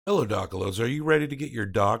Hello, Docalos. Are you ready to get your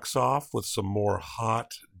docs off with some more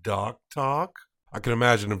hot doc talk? I can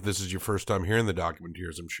imagine if this is your first time hearing the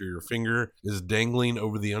Documenteers, I'm sure your finger is dangling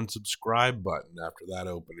over the unsubscribe button after that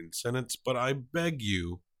opening sentence, but I beg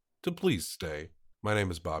you to please stay. My name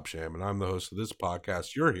is Bob Sham, and I'm the host of this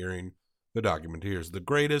podcast. You're hearing the Documenteers, the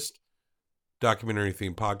greatest documentary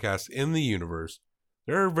themed podcast in the universe.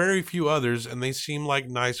 There are very few others, and they seem like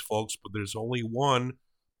nice folks, but there's only one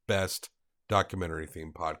best documentary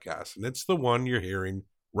themed podcast, and it's the one you're hearing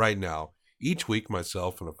right now. Each week,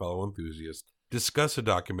 myself and a fellow enthusiast discuss a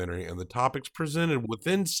documentary and the topics presented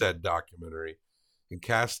within said documentary and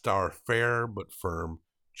cast our fair but firm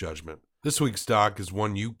judgment. This week's doc is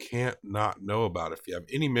one you can't not know about if you have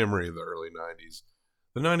any memory of the early 90s.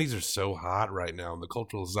 The 90s are so hot right now, and the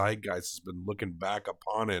cultural zeitgeist has been looking back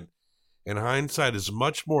upon it, and hindsight is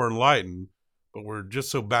much more enlightened, but we're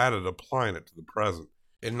just so bad at applying it to the present.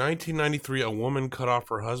 In 1993, a woman cut off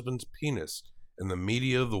her husband's penis, and the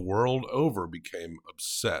media the world over became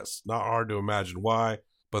obsessed. Not hard to imagine why,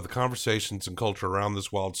 but the conversations and culture around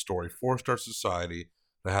this wild story forced our society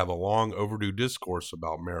to have a long overdue discourse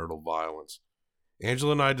about marital violence.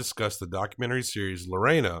 Angela and I discussed the documentary series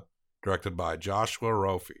Lorena, directed by Joshua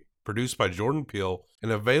Rofi, produced by Jordan Peele,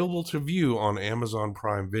 and available to view on Amazon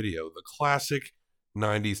Prime Video, the classic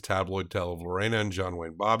 90s tabloid tale of Lorena and John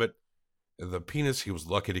Wayne Bobbitt, the penis he was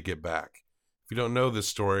lucky to get back. If you don't know this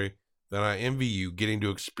story, then I envy you getting to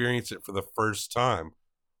experience it for the first time.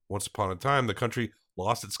 Once upon a time, the country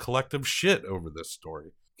lost its collective shit over this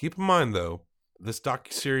story. Keep in mind, though, this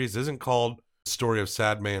docuseries isn't called The Story of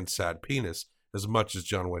Sad Man, Sad Penis, as much as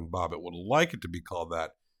John Wayne Bobbitt would like it to be called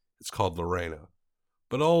that. It's called Lorena.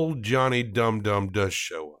 But old Johnny Dum Dum does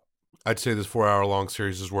show up. I'd say this 4-hour-long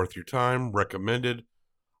series is worth your time, recommended.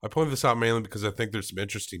 I point this out mainly because I think there's some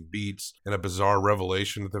interesting beats and a bizarre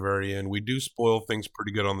revelation at the very end. We do spoil things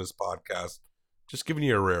pretty good on this podcast. Just giving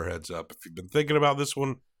you a rare heads up. If you've been thinking about this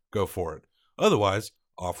one, go for it. Otherwise,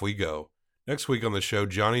 off we go. Next week on the show,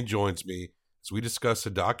 Johnny joins me as we discuss a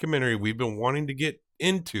documentary we've been wanting to get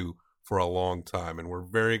into for a long time, and we're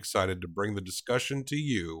very excited to bring the discussion to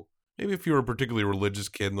you. Maybe if you were a particularly religious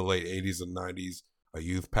kid in the late 80s and 90s, a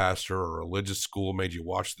youth pastor or a religious school made you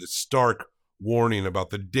watch this stark warning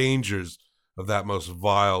about the dangers of that most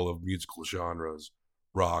vile of musical genres,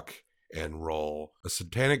 rock and roll. A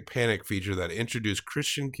satanic panic feature that introduced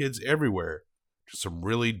Christian kids everywhere to some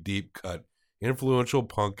really deep cut, influential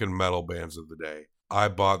punk and metal bands of the day. I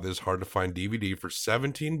bought this hard to find DVD for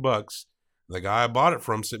 $17. The guy I bought it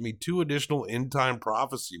from sent me 2 additional End Time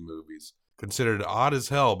Prophecy movies, considered odd as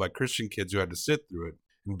hell by Christian kids who had to sit through it,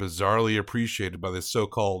 and bizarrely appreciated by the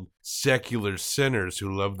so-called secular sinners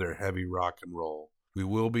who love their heavy rock and roll. We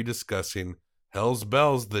will be discussing Hell's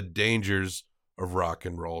Bells, The Dangers of Rock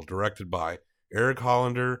and Roll, directed by Eric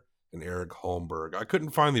Hollander and Eric Holmberg. I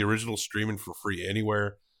couldn't find the original streaming for free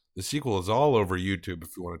anywhere. The sequel is all over YouTube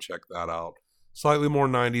if you want to check that out. Slightly more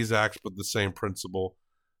 90s acts, but the same principle.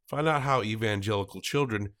 Find out how evangelical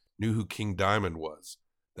children knew who King Diamond was.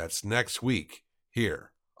 That's next week,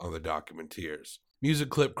 here on the Documenteers.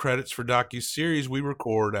 Music clip credits for docu-series we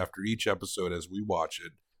record after each episode as we watch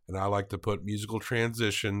it, and I like to put musical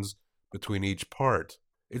transitions between each part.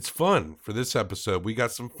 It's fun. For this episode, we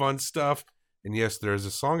got some fun stuff, and yes, there's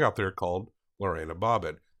a song out there called Lorena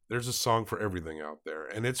Bobbitt. There's a song for everything out there,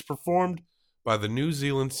 and it's performed by the New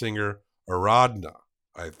Zealand singer Aradhna.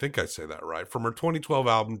 I think I say that right, from her 2012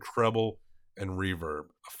 album Treble and Reverb.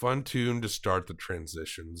 A fun tune to start the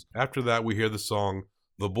transitions. After that, we hear the song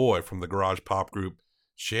The Boy from the garage pop group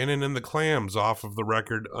Shannon and the Clams off of the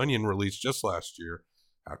record Onion, released just last year.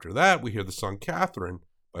 After that, we hear the song Catherine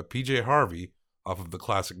by PJ Harvey off of the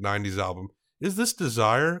classic 90s album Is This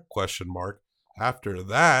Desire? After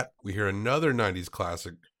that, we hear another 90s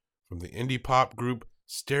classic from the indie pop group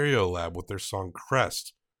Stereolab with their song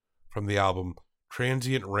Crest from the album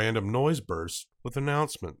Transient Random Noise Bursts with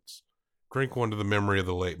announcements. Drink one to the memory of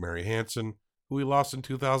the late Mary Hansen, who we lost in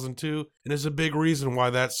 2002, and is a big reason why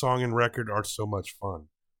that song and record are so much fun.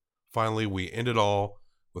 Finally, we end it all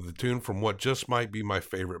with a tune from what just might be my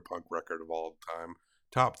favorite punk record of all time,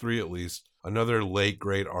 top 3 at least, another late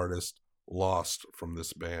great artist lost from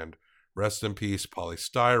this band. Rest in peace, Polly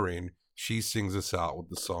Styrene. She sings us out with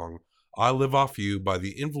the song I Live Off You by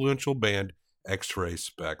the influential band X-Ray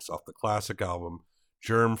Specs off the classic album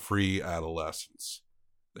Germ Free Adolescence.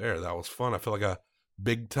 There, that was fun. I feel like a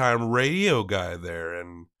big time radio guy there,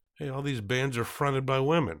 and hey, all these bands are fronted by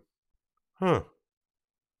women. Huh.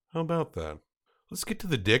 How about that? Let's get to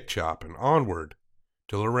the dick chopping. Onward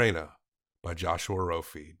to Lorena by Joshua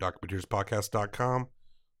Rofi. DocumenteersPodcast.com.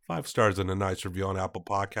 5 stars and a nice review on Apple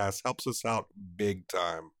Podcasts helps us out big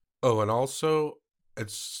time. Oh, and also,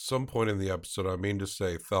 at some point in the episode, I mean to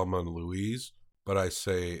say Thelma and Louise, but I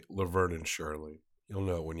say Laverne and Shirley. You'll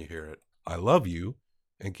know it when you hear it. I love you,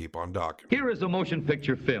 and keep on docking. Here is a motion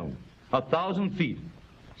picture film. 1,000 feet.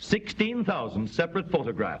 16,000 separate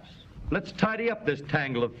photographs. Let's tidy up this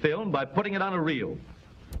tangle of film by putting it on a reel.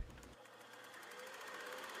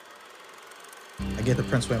 I get to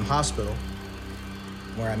Prince William Hospital,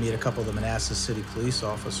 where I meet a couple of the Manassas City police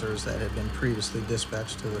officers that had been previously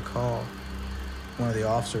dispatched to the call. One of the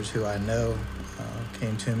officers who I know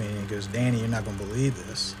came to me and he goes, "Danny, you're not going to believe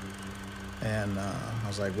this." And I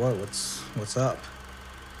was like, "What? What's up?"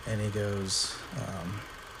 And he goes,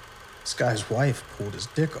 "This guy's wife pulled his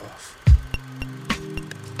dick off."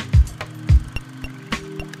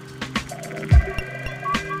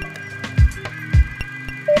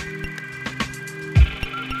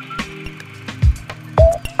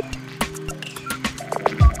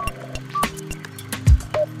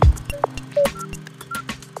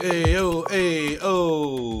 Hey, oh, hey,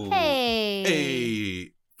 oh. Hey.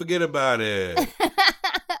 Hey, forget about it.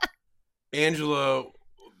 Angela,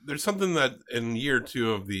 there's something that in year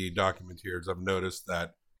 2 of the Documenteers, I've noticed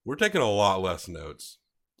that we're taking a lot less notes.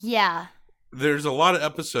 Yeah. There's a lot of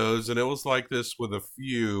episodes, and it was like this with a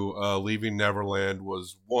few. Leaving Neverland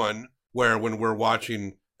was one, where when we're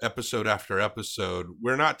watching episode after episode,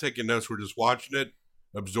 we're not taking notes, we're just watching it,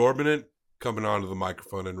 absorbing it, coming onto the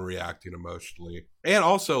microphone and reacting emotionally. And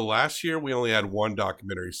also, last year, we only had one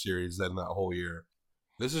documentary series in that whole year.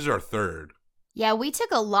 This is our third. Yeah, we took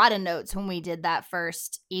a lot of notes when we did that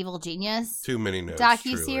first Evil Genius Too many notes.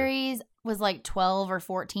 docuseries. Was like 12 or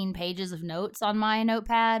 14 pages of notes on my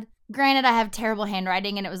notepad. Granted, I have terrible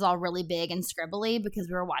handwriting and it was all really big and scribbly because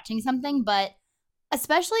we were watching something, but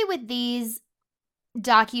especially with these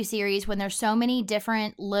docuseries, when there's so many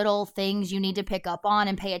different little things you need to pick up on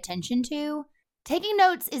and pay attention to, taking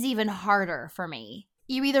notes is even harder for me.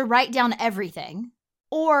 You either write down everything,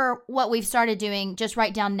 or what we've started doing, just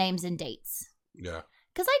write down names and dates. Yeah.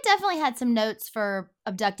 Because I definitely had some notes for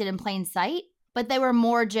Abducted in Plain Sight, but they were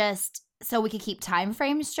more just so we could keep time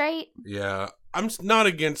frames straight. Yeah. I'm not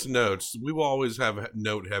against notes. We will always have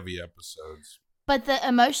note-heavy episodes. But the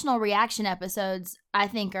emotional reaction episodes, I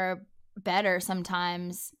think, are better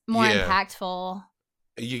sometimes, more impactful.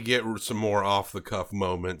 You get some more off-the-cuff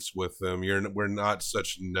moments with them. We're not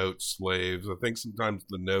such note slaves. I think sometimes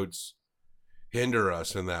the notes hinder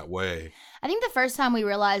us in that way. I think the first time we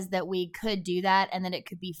realized that we could do that and that it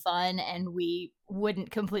could be fun and we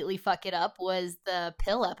wouldn't completely fuck it up was the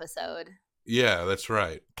pill episode. Yeah, that's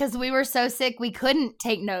right. Because we were so sick we couldn't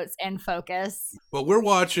take notes and focus. But we're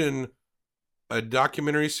watching a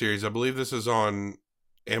documentary series. I believe this is on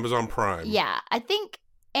Amazon Prime. Yeah, I think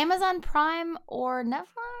Amazon Prime or Netflix.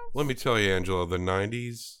 Let me tell you, Angela, the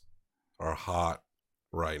 90s are hot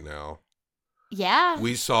right now. Yeah.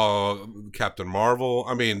 We saw Captain Marvel.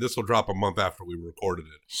 I mean, this will drop a month after we recorded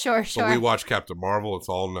it. Sure. But we watched Captain Marvel. It's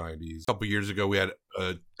all 90s. A couple years ago, we had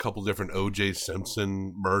a couple different O.J.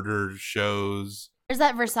 Simpson murder shows. There's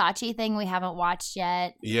that Versace thing we haven't watched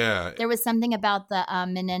yet. Yeah. There was something about the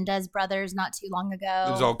Menendez brothers not too long ago.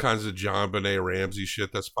 There's all kinds of John Benet Ramsey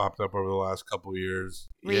shit that's popped up over the last couple of years.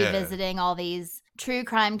 Revisiting all these true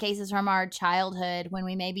crime cases from our childhood when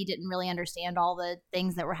we maybe didn't really understand all the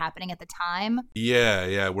things that were happening at the time.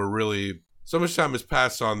 Yeah. We're really... So much time has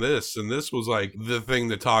passed on this, and this was like the thing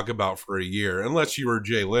to talk about for a year, unless you were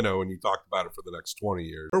Jay Leno and you talked about it for the next 20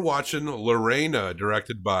 years. We're watching Lorena,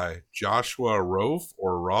 directed by Joshua Rofe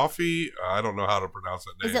or Roffey. I don't know how to pronounce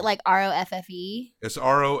that name. Is it like R-O-F-F-E? It's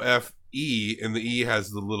R-O-F-E, and the E has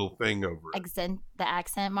the little thing over it. The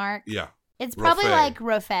accent mark? Yeah. It's probably Rofe. like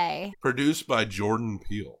Rofe. Produced by Jordan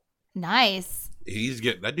Peele. Nice.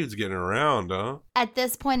 That dude's getting around, huh? At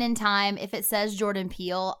this point in time, if it says Jordan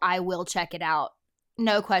Peele, I will check it out.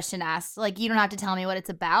 No question asked. Like, you don't have to tell me what it's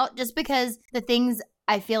about, just because the things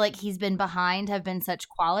I feel like he's been behind have been such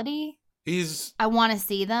quality. I want to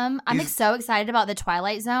see them. I'm so excited about The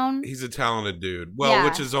Twilight Zone. He's a talented dude. Well,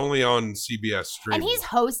 which is only on CBS streaming. And he's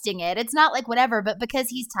hosting it. It's not like whatever, but because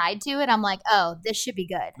he's tied to it, I'm like, oh, this should be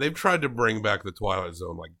good. They've tried to bring back The Twilight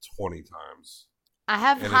Zone like 20 times. I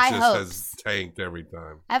have and high it just hopes. has tanked every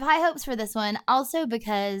time. I have high hopes for this one. Also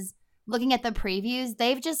because looking at the previews,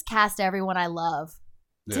 they've just cast everyone I love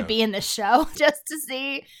to be in the show, just to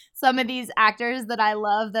see some of these actors that I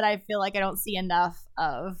love that I feel like I don't see enough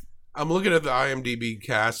of. I'm looking at the IMDb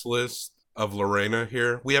cast list of Lorena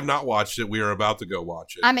here. We have not watched it. We are about to go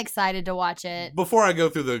watch it. I'm excited to watch it. Before I go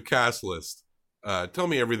through the cast list, tell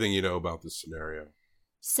me everything you know about this scenario.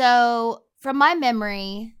 So, from my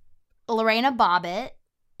memory, Lorena Bobbitt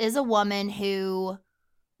is a woman who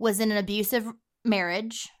was in an abusive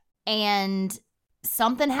marriage and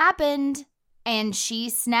something happened and she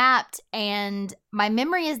snapped. And my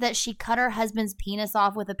memory is that she cut her husband's penis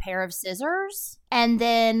off with a pair of scissors and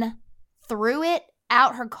then threw it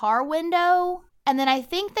out her car window. And then I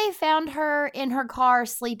think they found her in her car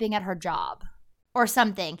sleeping at her job or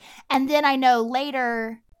something. And then I know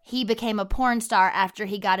later he became a porn star after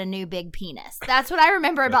he got a new big penis. That's what I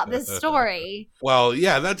remember about this story. Well,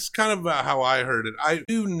 yeah, that's kind of how I heard it. I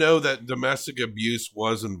do know that domestic abuse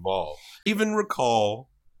was involved. Even recall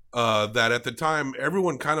that at the time,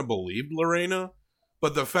 everyone kind of believed Lorena,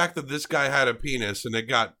 but the fact that this guy had a penis and it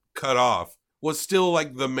got cut off was still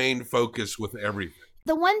like the main focus with everything.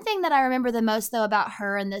 The one thing that I remember the most, though, about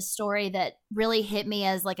her in this story that really hit me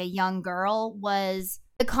as like a young girl was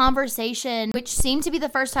the conversation, which seemed to be the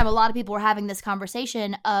first time a lot of people were having this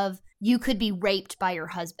conversation of you could be raped by your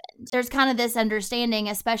husband. There's kind of this understanding,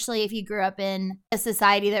 especially if you grew up in a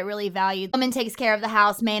society that really valued woman takes care of the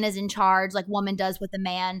house, man is in charge, like woman does with the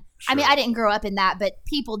man. Sure. I mean, I didn't grow up in that, but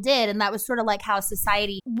people did. And that was sort of like how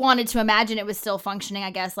society wanted to imagine it was still functioning,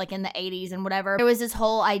 I guess, like in the 80s and whatever. There was this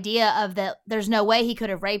whole idea of that there's no way he could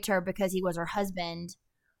have raped her because he was her husband.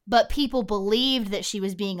 But people believed that she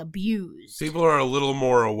was being abused. People are a little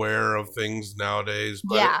more aware of things nowadays.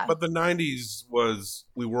 But, yeah. But the 90s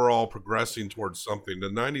we were all progressing towards something. The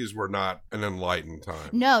 90s were not an enlightened time.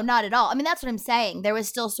 No, not at all. I mean, that's what I'm saying. There was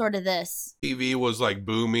still sort of this. TV was like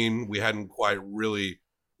booming. We hadn't quite really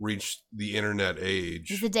reached the internet age.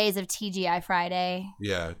 It was the days of TGI Friday.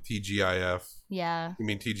 Yeah, TGIF. Yeah. You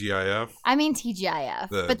mean TGIF? I mean TGIF.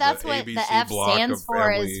 But that's what ABC the F stands for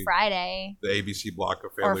family, is Friday. The ABC block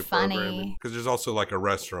of family or funny. Programming. Because there's also like a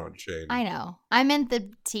restaurant chain. I know. I meant the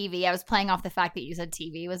TV. I was playing off the fact that you said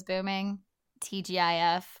TV was booming.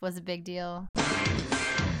 TGIF was a big deal.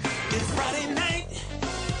 It's Friday night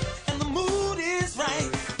and the mood is right.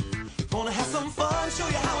 Gonna have some fun, show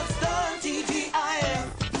you how it's done, TGIF.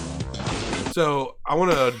 So I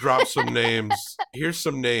want to drop some names. Here's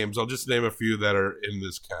some names. I'll just name a few that are in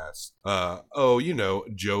this cast.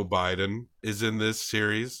 Joe Biden is in this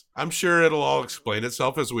series. I'm sure it'll all explain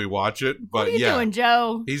itself as we watch it. But what are you doing,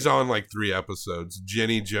 Joe? He's on like 3 episodes.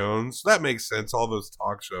 Jenny Jones. That makes sense. All those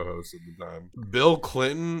talk show hosts at the time. Bill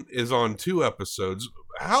Clinton is on 2 episodes.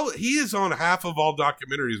 He is on half of all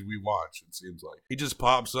documentaries we watch, it seems like. He just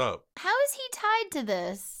pops up. How is he tied to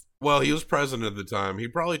this? Well, he was president at the time. He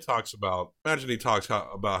probably talks about,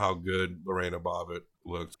 about how good Lorena Bobbitt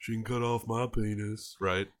looks. She can cut off my penis,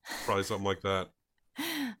 right? Probably something like that.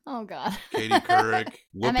 Oh, God. Katie Couric.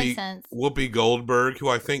 That makes sense. Whoopi Goldberg, who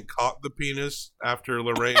I think caught the penis after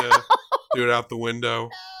Lorena threw it out the window.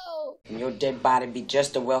 No. And your dead body be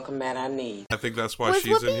just the welcome mat I need. I think that's why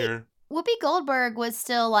she's in here. Whoopi Goldberg was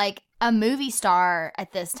still like a movie star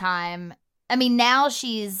at this time. I mean, now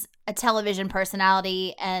she's a television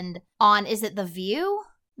personality and on, is it The View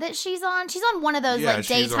that she's on? She's on one of those like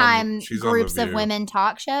daytime groups of women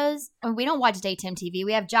talk shows. I mean, we don't watch daytime TV.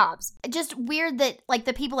 We have jobs. Just weird that like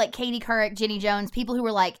the people like Katie Couric, Jenny Jones, people who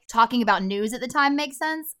were like talking about news at the time make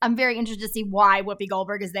sense. I'm very interested to see why Whoopi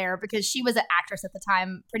Goldberg is there because she was an actress at the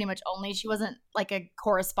time pretty much only. She wasn't like a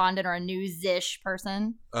correspondent or a news-ish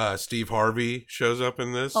person. Steve Harvey shows up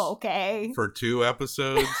in this. Oh, okay. For 2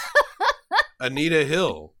 episodes. Anita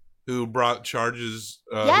Hill, who brought charges,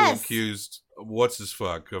 who accused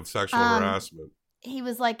what's-his-fuck of sexual harassment. He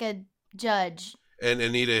was like a judge. And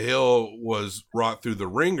Anita Hill was brought through the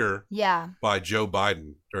ringer by Joe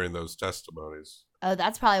Biden during those testimonies. Oh,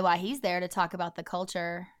 that's probably why he's there to talk about the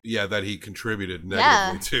culture. Yeah, that he contributed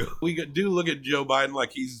negatively to. We do look at Joe Biden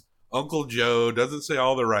like he's Uncle Joe, doesn't say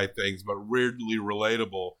all the right things, but weirdly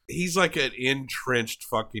relatable. He's like an entrenched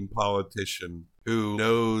fucking politician who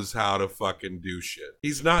knows how to fucking do shit.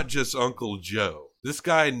 He's not just Uncle Joe. This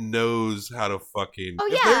guy knows how to fucking... Oh,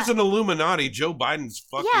 yeah. If there's an Illuminati, Joe Biden's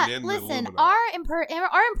fucking in the Illuminati. Listen,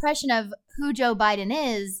 our impression of who Joe Biden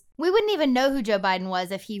is, we wouldn't even know who Joe Biden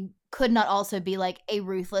was if he could not also be like a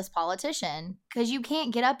ruthless politician. Because you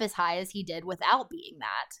can't get up as high as he did without being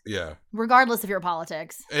that. Yeah. Regardless of your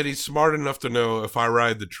politics. And he's smart enough to know if I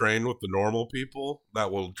ride the train with the normal people,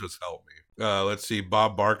 that will just help me. Let's see.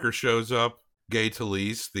 Bob Barker shows up. Gay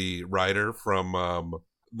Talese, the writer from...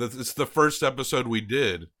 it's the first episode we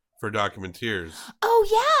did for Documenteers. Oh,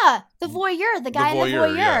 yeah. The voyeur. The guy in the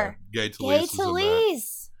voyeur. Yeah. Gay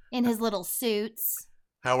Talese in his little suits.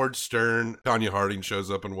 Howard Stern. Tanya Harding shows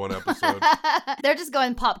up in one episode. They're just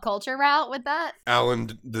going pop culture route with that.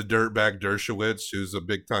 Alan the Dirtbag Dershowitz, who's a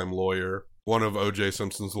big-time lawyer. One of O.J.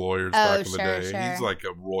 Simpson's lawyers back in the day. Sure. He's like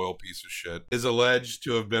a royal piece of shit. Is alleged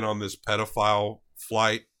to have been on this pedophile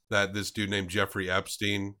flight that this dude named Jeffrey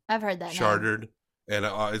Epstein I've heard that name. chartered. And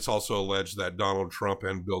it's also alleged that Donald Trump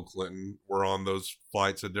and Bill Clinton were on those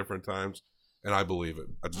flights at different times. And I believe it.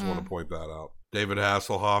 I just want to point that out. David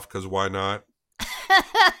Hasselhoff, because why not?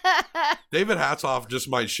 David Hasselhoff just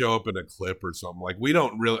might show up in a clip or something. Like, we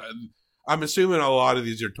don't really... I'm assuming a lot of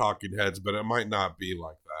these are talking heads, but it might not be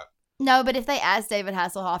like that. No, but if they asked David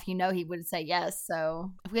Hasselhoff, you know he would say yes.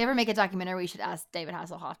 So if we ever make a documentary, we should ask David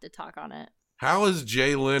Hasselhoff to talk on it. How is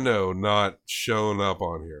Jay Leno not showing up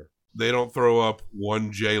on here? They don't throw up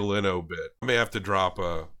one Jay Leno bit. I may have to drop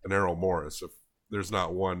an Errol Morris if there's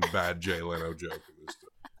not one bad Jay Leno joke in this.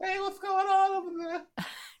 Hey, what's going on over there?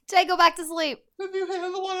 Jay, go back to sleep. Have you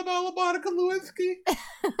heard the one about Monica Lewinsky?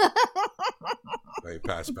 They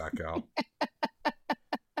pass back out.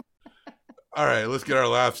 All right, let's get our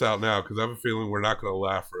laughs out now because I have a feeling we're not going to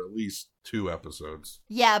laugh for at least 2 episodes.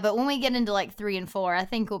 Yeah, but when we get into like 3 and 4, I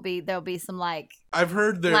think there'll be some like I've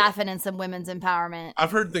heard laughing and some women's empowerment.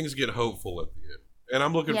 I've heard things get hopeful at the end, and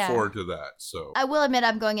I'm looking forward to that. So I will admit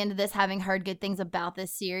I'm going into this having heard good things about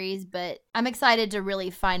this series, but I'm excited to really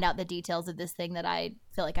find out the details of this thing that I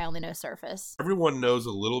feel like I only know surface. Everyone knows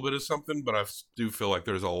a little bit of something, but I do feel like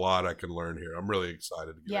there's a lot I can learn here. I'm really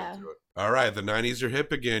excited to get into it. All right, the 90s are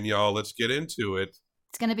hip again, y'all. Let's get into it.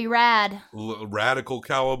 It's going to be rad. Radical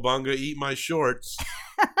Cowabunga, Eat My Shorts.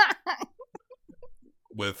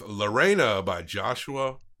 With Lorena by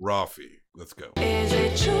Joshua Rafi. Let's go. Is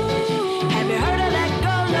it true? Have you heard of that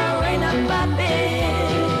girl, Lorena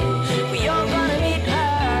Bobbitt? We all gonna meet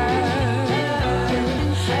her.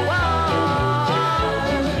 Whoa.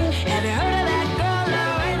 Have you heard of that girl,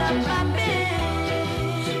 Lorena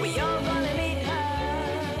Bobbitt? We all gonna meet her.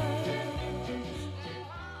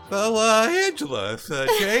 Well, Angela, it's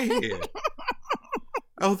Jay here.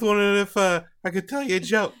 I was wondering if I could tell you a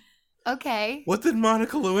joke. Okay. What did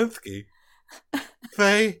Monica Lewinsky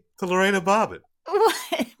say to Lorena Bobbitt?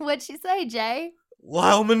 What'd she say, Jay?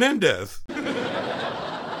 Lyle Menendez.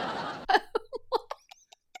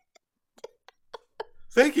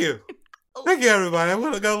 Thank you. Thank you, everybody. I'm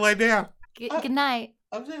going to go lay down. Good night.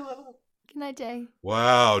 I'm Jay Leno. Good night, Jay.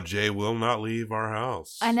 Wow, Jay will not leave our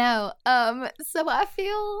house. I know. So I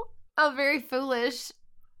feel very foolish.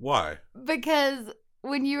 Why? Because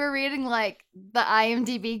when you were reading like the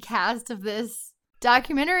IMDb cast of this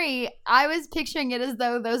documentary, I was picturing it as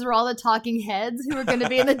though those were all the talking heads who were going to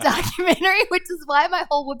be in the documentary, which is why my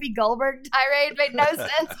whole Whoopi Goldberg tirade made no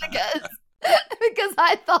sense because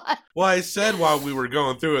I thought. Well, I said while we were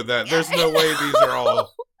going through it that there's no way these are all I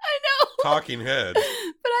know. talking heads.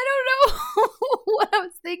 But I don't know what I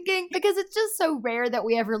was thinking because it's just so rare that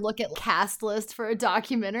we ever look at cast list for a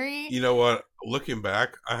documentary. You know what? Looking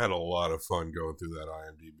back, I had a lot of fun going through that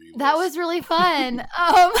IMDb list. That was really fun.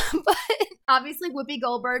 But obviously Whoopi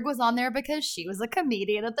Goldberg was on there because she was a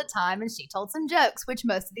comedian at the time and she told some jokes, which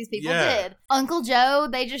most of these people did. Uncle Joe,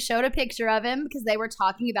 they just showed a picture of him because they were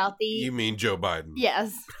talking about the... You mean Joe Biden?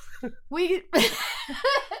 Yes.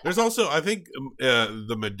 There's also, I think,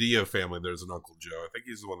 the Medea family, there's an Uncle Joe. I think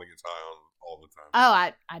he's the one that gets high on all the time. Oh,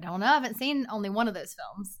 I don't know. I haven't seen only one of those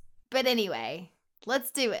films. But anyway,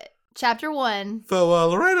 let's do it. Chapter 1. So,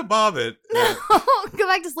 Lorena Bobbitt. No, go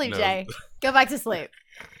back to sleep, Jay. Go back to sleep.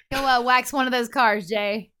 Go wax one of those cars,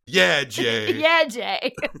 Jay. Yeah, Jay. Yeah,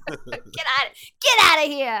 Jay. Get out of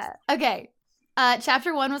here. Okay.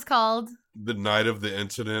 Chapter 1 was called The Night of the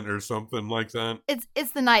Incident or something like that.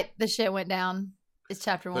 It's the night the shit went down. It's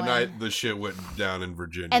chapter 1. The night the shit went down in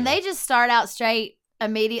Virginia. And they just start out straight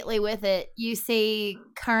immediately with it. You see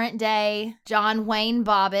current day John Wayne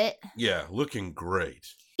Bobbitt. Yeah, looking great.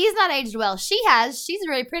 He's not aged well. She has. She's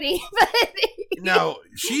really pretty. But no,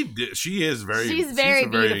 she is very. She's very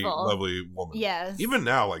beautiful. Very lovely woman. Yes. Even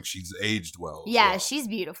now, like she's aged well. Yeah, she's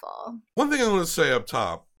beautiful. One thing I want to say up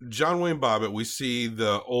top: John Wayne Bobbitt. We see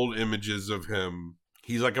the old images of him.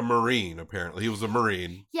 He's like a Marine. Apparently, he was a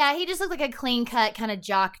Marine. Yeah, he just looked like a clean cut kind of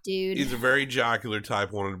jock dude. He's a very jocular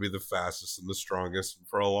type. Wanted to be the fastest and the strongest.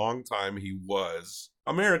 For a long time, he was.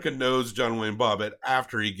 America knows John Wayne Bobbitt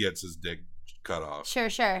after he gets his dick cut off.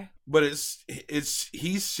 Sure. But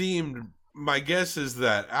he seemed, my guess is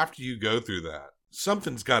that after you go through that,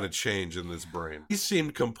 something's got to change in this brain. He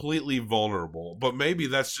seemed completely vulnerable, but maybe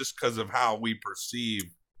that's just because of how we perceive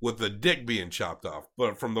with the dick being chopped off.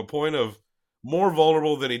 But from the point of more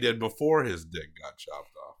vulnerable than he did before his dick got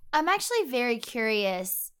chopped off. I'm actually very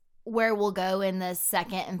curious where we'll go in the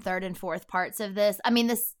second and third and fourth parts of this. I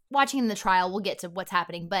mean, watching the trial, we'll get to what's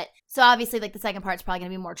happening. But so obviously like the second part's probably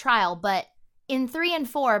going to be more trial, but in 3 and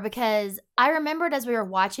 4, because I remembered as we were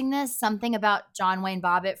watching this, something about John Wayne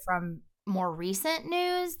Bobbitt from more recent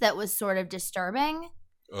news that was sort of disturbing.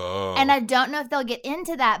 Oh. And I don't know if they'll get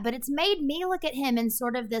into that, but it's made me look at him in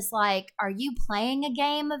sort of this like, are you playing a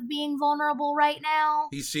game of being vulnerable right now?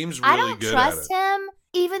 He seems really I don't good trust at it. him,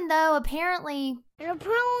 even though apparently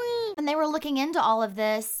when they were looking into all of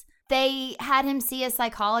this, they had him see a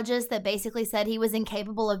psychologist that basically said he was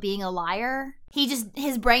incapable of being a liar.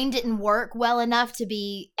 His brain didn't work well enough to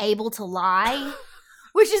be able to lie.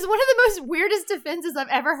 Which is one of the most weirdest defenses I've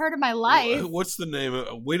ever heard in my life. What's the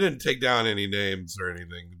name? We didn't take down any names or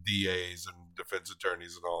anything. DAs and defense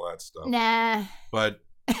attorneys and all that stuff. Nah. But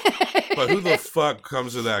who the fuck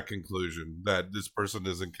comes to that conclusion that this person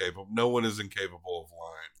is incapable? No one is incapable of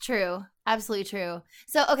lying. True. Absolutely true.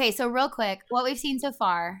 So real quick, what we've seen so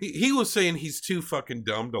far. He was saying he's too fucking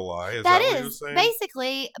dumb to lie. Is that what he was saying?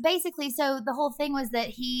 Basically, so the whole thing was that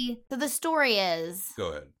so the story is. Go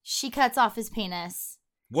ahead. She cuts off his penis.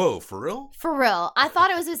 Whoa, for real? For real. I thought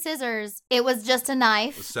it was with scissors. It was just a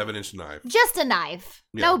knife. A 7-inch knife. Just a knife.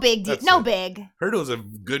 Yeah, no big deal. that's No it. big. Heard it was a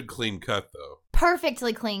good clean cut though.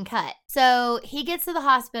 Perfectly clean cut. So he gets to the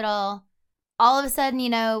hospital. All of a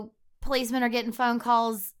sudden, policemen are getting phone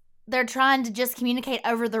calls. They're trying to just communicate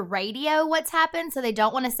over the radio what's happened. So they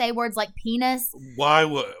don't want to say words like penis. Why?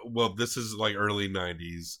 Well, this is like early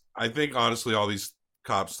 90s. I think honestly all these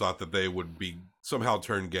cops thought that they would be somehow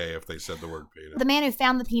turn gay if they said the word penis. The man who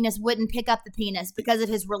found the penis wouldn't pick up the penis because of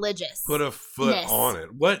his religious. Put a foot on it.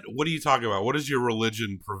 What are you talking about? What does your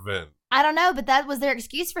religion prevent? I don't know, but that was their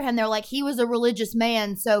excuse for him. They're like, he was a religious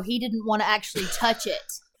man, so he didn't want to actually touch it.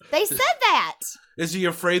 They said that. Is he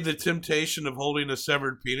afraid the temptation of holding a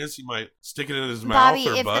severed penis? He might stick it in his mouth Bobby,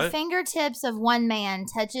 or if butt? the fingertips of one man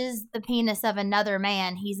touches the penis of another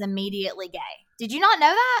man, he's immediately gay. Did you not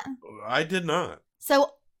know that? I did not. So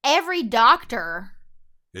every doctor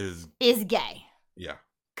Is gay. Yeah.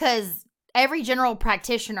 Because every general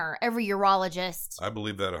practitioner, every urologist, I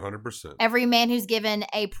believe that 100%. every man who's given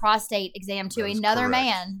a prostate exam to That is another correct.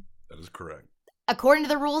 man, That is correct. according to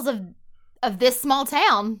the rules of this small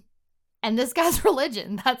town and this guy's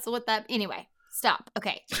religion, that's what that. Anyway, stop.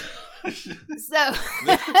 Okay. So.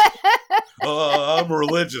 I'm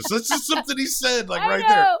religious. That's just something he said, like I right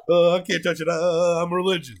know. there. I can't touch it. I'm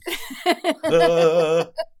religious.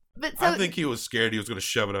 But so I think he was scared he was going to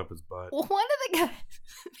shove it up his butt. one of the guys,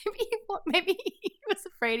 maybe he was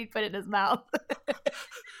afraid he'd put it in his mouth.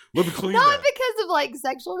 Let me clean Not that. because of like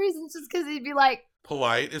sexual reasons, just because he'd be like,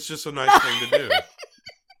 Polite. It's just a nice thing to do.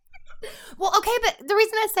 well, okay, but the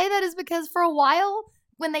reason I say that is because for a while,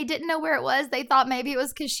 when they didn't know where it was, they thought maybe it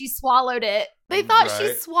was because she swallowed it. They thought she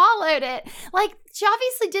Right. swallowed it. Like, she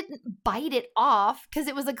obviously didn't bite it off because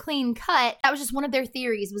it was a clean cut. That was just one of their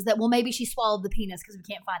theories, was that, well, maybe she swallowed the penis because we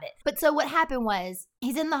can't find it. But so what happened was,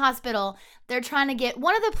 he's in the hospital. They're trying to get,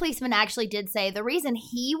 one of the policemen actually did say the reason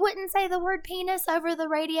he wouldn't say the word penis over the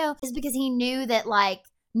radio is because he knew that, like,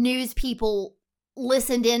 news people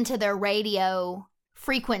listened into their radio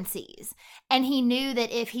frequencies. And he knew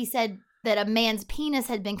that if he said that a man's penis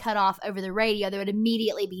had been cut off over the radio, there would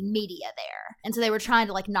immediately be media there. And so they were trying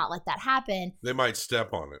to, like, not let that happen. They might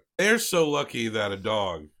step on it. They're so lucky that a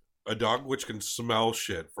dog which can smell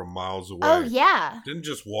shit from miles away, Oh, yeah. didn't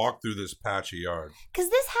just walk through this patchy yard.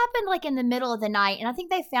 Because this happened, like, in the middle of the night, and I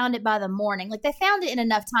think they found it by the morning. Like, they found it in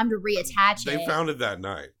enough time to reattach They it. found it that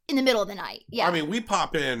night. In the middle of the night, yeah. I mean, we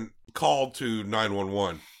pop in, call to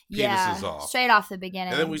 911. yeah, Penises off. straight off the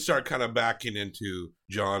beginning. And then we start kind of backing into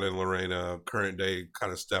John and Lorena, current day,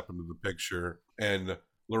 kind of step into the picture. And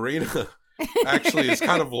Lorena actually is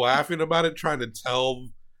kind of laughing about it, trying to tell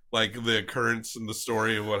like the occurrence and the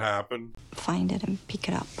story of what happened. Find it and pick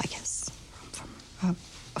it up, I guess,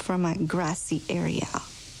 from a grassy area.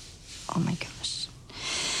 Oh my gosh.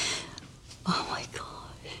 Oh my gosh.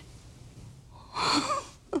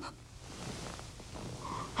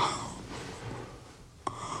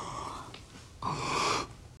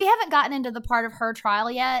 We haven't gotten into the part of her trial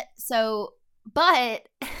yet, but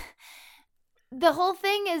the whole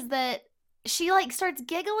thing is that she, like, starts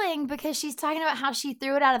giggling because she's talking about how she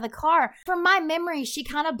threw it out of the car. From my memory, she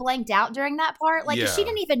kind of blanked out during that part. Like, Yeah. she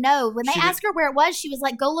didn't even know. When they asked her where it was, she was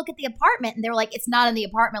like, go look at the apartment. And they were like, it's not in the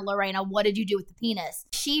apartment, Lorena. What did you do with the penis?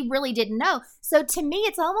 She really didn't know. So to me,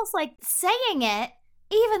 it's almost like saying it,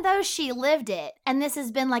 even though she lived it, and this has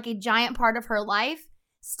been like a giant part of her life,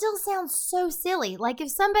 still sounds so silly. Like, if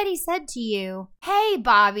somebody said to you, hey,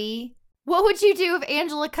 Bobby, what would you do if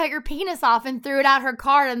Angela cut your penis off and threw it out her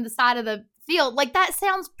car on the side of the field? Like, that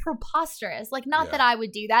sounds preposterous. Like, not Yeah. that I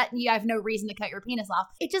would do that, and you have no reason to cut your penis off.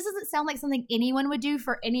 It just doesn't sound like something anyone would do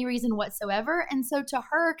for any reason whatsoever. And so to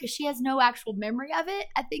her, because she has no actual memory of it,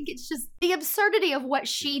 I think it's just the absurdity of what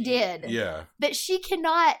she did Yeah. that she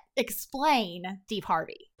cannot explain. Steve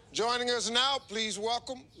Harvey. Joining us now, please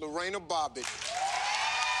welcome Lorena Bobbitt.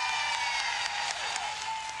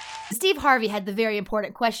 Steve Harvey had the very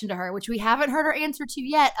important question to her, which we haven't heard her answer to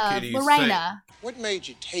yet, of Kitty, Lorena. What made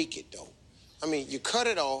you take it, though? I mean, you cut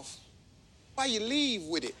it off. Why you leave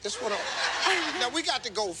with it? That's what I'm... Now, we got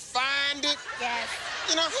to go find it. Yes.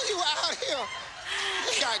 You know, you out here.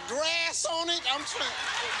 They got grass on it. I'm trying...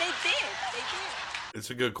 They did. It's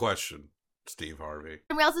a good question, Steve Harvey.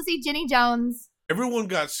 And we also see Jenny Jones. Everyone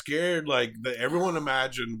got scared. Like, everyone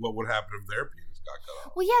imagined what would happen if their penis got cut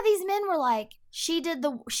off. Well, yeah, these men were like, she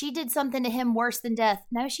did something to him worse than death.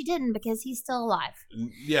 No, she didn't, because he's still alive.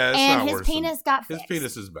 Yeah, it's and not his worse penis got His fixed.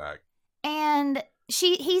 penis is back. And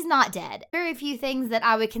he's not dead. Very few things that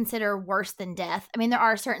I would consider worse than death. I mean, there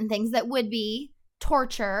are certain things that would be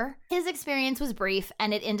torture. His experience was brief,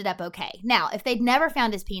 and it ended up okay. Now, if they'd never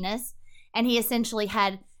found his penis, and he essentially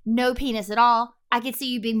had no penis at all, I could see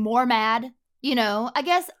you being more mad. You know, I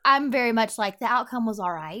guess I'm very much like, the outcome was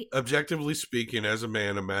all right. Objectively speaking, as a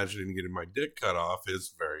man, imagining getting my dick cut off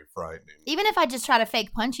is very frightening. Even if I just try to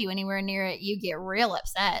fake punch you anywhere near it, you get real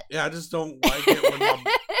upset. Yeah, I just don't like it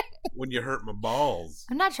when you hurt my balls.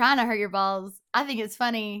 I'm not trying to hurt your balls. I think it's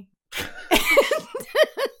funny.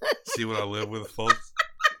 See what I live with, folks?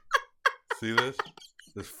 See this?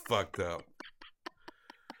 This fucked up.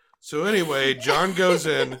 So anyway, John goes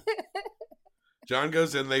in.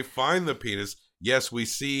 They find the penis. Yes, we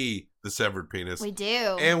see the severed penis. We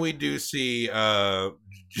do. And we do see John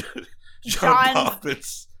John's-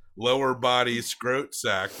 Bobbitt's lower body scrot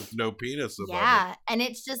sack with no penis above Yeah, it. and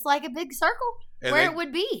it's just like a big circle And where they- it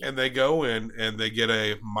would be. And they go in and they get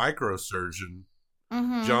a microsurgeon.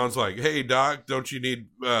 Mhm. John's like, "Hey, doc, don't you need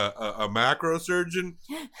a macrosurgeon?"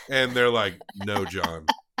 And they're like, "No, John.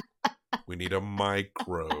 We need a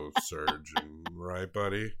microsurgeon. Right,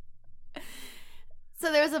 buddy?"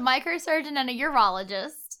 So there was a microsurgeon and a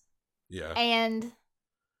urologist, Yeah. and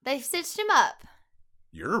they stitched him up.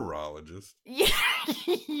 Urologist?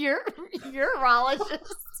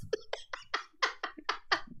 Urologist.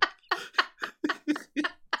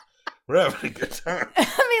 We're having a good time.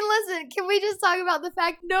 I mean, listen, can we just talk about the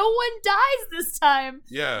fact no one dies this time?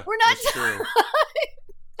 Yeah. We're not that's true.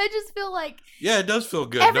 I just feel like Yeah, it does feel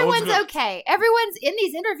good. everyone's gonna- okay. Everyone's in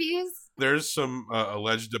these interviews. There's some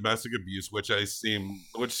alleged domestic abuse, which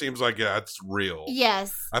seems like that's real.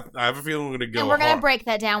 Yes. I have a feeling we're going to go. And we're going to hard. break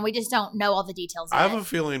that down. We just don't know all the details yet. I have a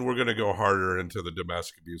feeling we're going to go harder into the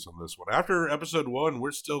domestic abuse on this one. After episode 1,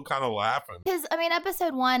 we're still kind of laughing. Because, I mean,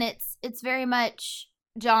 episode 1, it's very much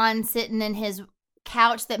John sitting in his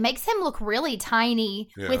couch that makes him look really tiny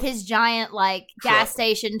Yeah. with his giant, like, gas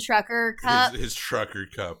station trucker cup. His trucker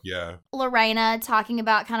cup, yeah. Lorena talking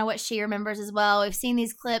about kind of what she remembers as well. We've seen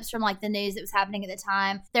these clips from, like, the news that was happening at the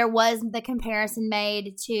time. There was the comparison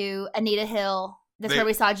made to Anita Hill. That's where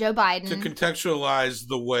we saw Joe Biden. To contextualize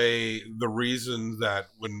the reason that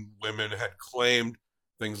when women had claimed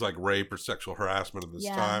things like rape or sexual harassment at this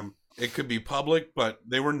time, it could be public, but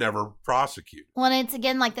they were never prosecuted. Well, and it's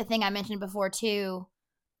again like the thing I mentioned before too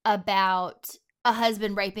about a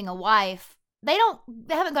husband raping a wife. They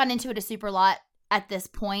haven't gone into it a super lot at this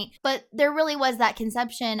point, but there really was that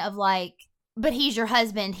conception of like, but he's your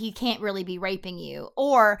husband, he can't really be raping you.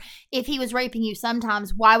 Or if he was raping you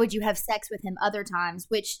sometimes, why would you have sex with him other times?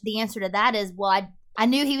 Which the answer to that is, well, I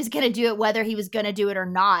knew he was going to do it whether he was going to do it or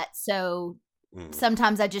not. So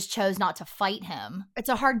sometimes I just chose not to fight him. It's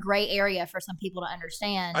a hard gray area for some people to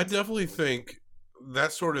understand. I definitely think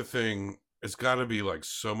that sort of thing has got to be like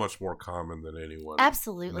so much more common than anyone.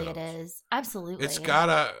 Absolutely, knows. it is. Absolutely. It's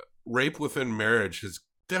gotta, rape within marriage has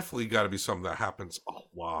definitely got to be something that happens a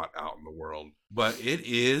lot out in the world. But it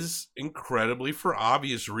is incredibly, for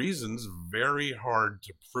obvious reasons, very hard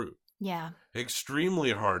to prove. Yeah.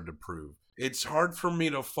 Extremely hard to prove. It's hard for me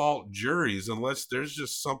to fault juries unless there's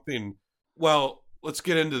just something. Well, let's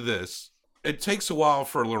get into this. It takes a while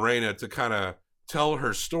for Lorena to kind of tell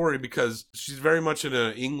her story because she's very much in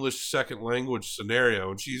an English second language scenario,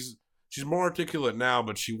 and she's more articulate now,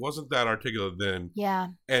 but she wasn't that articulate then. Yeah.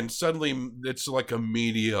 And suddenly it's like a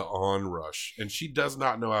media onrush, and she does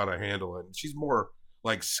not know how to handle it. She's more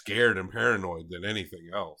like scared and paranoid than anything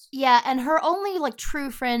else. Yeah, and her only like true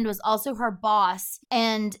friend was also her boss,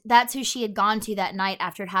 and that's who she had gone to that night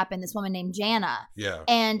after it happened, this woman named Jana. Yeah.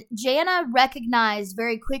 And Jana recognized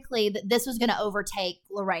very quickly that this was going to overtake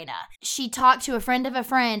Lorena. She talked to a friend of a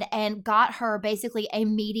friend and got her basically a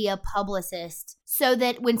media publicist so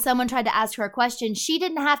that when someone tried to ask her a question, she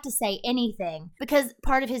didn't have to say anything, because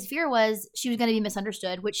part of his fear was she was going to be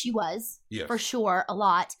misunderstood, which she was, Yes. for sure, a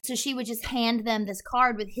lot. So she would just hand them this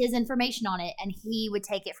card with his information on it, and he would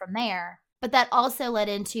take it from there. But that also led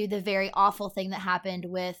into the very awful thing that happened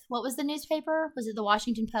with, what was the newspaper? Was it the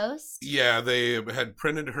Washington Post? Yeah, they had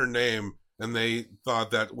printed her name, and they thought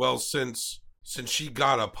that, well, since she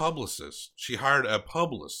got a publicist, she hired a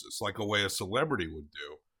publicist, like a way a celebrity would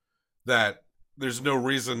do, that there's no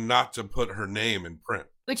reason not to put her name in print.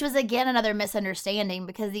 Which was, again, another misunderstanding,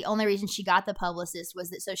 because the only reason she got the publicist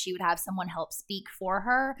was that so she would have someone help speak for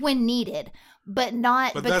her when needed, but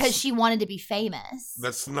not because she wanted to be famous.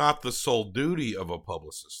 That's not the sole duty of a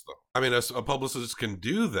publicist, though. I mean, a publicist can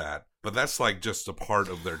do that, but that's like just a part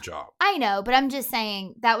of their job. I know, but I'm just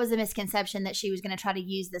saying that was a misconception that she was going to try to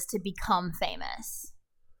use this to become famous.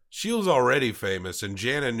 She was already famous, and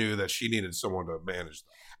Jana knew that she needed someone to manage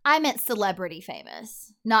that. I meant celebrity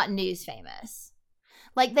famous, not news famous.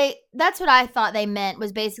 Like, that's what I thought they meant,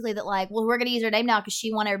 was basically that, like, well, we're going to use her name now because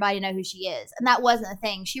she wanted everybody to know who she is. And that wasn't the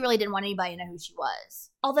thing. She really didn't want anybody to know who she was.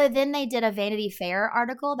 Although then they did a Vanity Fair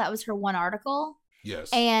article. That was her one article. Yes.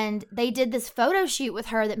 And they did this photo shoot with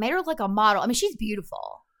her that made her look like a model. I mean, she's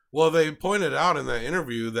beautiful. Well, they pointed out in that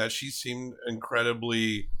interview that she seemed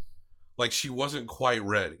incredibly, like, she wasn't quite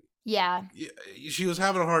ready. Yeah. She was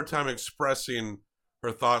having a hard time expressing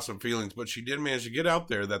her thoughts and feelings, but she did manage to get out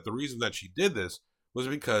there that the reason that she did this was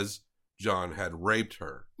because John had raped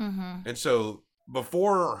her. Mm-hmm. And so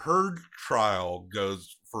before her trial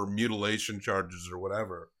goes for mutilation charges or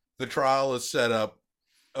whatever, the trial is set up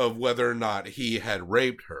of whether or not he had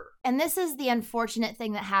raped her. And this is the unfortunate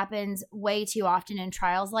thing that happens way too often in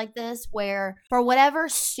trials like this, where for whatever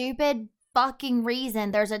stupid fucking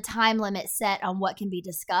reason, there's a time limit set on what can be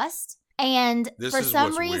discussed. And for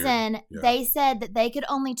some reason, they said that they could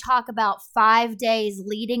only talk about 5 days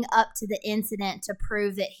leading up to the incident to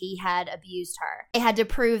prove that he had abused her. They had to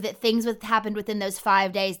prove that things happened within those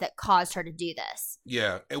 5 days that caused her to do this.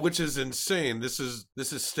 Yeah, which is insane. This is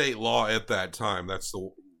state law at that time. That's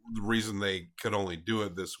the reason they could only do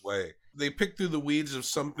it this way. They picked through the weeds of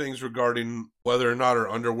some things regarding whether or not her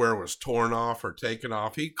underwear was torn off or taken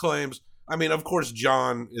off. He claims, I mean, of course,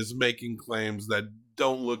 John is making claims that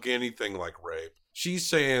don't look anything like rape. She's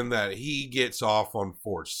saying that he gets off on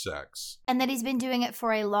forced sex. And that he's been doing it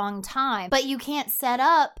for a long time. But you can't set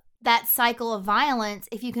up that cycle of violence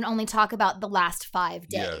if you can only talk about the last 5 days.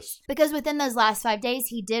 Yes. Because within those last 5 days,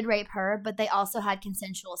 he did rape her, but they also had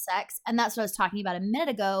consensual sex. And that's what I was talking about a minute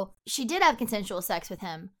ago. She did have consensual sex with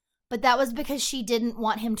him, but that was because she didn't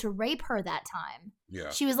want him to rape her that time. Yeah.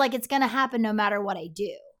 She was like, it's going to happen no matter what I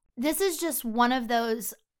do. This is just one of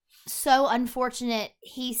those so unfortunate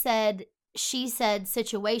he said, she said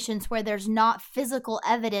situations where there's not physical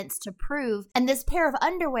evidence to prove. And this pair of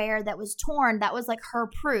underwear that was torn, that was like her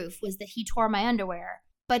proof, was that he tore my underwear.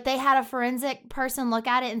 But they had a forensic person look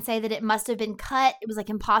at it and say that it must have been cut. It was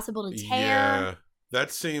like impossible to tear. Yeah,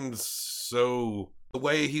 that seems so, the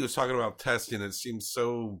way he was talking about testing, it seems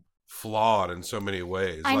so flawed in so many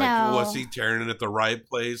ways. I like, know. Was he tearing it at the right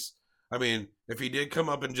place? I mean, if he did come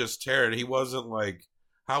up and just tear it, he wasn't like,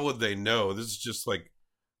 how would they know? This is just like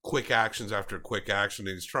quick actions after quick action.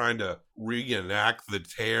 He's trying to reenact the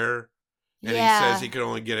tear. And he says he can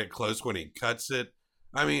only get it close when he cuts it.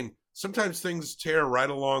 I mean, sometimes things tear right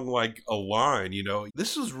along like a line, you know.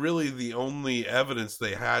 This was really the only evidence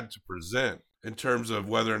they had to present in terms of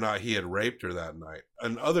whether or not he had raped her that night.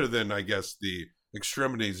 And other than, I guess, the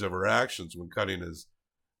extremities of her actions when cutting his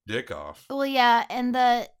dick off. Well, yeah, and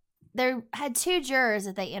there had 2 jurors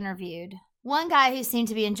that they interviewed. One guy who seemed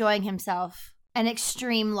to be enjoying himself, an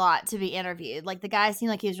extreme lot to be interviewed. Like, the guy seemed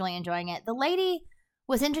like he was really enjoying it. The lady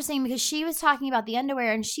was interesting because she was talking about the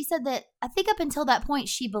underwear, and she said that I think up until that point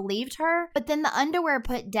she believed her, but then the underwear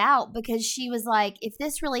put doubt because she was like, if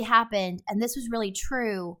this really happened and this was really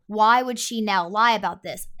true, why would she now lie about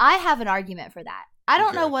this? I have an argument for that. I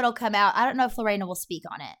don't know what'll come out. I don't know if Lorena will speak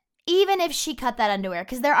on it. Even if she cut that underwear,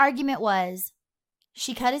 because their argument was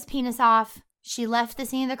she cut his penis off. She left the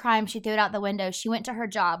scene of the crime. She threw it out the window. She went to her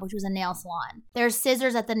job, which was a nail salon. There's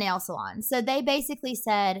scissors at the nail salon. So they basically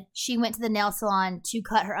said she went to the nail salon to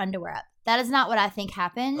cut her underwear up. That is not what I think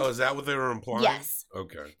happened. Oh, is that what they were implying? Yes.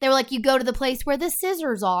 Okay. They were like, you go to the place where the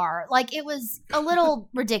scissors are. Like, it was a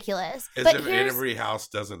little ridiculous. As but if every house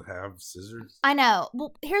doesn't have scissors. I know.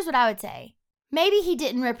 Well, here's what I would say. Maybe he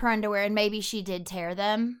didn't rip her underwear and maybe she did tear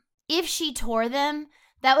them. If she tore them,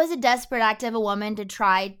 that was a desperate act of a woman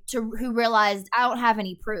who realized, I don't have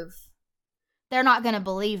any proof. They're not going to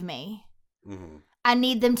believe me. Mm-hmm. I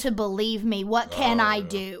need them to believe me. What can I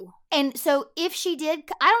do? And so if she did,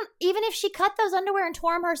 even if she cut those underwear and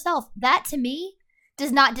tore them herself, that to me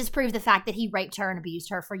does not disprove the fact that he raped her and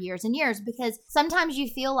abused her for years and years, because sometimes you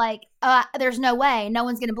feel like there's no way, no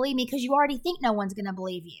one's going to believe me, because you already think no one's going to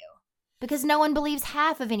believe you. because no one believes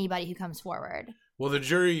half of anybody who comes forward. Well, the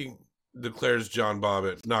jury declares John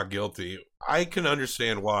Bobbitt not guilty. I can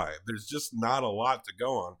understand why. There's just not a lot to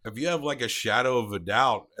go on. If you have like a shadow of a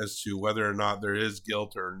doubt as to whether or not there is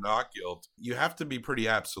guilt or not guilt, you have to be pretty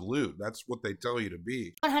absolute. That's what they tell you to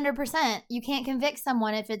be. 100%. You can't convict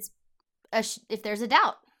someone if if there's a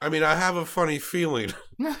doubt. I mean, I have a funny feeling,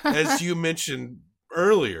 as you mentioned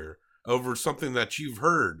earlier, over something that you've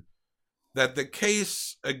heard, that the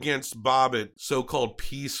case against Bobbitt's so-called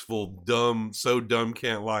peaceful, dumb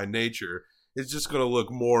can't lie nature is just going to look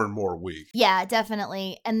more and more weak. Yeah,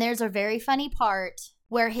 definitely. And there's a very funny part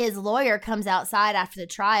where his lawyer comes outside after the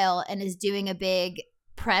trial and is doing a big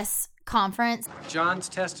press conference. John's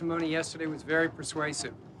testimony yesterday was very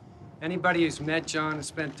persuasive. Anybody who's met John and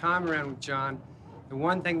spent time around with John, the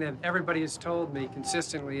one thing that everybody has told me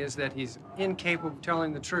consistently is that he's incapable of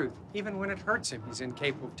telling the truth. Even when it hurts him, he's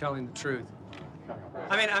incapable of telling the truth.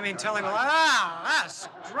 I mean, telling a lie.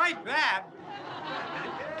 Straight bad.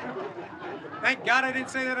 Thank God I didn't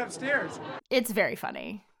say that upstairs. It's very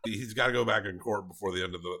funny. He's got to go back in court before the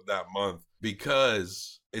end of that month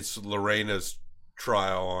because it's Lorena's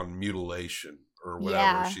trial on mutilation or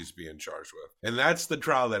whatever she's being charged with. And that's the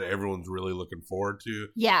trial that everyone's really looking forward to.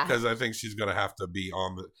 Yeah. Because I think she's going to have to be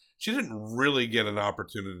on the... She didn't really get an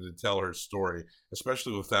opportunity to tell her story,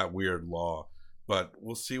 especially with that weird law. But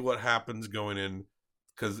we'll see what happens going in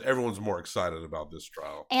because everyone's more excited about this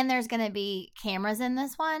trial. And there's going to be cameras in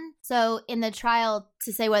this one. So in the trial,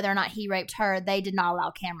 to say whether or not he raped her, they did not allow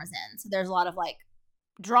cameras in. So there's a lot of like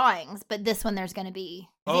drawings. But this one, there's going to be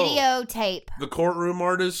videotape. The courtroom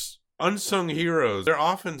artists, unsung heroes, they're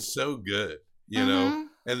often so good, you know?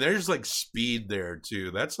 And there's like speed there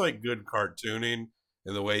too. That's like good cartooning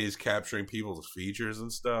and the way he's capturing people's features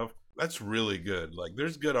and stuff. That's really good. Like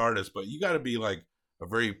there's good artists, but you got to be like a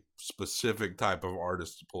very specific type of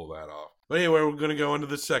artist to pull that off. But anyway, we're going to go into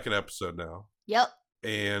the second episode now. Yep.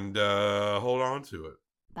 And hold on to it.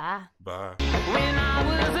 Bye. Bye. When I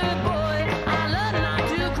was a boy, I loved not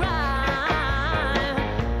to cry.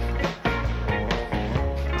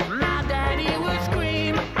 My daddy would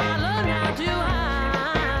scream, I learned how to hide.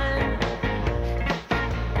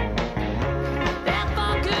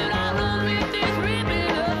 Therefore could I run with this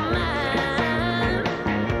ribbon of mine,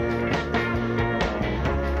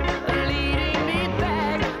 leading me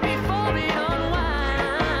back before it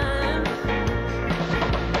unwinds.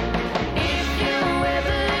 If you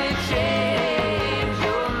ever change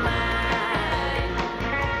your mind,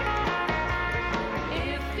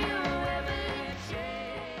 if you ever change.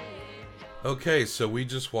 Okay, so we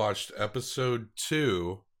just watched episode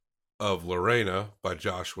 2 of Lorena by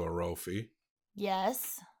Joshua Rolfe.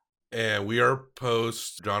 Yes. And we are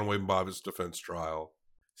post John Wayne Bobbitt's defense trial.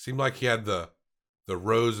 Seemed like he had the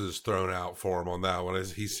roses thrown out for him on that one.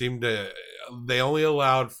 He seemed to, they only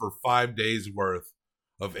allowed for 5 days worth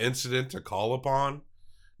of incident to call upon.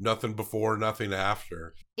 Nothing before, nothing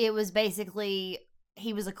after. It was basically,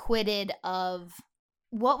 he was acquitted of,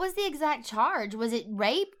 what was the exact charge? Was it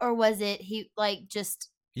rape or was it just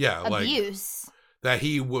abuse? That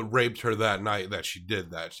he raped her that night that she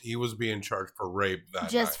did that. He was being charged for rape that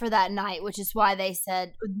night. Just for that night, which is why they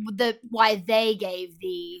said, why they gave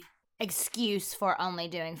the excuse for only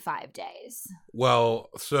doing 5 days. Well,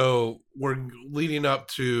 so we're leading up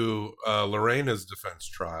to Lorena's defense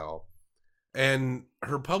trial, and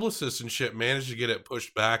her publicist and shit managed to get it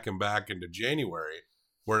pushed back and back into January,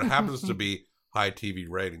 where it happens to be high TV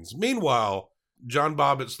ratings. Meanwhile, John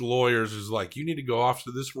Bobbitt's lawyers is like, you need to go off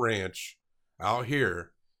to this ranch out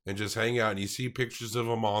here and just hang out. And you see pictures of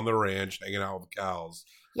him on the ranch hanging out with cows.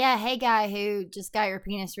 Yeah, hey guy who just got your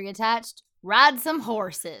penis reattached, ride some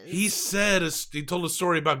horses. He told a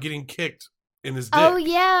story about getting kicked in his dick. Oh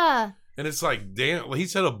yeah. And it's like, damn, he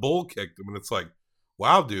said a bull kicked him. And it's like,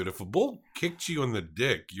 wow, dude, if a bull kicked you in the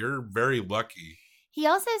dick, you're very lucky. He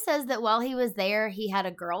also says that while he was there, he had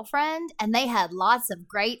a girlfriend and they had lots of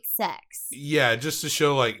great sex. Yeah, just to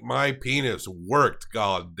show like my penis worked,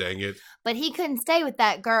 god dang it. But he couldn't stay with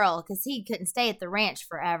that girl because he couldn't stay at the ranch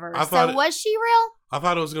forever. Was she real? I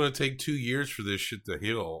thought it was going to take 2 years for this shit to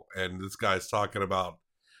heal. And this guy's talking about,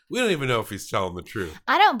 we don't even know if he's telling the truth.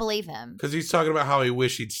 I don't believe him. Because he's talking about how he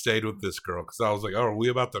wished he'd stayed with this girl. Because I was like, oh, are we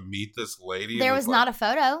about to meet this lady? There was not a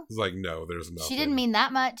photo. He's like, no, there's nothing. She didn't mean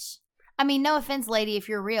that much. I mean, no offense, lady, if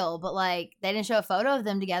you're real, but like, they didn't show a photo of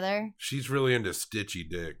them together. She's really into stitchy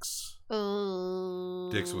dicks.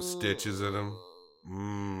 Ooh. Dicks with stitches in them.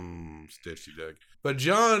 Stitchy dick. But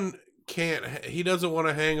John he doesn't want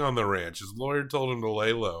to hang on the ranch. His lawyer told him to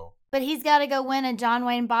lay low. But he's got to go win a John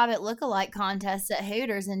Wayne Bobbitt lookalike contest at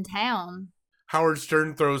Hooters in town. Howard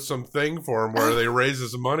Stern throws some thing for him where they raise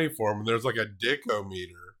his money for him, and there's like a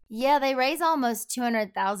dickometer. Yeah, they raise almost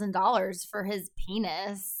 $200,000 for his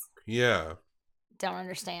penis. Yeah. Don't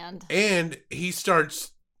understand. And he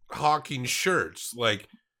starts hawking shirts. Like,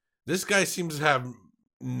 this guy seems to have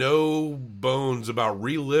no bones about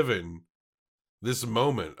reliving this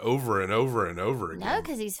moment over and over and over again. No,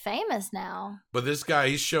 because he's famous now. But this guy,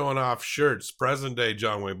 he's showing off shirts. Present day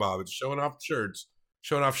John Wayne Bobbitt, showing off shirts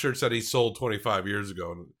that he sold 25 years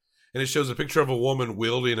ago. And it shows a picture of a woman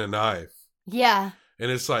wielding a knife. Yeah. And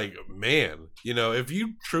it's like, man, you know, if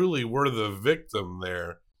you truly were the victim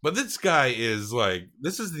there. But this guy is like,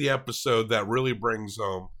 this is the episode that really brings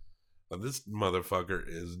home, this motherfucker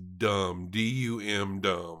is dumb. D-U-M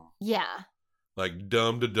dumb. Yeah. Like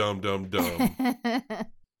dumb to dumb.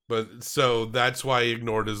 But so that's why he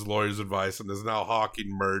ignored his lawyer's advice and is now hawking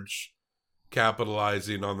merch,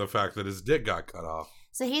 capitalizing on the fact that his dick got cut off.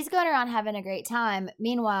 So he's going around having a great time.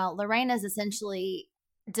 Meanwhile, Lorena's essentially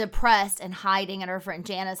depressed and hiding at her friend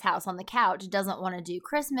Jana's house on the couch, doesn't want to do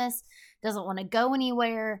Christmas, doesn't want to go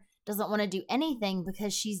anywhere, doesn't want to do anything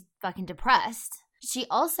because she's fucking depressed. She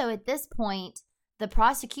also, at this point, the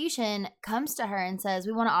prosecution comes to her and says,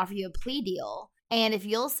 we want to offer you a plea deal. And if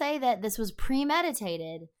you'll say that this was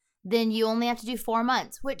premeditated, then you only have to do 4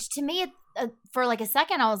 months, which to me, for like a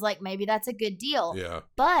second, I was like, maybe that's a good deal. Yeah.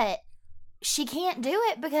 But she can't do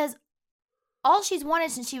it because all she's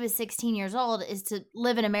wanted since she was 16 years old is to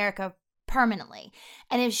live in America permanently.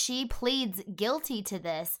 And if she pleads guilty to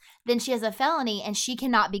this, then she has a felony and she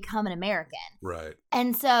cannot become an American. Right.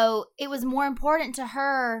 And so it was more important to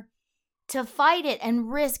her to fight it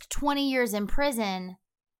and risk 20 years in prison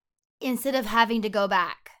instead of having to go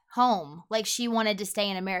back home. Like, she wanted to stay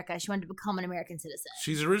in America. She wanted to become an American citizen.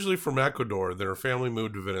 She's originally from Ecuador. Then her family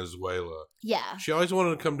moved to Venezuela. Yeah. She always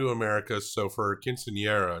wanted to come to America. So for her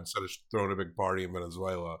quinceañera, instead of throwing a big party in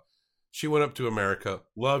Venezuela, she went up to America,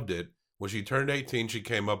 loved it. When she turned 18, she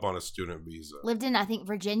came up on a student visa. Lived in, I think,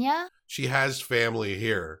 Virginia. She has family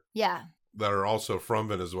here. Yeah. That are also from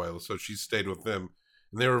Venezuela. So she stayed with them.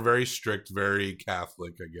 And they were very strict, very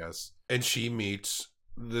Catholic, I guess. And she meets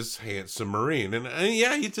this handsome Marine. And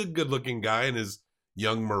yeah, he's a good-looking guy in his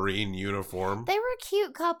young Marine uniform. They were a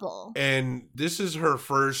cute couple. And this is her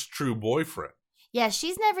first true boyfriend. Yeah,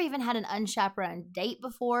 she's never even had an unchaperoned date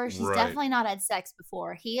before. She's Right. definitely not had sex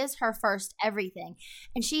before. He is her first everything.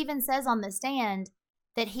 And she even says on the stand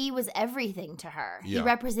that he was everything to her. Yeah. He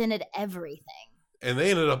represented everything. And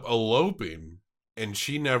they ended up eloping, and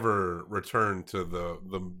she never returned to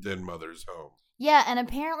the den mother's home. Yeah, and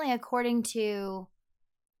apparently according to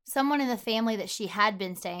someone in the family that she had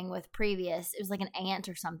been staying with previous, it was like an aunt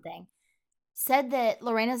or something, said that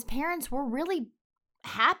Lorena's parents were really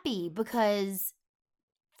happy because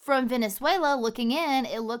from Venezuela looking in,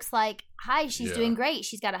 it looks like, hi, she's doing great.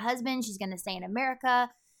 She's got a husband. She's going to stay in America.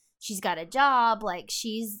 She's got a job. Like,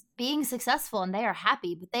 she's being successful and they are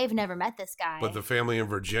happy, but they've never met this guy. But the family in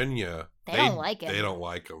Virginia, They don't like him. They don't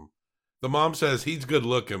like him. The mom says he's good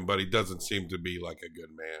looking, but he doesn't seem to be like a good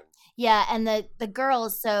man. Yeah, and the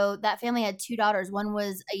girls, so that family had 2 daughters. One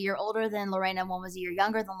was a year older than Lorena, one was a year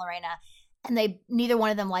younger than Lorena, and neither one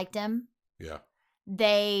of them liked him. Yeah.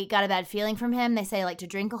 They got a bad feeling from him. They say he liked to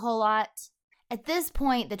drink a whole lot. At this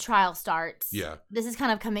point, the trial starts. Yeah. This is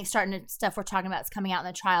kind of starting to stuff we're talking about is coming out in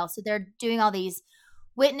the trial. So they're doing all these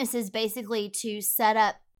witnesses basically to set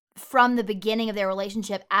up from the beginning of their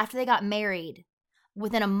relationship after they got married.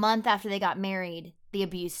 Within a month after they got married, the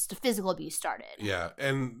physical abuse started. Yeah.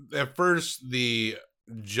 And at first, the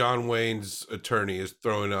John Wayne's attorney is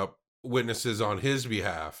throwing up witnesses on his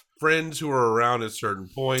behalf. Friends who are around at certain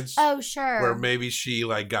points. Oh, sure. Where maybe she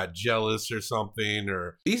like got jealous or something.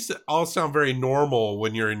 Or these all sound very normal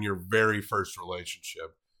when you're in your very first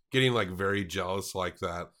relationship. Getting like very jealous like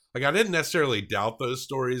that. Like, I didn't necessarily doubt those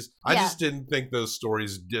stories. I just didn't think those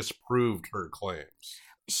stories disproved her claims.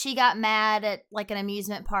 She got mad at like an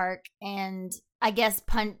amusement park and I guess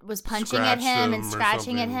was punching Scratched at him him and or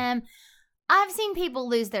scratching at something. him. I've seen people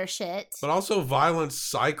lose their shit. But also violence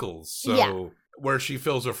cycles. So where she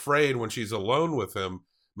feels afraid when she's alone with him,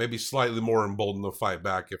 maybe slightly more emboldened to fight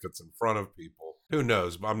back if it's in front of people. Who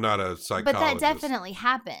knows? I'm not a psychologist. But that definitely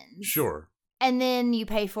happens. Sure. And then you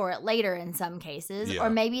pay for it later in some cases. Yeah. Or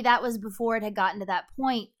maybe that was before it had gotten to that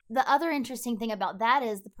point. The other interesting thing about that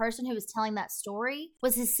is the person who was telling that story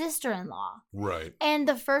was his sister-in-law. Right. And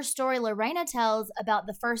the first story Lorena tells about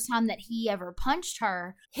the first time that he ever punched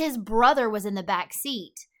her, his brother was in the back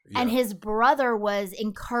seat. And his brother was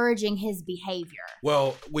encouraging his behavior.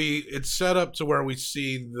 Well, it's set up to where we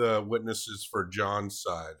see the witnesses for John's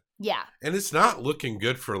side. Yeah. And it's not looking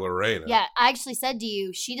good for Lorena. Yeah. I actually said to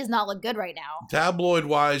you, she does not look good right now. Tabloid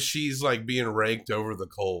wise, she's like being raked over the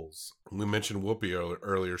coals. We mentioned Whoopi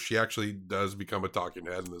earlier. She actually does become a talking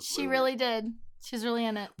head in this She movie. really did. She's really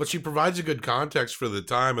in it. But she provides a good context for the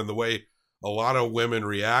time and the way a lot of women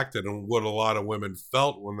reacted and what a lot of women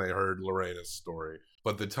felt when they heard Lorena's story.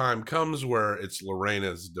 But the time comes where it's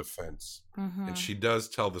Lorena's defense. Mm-hmm. And she does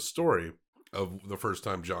tell the story of the first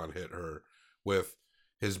time John hit her with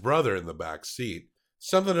his brother in the back seat.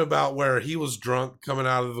 Something about where he was drunk coming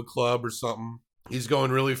out of the club or something. He's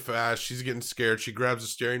going really fast. She's getting scared. She grabs the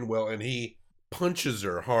steering wheel and he punches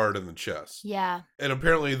her hard in the chest. Yeah. And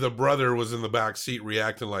apparently the brother was in the back seat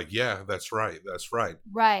reacting like, yeah, that's right. That's right.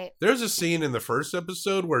 Right. There's a scene in the first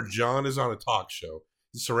episode where John is on a talk show.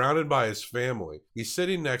 He's surrounded by his family. He's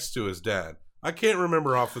sitting next to his dad. I can't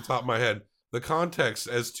remember off the top of my head the context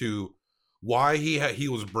as to why he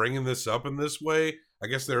was bringing this up in this way. I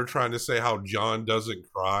guess they were trying to say how John doesn't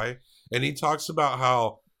cry. And he talks about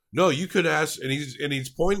how, no, you could ask, and he's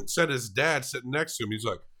pointing at his dad sitting next to him. He's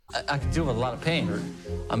like, I could deal with a lot of pain.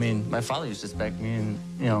 I mean, my father used to spank me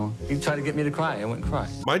and, he'd try to get me to cry. I wouldn't cry.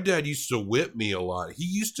 My dad used to whip me a lot.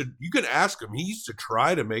 You could ask him, he used to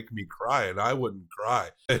try to make me cry and I wouldn't cry.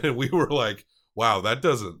 And we were like, wow, that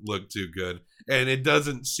doesn't look too good. And it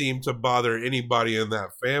doesn't seem to bother anybody in that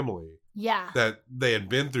family. Yeah. That they had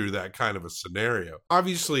been through that kind of a scenario.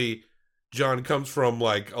 Obviously, John comes from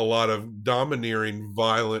like a lot of domineering,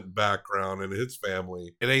 violent background in his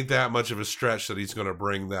family. It ain't that much of a stretch that he's going to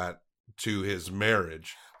bring that to his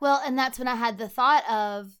marriage. Well, and that's when I had the thought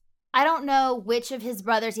of, I don't know which of his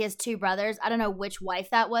brothers, he has 2 brothers. I don't know which wife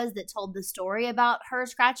that was that told the story about her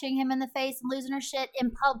scratching him in the face and losing her shit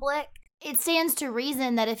in public. It stands to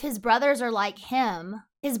reason that if his brothers are like him,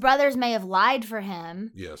 his brothers may have lied for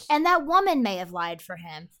him. Yes. And that woman may have lied for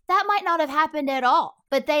him. That might not have happened at all.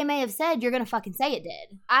 But they may have said, you're going to fucking say it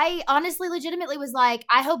did. I honestly, legitimately was like,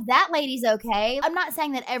 I hope that lady's okay. I'm not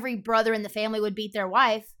saying that every brother in the family would beat their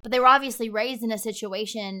wife, but they were obviously raised in a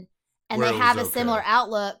situation and where they have a similar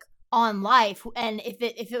outlook on life. And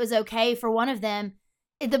if it was okay for one of them,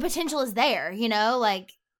 the potential is there,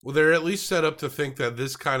 like. Well, they're at least set up to think that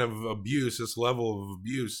this kind of abuse, this level of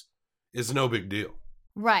abuse, is no big deal.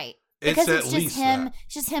 Right. It's Because at it's just least him. that.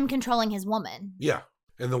 It's just him controlling his woman. Yeah.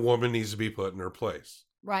 And the woman needs to be put in her place.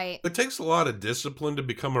 Right. It takes a lot of discipline to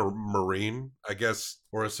become a Marine, I guess,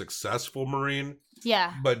 or a successful Marine.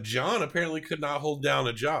 Yeah. But John apparently could not hold down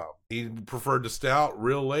a job. He preferred to stay out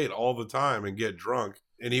real late all the time and get drunk.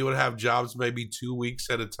 And he would have jobs maybe 2 weeks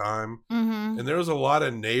at a time. Mm-hmm. And there was a lot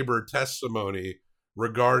of neighbor testimony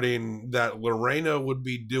regarding that Lorena would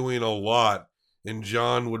be doing a lot and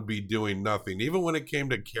John would be doing nothing, even when it came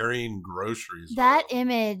to carrying groceries. That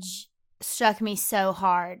image struck me so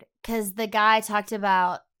hard because the guy talked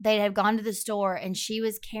about they had gone to the store and she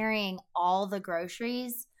was carrying all the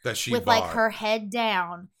groceries that she with bought. like her head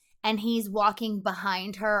down, and he's walking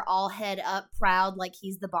behind her all head up, proud, like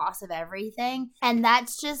he's the boss of everything. And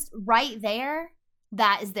that's just right there.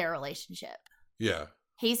 That is their relationship. Yeah.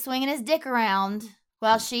 He's swinging his dick around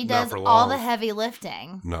while she Not does for all long. the heavy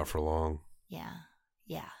lifting. Not for long. Yeah.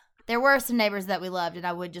 Yeah. There were some neighbors that we loved, and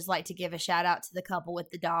I would just like to give a shout out to the couple with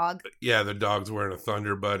the dog. Yeah, the dog's wearing a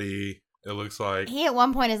Thunder Buddy, it looks like. He at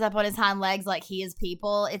one point is up on his hind legs like he is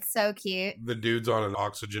people. It's so cute. The dude's on an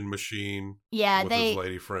oxygen machine Yeah, with his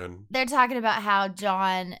lady friend. They're talking about how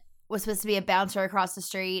John was supposed to be a bouncer across the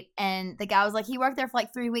street, and the guy was like, he worked there for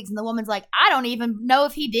like 3 weeks, and the woman's like, I don't even know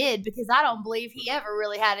if he did because I don't believe he ever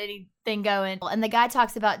really had anything going. And the guy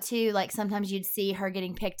talks about too, like sometimes you'd see her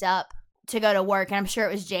getting picked up to go to work, and I'm sure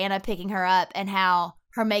it was Jana picking her up, and how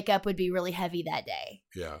her makeup would be really heavy that day.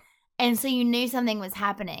 Yeah. And so you knew something was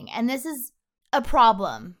happening. And this is a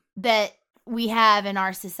problem that we have in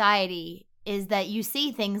our society, is that you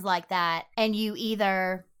see things like that and you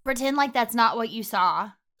either pretend like that's not what you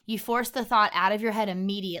saw, you force the thought out of your head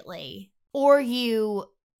immediately, or you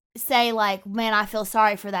say like, man, I feel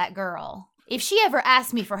sorry for that girl. If she ever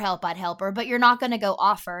asked me for help, I'd help her, but you're not going to go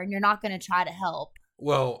offer and you're not going to try to help.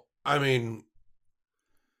 Well, I mean,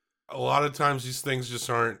 a lot of times these things just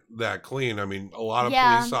aren't that clean. I mean, a lot of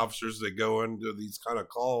police officers that go into these kind of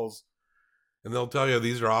calls, and they'll tell you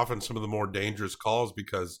these are often some of the more dangerous calls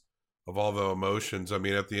because of all the emotions. I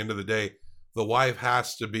mean, at the end of the day, the wife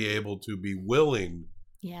has to be able to be willing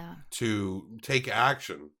to take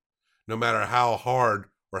action, no matter how hard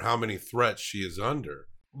or how many threats she is under.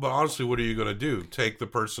 But honestly, what are you going to do? Take the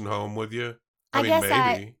person home with you? I mean,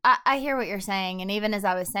 maybe. I hear what you're saying. And even as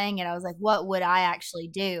I was saying it, I was like, what would I actually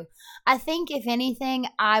do? I think if anything,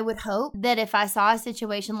 I would hope that if I saw a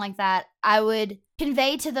situation like that, I would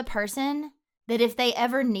convey to the person that if they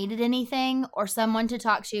ever needed anything or someone to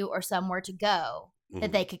talk to or somewhere to go,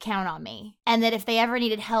 that they could count on me. And that if they ever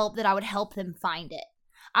needed help, that I would help them find it.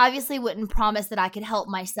 Obviously wouldn't promise that I could help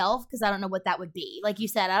myself because I don't know what that would be. Like you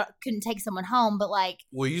said, I couldn't take someone home, but like...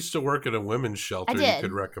 Well, you used to work at a women's shelter. I did. You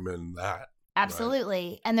could recommend that. Absolutely.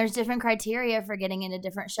 Right. And there's different criteria for getting into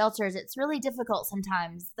different shelters. It's really difficult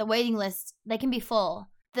sometimes. The waiting list, they can be full.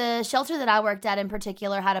 The shelter that I worked at in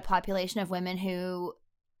particular had a population of women who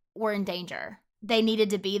were in danger. They needed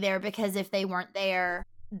to be there because if they weren't there,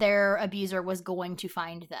 their abuser was going to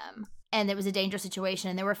find them. And it was a dangerous situation,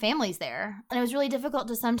 and there were families there. And it was really difficult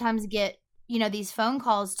to sometimes get, these phone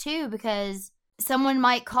calls too, because someone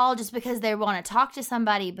might call just because they want to talk to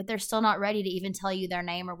somebody, but they're still not ready to even tell you their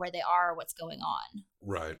name or where they are or what's going on.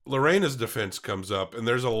 Right. Lorena's defense comes up, and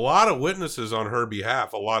there's a lot of witnesses on her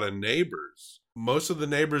behalf, a lot of neighbors. Most of the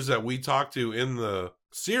neighbors that we talked to in the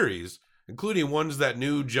series, including ones that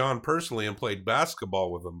knew John personally and played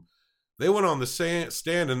basketball with him, they went on the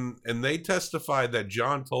stand and they testified that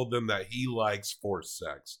John told them that he likes forced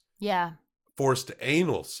sex. Yeah. Forced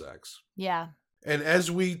anal sex. Yeah. And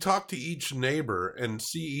as we talk to each neighbor and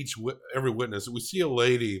see every witness, we see a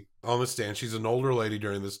lady on the stand. She's an older lady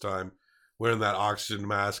during this time wearing that oxygen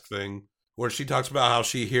mask thing where she talks about how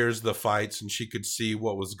she hears the fights and she could see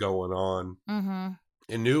what was going on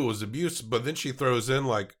and knew it was abuse. But then she throws in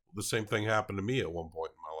like the same thing happened to me at one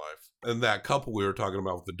point in my life. And that couple we were talking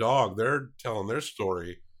about with the dog, they're telling their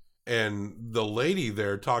story. And the lady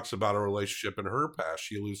there talks about a relationship in her past.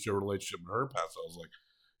 She alludes to a relationship in her past. I was like,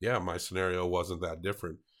 yeah, my scenario wasn't that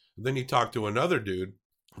different. And then you talk to another dude,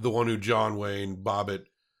 the one who John Wayne Bobbitt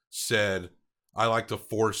said, I like to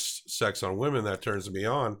force sex on women. That turns me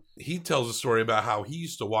on. He tells a story about how he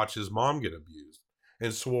used to watch his mom get abused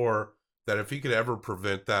and swore that if he could ever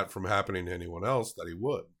prevent that from happening to anyone else, that he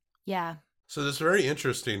would. Yeah. So this very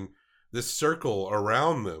interesting, this circle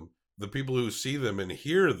around them, the people who see them and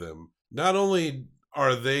hear them, not only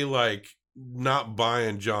are they like not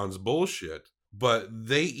buying John's bullshit, but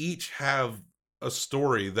they each have a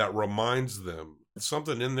story that reminds them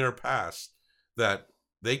something in their past that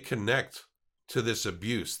they connect to this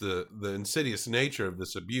abuse, the insidious nature of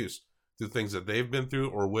this abuse through things that they've been through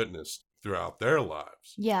or witnessed throughout their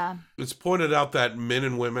lives. Yeah. It's pointed out that men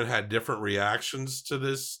and women had different reactions to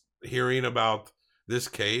this, hearing about this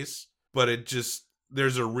case, but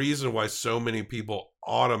there's a reason why so many people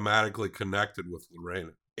automatically connected with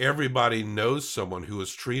Lorena. Everybody knows someone who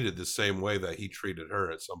was treated the same way that he treated her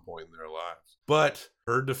at some point in their lives. But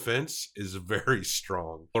her defense is very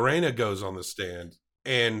strong. Lorena goes on the stand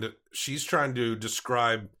and she's trying to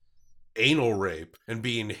describe anal rape and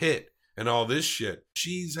being hit and all this shit.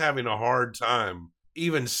 She's having a hard time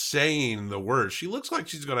even saying the words. She looks like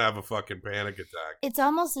she's going to have a fucking panic attack. It's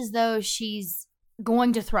almost as though she's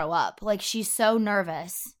going to throw up. Like she's so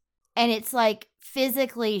nervous. And it's like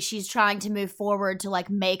physically she's trying to move forward to like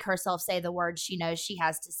make herself say the words she knows she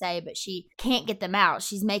has to say, but she can't get them out.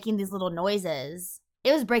 She's making these little noises.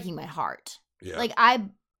 It was breaking my heart. Yeah. Like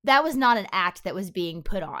that was not an act that was being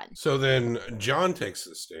put on. So then John takes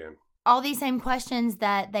the stand. All these same questions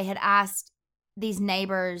that they had asked these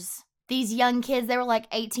neighbors, these young kids, they were like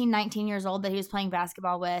 18, 19 years old that he was playing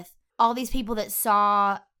basketball with. All these people that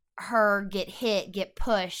saw her get hit, get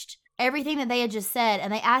pushed, everything that they had just said.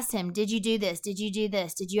 And they asked him, did you do this? Did you do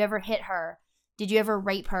this? Did you ever hit her? Did you ever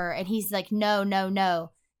rape her? And he's like, no, no,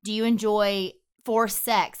 no. Do you enjoy forced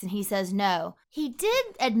sex? And he says, no. He did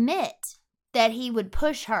admit that he would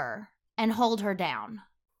push her and hold her down,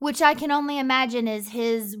 which I can only imagine is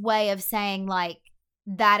his way of saying like,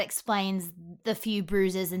 that explains the few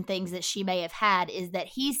bruises and things that she may have had, is that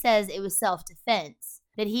he says it was self-defense,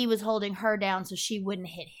 that he was holding her down so she wouldn't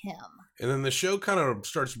hit him. And then the show kind of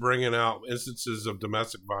starts bringing out instances of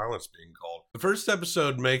domestic violence being called. The first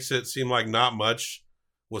episode makes it seem like not much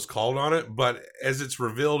was called on it, but as it's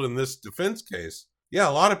revealed in this defense case, yeah,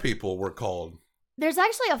 a lot of people were called. There's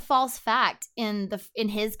actually a false fact in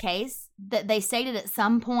his case that they stated at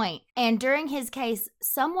some point. And during his case,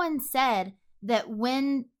 someone said that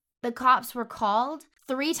when the cops were called,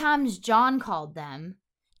 3 times John called them,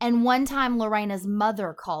 and 1 time Lorena's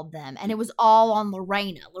mother called them, and it was all on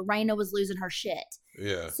Lorena. Lorena was losing her shit.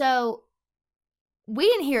 Yeah. So we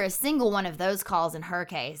didn't hear a single one of those calls in her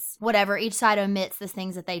case. Whatever, each side omits the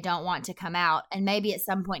things that they don't want to come out, and maybe at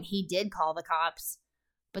some point he did call the cops,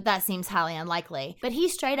 but that seems highly unlikely. But he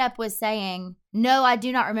straight up was saying, no, I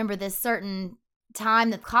do not remember this certain time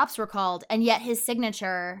the cops were called, and yet his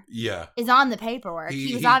signature is on the paperwork.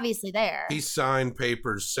 He was obviously there. He signed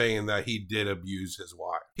papers saying that he did abuse his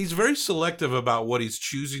wife. He's very selective about what he's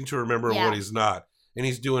choosing to remember and what he's not. And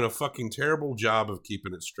he's doing a fucking terrible job of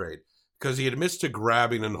keeping it straight. because he admits to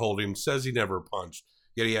grabbing and holding, says he never punched.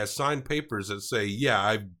 Yet he has signed papers that say, yeah,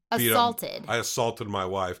 I assaulted my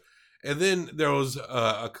wife. And then there was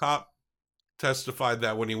a cop testified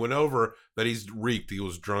that when he went over that he's reeked. He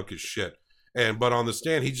was drunk as shit. But on the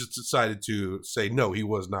stand, he just decided to say, no, he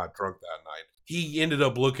was not drunk that night. He ended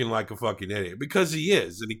up looking like a fucking idiot because he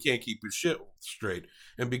is, and he can't keep his shit straight.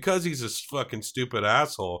 And because he's a fucking stupid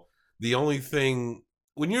asshole, the only thing,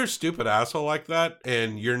 when you're a stupid asshole like that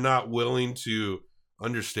and you're not willing to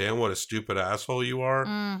understand what a stupid asshole you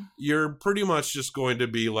are, you're pretty much just going to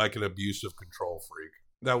be like an abusive control freak.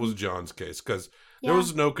 That was John's case because there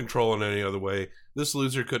was no control in any other way. This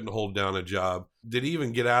loser couldn't hold down a job. Did he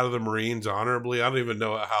even get out of the Marines honorably? I don't even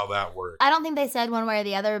know how that worked. I don't think they said one way or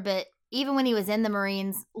the other, but even when he was in the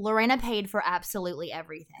Marines, Lorena paid for absolutely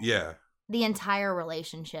everything. Yeah. The entire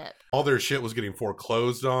relationship. All their shit was getting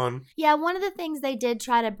foreclosed on. Yeah, one of the things they did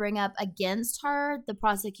try to bring up against her, the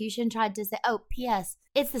prosecution tried to say, oh, P.S.,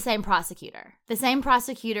 it's the same prosecutor. The same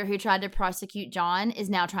prosecutor who tried to prosecute John is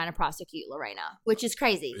now trying to prosecute Lorena, which is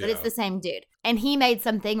crazy, but it's the same dude. And he made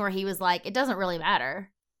something where he was like, it doesn't really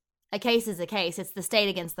matter. A case is a case. It's the state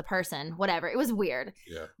against the person, whatever. It was weird.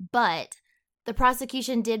 Yeah. But the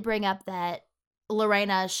prosecution did bring up that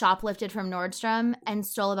Lorena shoplifted from Nordstrom and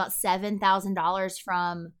stole about $7,000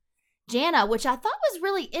 from Jana, which I thought was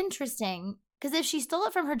really interesting because if she stole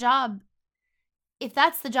it from her job, if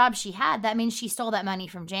that's the job she had, that means she stole that money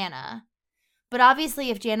from Jana. But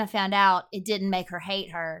obviously, if Jana found out, it didn't make her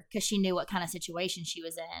hate her because she knew what kind of situation she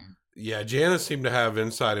was in. Yeah, Jana seemed to have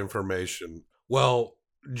inside information. Well,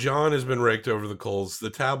 John has been raked over the coals.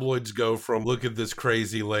 The tabloids go from look at this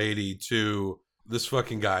crazy lady to this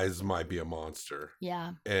fucking guy might be a monster.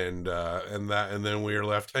 Yeah. And then we are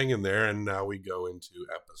left hanging there, and now we go into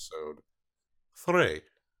episode 3.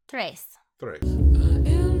 Tres. I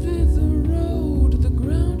envy the road, the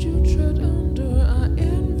ground you tread under. I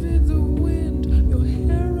envy the wind, your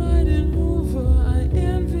hair riding over. I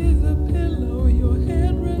envy the pillow, your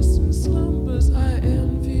head rests in slumbers. I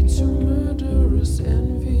envy two murderers,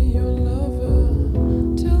 envy your lover.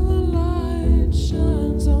 Till the light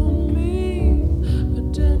shines on me.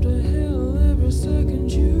 Down to hell every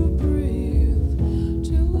second you breathe.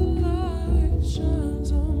 Till the light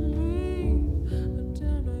shines on me.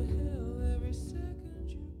 Down to hell every second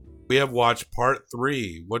you breathe. We have watched part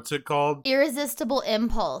 3. What's it called? Irresistible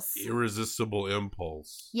Impulse. Irresistible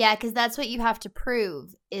Impulse. Yeah, because that's what you have to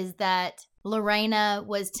prove is that Lorena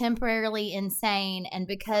was temporarily insane, and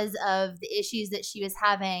because of the issues that she was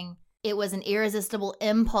having, it was an irresistible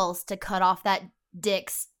impulse to cut off that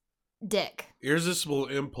dick's dick. Irresistible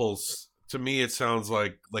Impulse, to me it sounds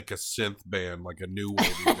like a synth band, like a new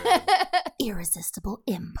wavy band. Irresistible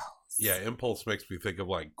Impulse. Yeah, Impulse makes me think of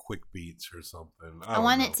like Quick Beats or something. I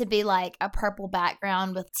want it to be like a purple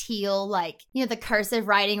background with teal, like, you know, the cursive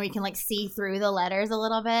writing where you can like see through the letters a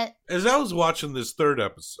little bit. As I was watching this 3rd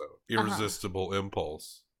episode, Irresistible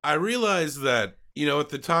Impulse, I realized that, you know, at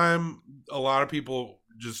the time, a lot of people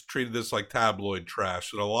just treated this like tabloid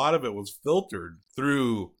trash, and a lot of it was filtered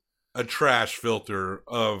through a trash filter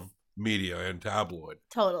of media and tabloid.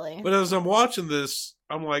 Totally. But as I'm watching this,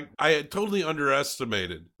 I'm like, I had totally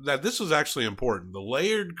underestimated that this was actually important. The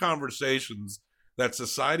layered conversations that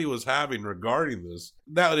society was having regarding this,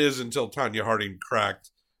 that is until Tanya Harding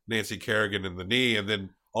cracked Nancy Kerrigan in the knee, and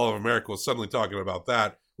then all of America was suddenly talking about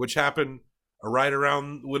that, which happened right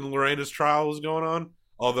around when Lorena's trial was going on.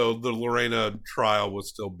 Although the Lorena trial was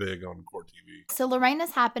still big on Court TV. So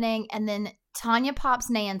Lorena's happening, and then Tanya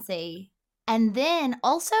pops Nancy. And then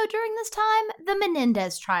also during this time, the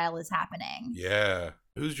Menendez trial is happening. Yeah.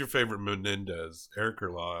 Who's your favorite Menendez, Eric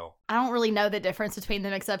or Lyle? I don't really know the difference between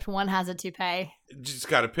them except one has a toupee. You just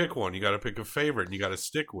got to pick one. You got to pick a favorite, and you got to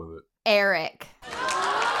stick with it. Eric.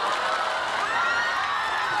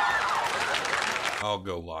 I'll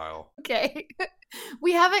go Lyle. Okay.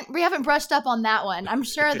 We haven't brushed up on that one. I'm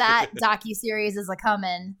sure that docuseries is a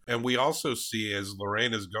coming. And we also see as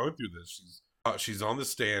Lorena's going through this, she's on the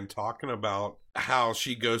stand talking about how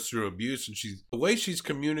she goes through abuse, and the way she's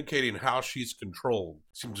communicating how she's controlled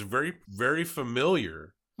seems very, very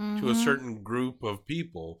familiar to a certain group of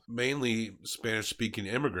people, mainly Spanish-speaking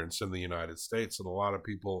immigrants in the United States, and a lot of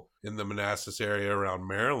people in the Manassas area around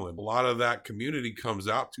Maryland. A lot of that community comes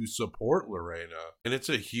out to support Lorena, and it's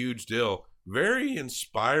a huge deal. Very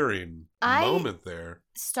inspiring moment there.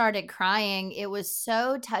 Started crying. It was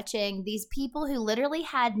so touching. These people who literally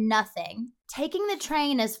had nothing, taking the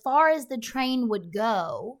train as far as the train would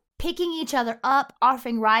go, picking each other up,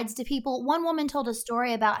 offering rides to people. One woman told a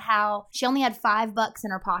story about how she only had $5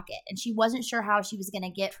 in her pocket, and she wasn't sure how she was going to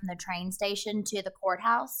get from the train station to the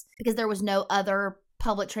courthouse because there was no other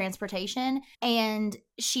public transportation. And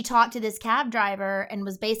she talked to this cab driver and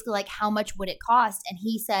was basically like, how much would it cost? And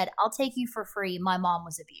he said, I'll take you for free. My mom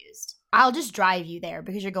was abused. I'll just drive you there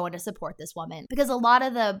because you're going to support this woman. Because a lot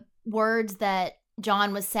of the words that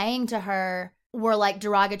John was saying to her were like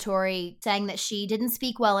derogatory, saying that she didn't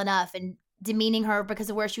speak well enough and demeaning her because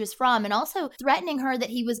of where she was from, and also threatening her that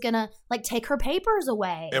he was gonna like take her papers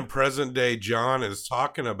away. And present day John is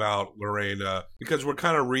talking about Lorena because we're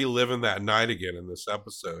kind of reliving that night again in this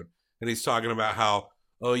episode. And he's talking about how,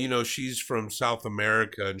 oh, you know, she's from South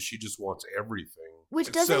America and she just wants everything. Which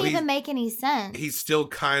And doesn't so even make any sense. He's still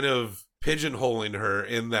kind of pigeonholing her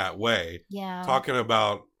in that way. Yeah. Talking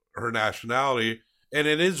about her nationality. And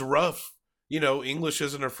it is rough. You know, English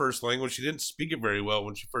isn't her first language. She didn't speak it very well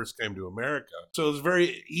when she first came to America. So it was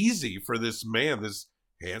very easy for this man, this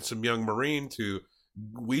handsome young Marine, to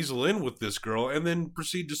weasel in with this girl and then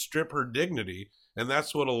proceed to strip her dignity. And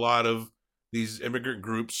that's what a lot of these immigrant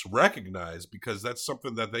groups recognize, because that's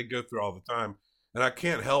something that they go through all the time. And I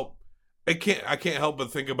can't help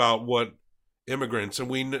but think about what immigrants,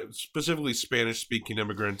 and specifically Spanish-speaking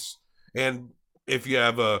immigrants, and if you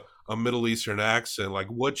have a Middle Eastern accent, like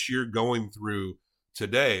what you're going through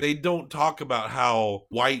today. They don't talk about how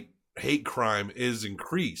white hate crime is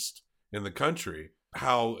increased in the country,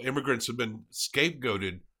 how immigrants have been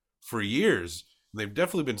scapegoated for years. They've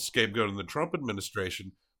definitely been scapegoated in the Trump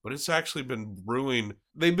administration, but it's actually been brewing.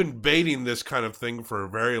 They've been baiting this kind of thing for a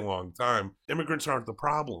very long time. Immigrants aren't the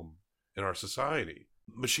problem in our society.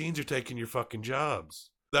 Machines are taking your fucking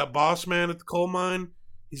jobs. That boss man at the coal mine,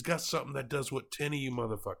 he's got something that does what 10 of you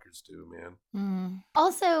motherfuckers do, man.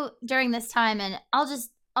 Also, during this time, and I'll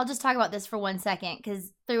just talk about this for 1 second,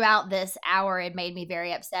 because throughout this hour, it made me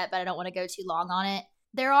very upset, but I don't want to go too long on it.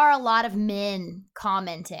 There are a lot of men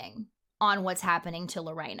commenting on what's happening to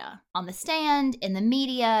Lorena on the stand, in the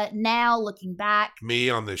media, now looking back.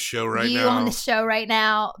 Me on this show right now. You on the show right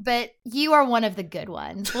now, but you are one of the good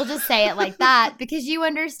ones. We'll just say it like that, because you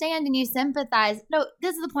understand and you sympathize. No,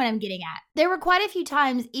 this is the point I'm getting at. There were quite a few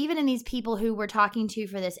times, even in these people who we're talking to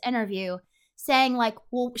for this interview, saying like,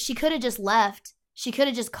 well, she could have just left. She could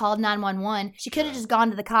have just called 911. She could have just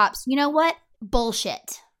gone to the cops. You know what?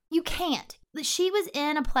 Bullshit. You can't. She was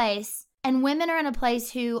in a place, and women are in a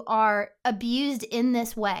place who are abused in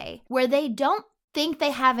this way, where they don't think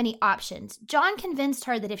they have any options. John convinced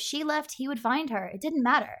her that if she left, he would find her. It didn't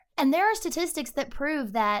matter. And there are statistics that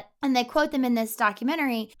prove that, and they quote them in this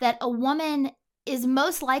documentary, that a woman is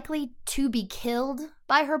most likely to be killed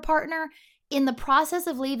by her partner in the process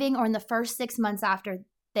of leaving or in the first 6 months after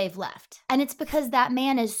they've left. And it's because that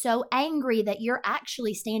man is so angry that you're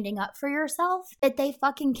actually standing up for yourself that they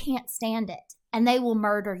fucking can't stand it. And they will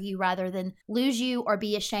murder you rather than lose you or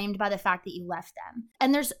be ashamed by the fact that you left them.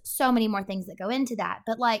 And there's so many more things that go into that.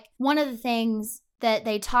 But like, one of the things that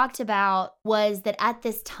they talked about was that at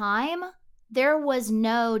this time, there was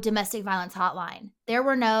no domestic violence hotline. There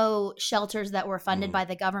were no shelters that were funded by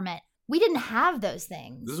the government. We didn't have those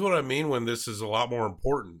things. This is what I mean when this is a lot more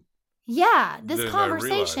important. Yeah, this than I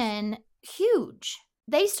conversation, huge.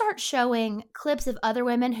 They start showing clips of other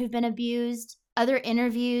women who've been abused, other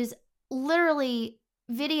interviews, literally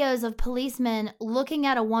videos of policemen looking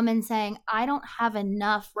at a woman saying, I don't have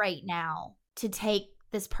enough right now to take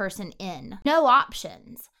this person in. No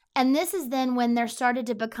options. And this is then when there started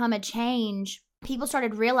to become a change. People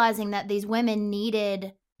started realizing that these women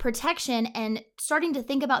needed protection and starting to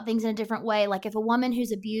think about things in a different way. Like if a woman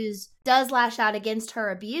who's abused does lash out against her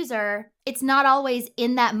abuser, it's not always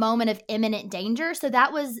in that moment of imminent danger. So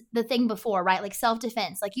that was the thing before, right? Like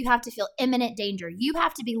self-defense, like you have to feel imminent danger. You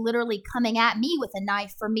have to be literally coming at me with a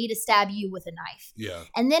knife for me to stab you with a knife. Yeah.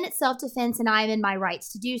 And then it's self-defense and I am in my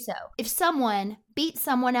rights to do so. If someone beats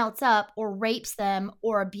someone else up or rapes them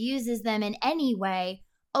or abuses them in any way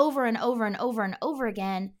over and over and over and over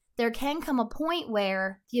again, there can come a point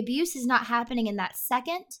where the abuse is not happening in that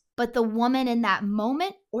second, but the woman in that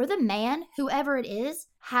moment, or the man, whoever it is,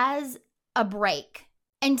 has a break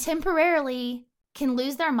and temporarily can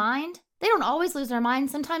lose their mind. They don't always lose their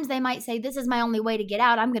mind. Sometimes they might say, this is my only way to get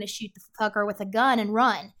out. I'm going to shoot the fucker with a gun and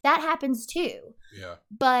run. That happens too. Yeah.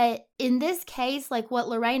 But in this case, like what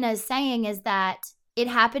Lorena is saying is that it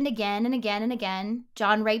happened again and again and again.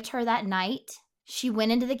 John raped her that night. She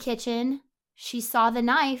went into the kitchen. She saw the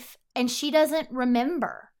knife and she doesn't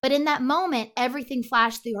remember. But in that moment, everything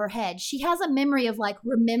flashed through her head. She has a memory of like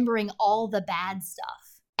remembering all the bad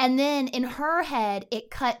stuff. And then in her head,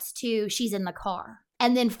 it cuts to she's in the car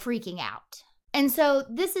and then freaking out. And so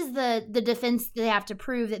this is the defense they have to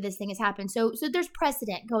prove that this thing has happened. So there's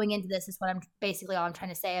precedent going into this is what I'm basically all I'm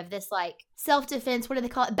trying to say of this like self-defense, what do they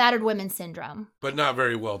call it? Battered women syndrome. But not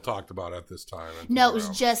very well talked about at this time. No, it was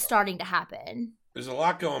just starting to happen. There's a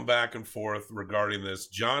lot going back and forth regarding this.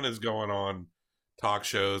 John is going on talk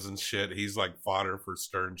shows and shit. He's like fodder for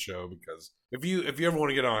Stern show because if you ever want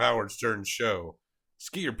to get on Howard Stern's show,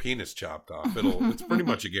 just get your penis chopped off. It's pretty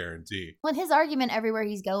much a guarantee. Well, his argument everywhere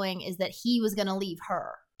he's going is that he was going to leave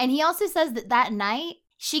her. And he also says that night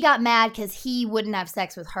she got mad because he wouldn't have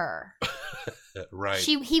sex with her. Right.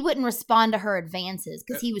 He wouldn't respond to her advances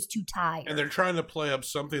because he was too tired. And they're trying to play up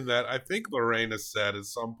something that I think Lorena said at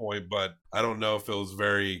some point, but I don't know if it was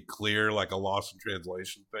very clear, like a lost in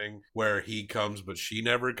translation thing, where he comes but she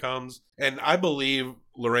never comes. And I believe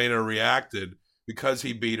Lorena reacted because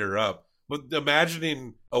he beat her up. But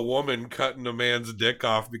imagining a woman cutting a man's dick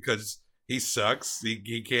off because he sucks,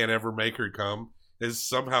 he can't ever make her come, is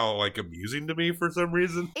somehow like amusing to me for some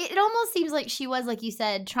reason. It almost seems like she was, like you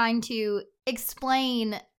said, trying to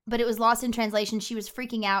explain, but it was lost in translation. She was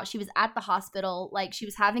freaking out. She was at the hospital. Like she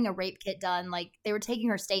was having a rape kit done. Like they were taking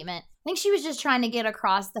her statement. I think she was just trying to get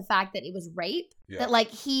across the fact that it was rape, that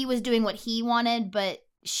like he was doing what he wanted, but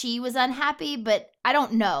she was unhappy. But I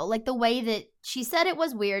don't know. Like the way that she said it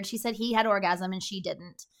was weird. She said he had orgasm and she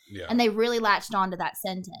didn't. Yeah. And they really latched onto that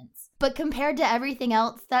sentence. But compared to everything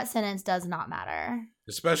else, that sentence does not matter.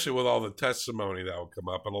 Especially with all the testimony that will come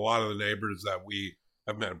up. And a lot of the neighbors that we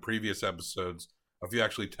have met in previous episodes, if you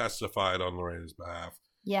actually testified on Lorena's behalf.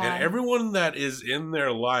 Yeah. And everyone that is in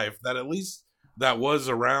their life, that at least that was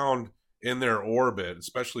around in their orbit,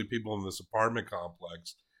 especially people in this apartment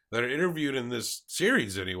complex, that are interviewed in this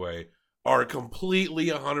series anyway, are completely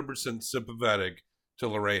 100% sympathetic to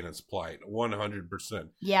Lorena's plight. 100%.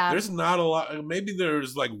 Yeah. There's not a lot. Maybe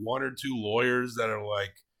there's like one or two lawyers that are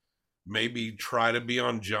like, maybe try to be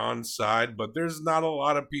on John's side, but there's not a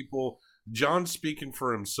lot of people. John's speaking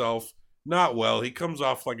for himself. Not well. He comes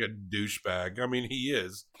off like a douchebag. I mean, he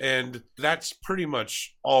is. And that's pretty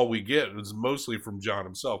much all we get. It's mostly from John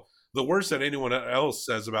himself. The worst that anyone else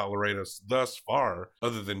says about Lorena thus far,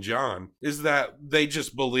 other than John, is that they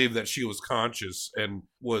just believe that she was conscious and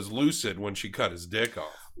was lucid when she cut his dick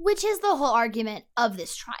off. Which is the whole argument of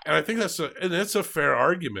this trial. And I think that's a fair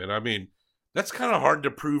argument. I mean, that's kind of hard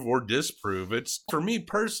to prove or disprove. It's, for me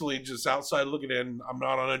personally, just outside looking in, I'm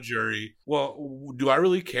not on a jury. Well, do I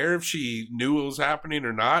really care if she knew it was happening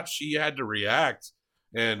or not? She had to react.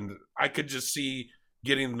 And I could just see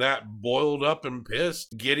getting that boiled up and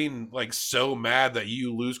pissed, getting like so mad that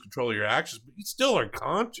you lose control of your actions, but you still are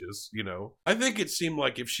conscious, you know? I think it seemed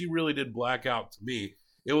like if she really did black out to me,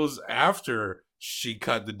 it was after she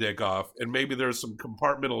cut the dick off and maybe there's some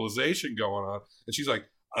compartmentalization going on. And she's like,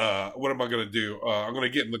 what am I going to do? I'm going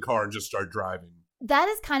to get in the car and just start driving. That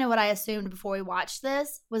is kind of what I assumed before we watched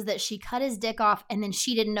this, was that she cut his dick off and then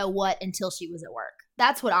she didn't know what until she was at work.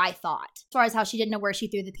 That's what I thought. As far as how she didn't know where she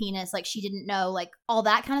threw the penis, like she didn't know, like all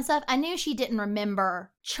that kind of stuff. I knew she didn't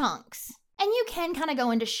remember chunks. And you can kind of go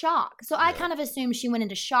into shock. So I kind of assumed she went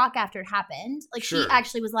into shock after it happened. Like she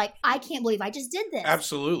actually was like, I can't believe I just did this.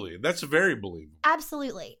 Absolutely. That's very believable.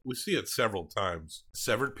 Absolutely. We see it several times.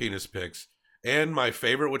 Severed penis pics. And my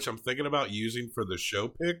favorite, which I'm thinking about using for the show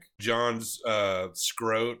pic, John's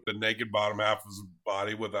scrot, the naked bottom half of his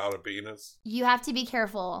body without a penis. You have to be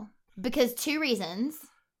careful because two reasons.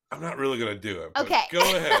 I'm not really going to do it. But okay. Go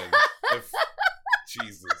ahead.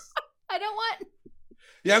 Jesus. I don't want.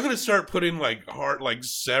 Yeah, I'm going to start putting like heart, like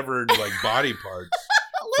severed like body parts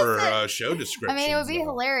for show descriptions. I mean, it would be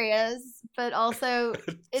hilarious, but also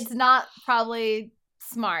it's not probably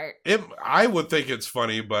smart. I would think it's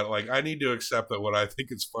funny, but like I need to accept that what I think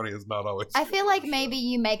is funny is not always. I feel like maybe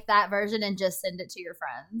you make that version and just send it to your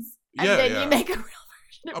friends, and then you make a real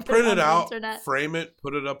version. I'll print it out, frame it,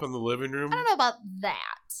 put it up in the living room. I don't know about that.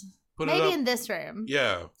 Maybe in this room.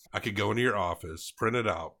 Yeah, I could go into your office, print it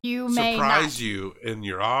out. You may surprise you in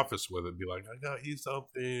your office with it. Be like, I got you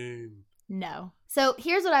something. No. So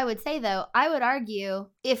here's what I would say though. I would argue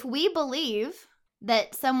if we believe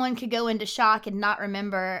that someone could go into shock and not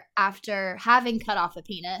remember after having cut off a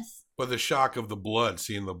penis. But the shock of the blood,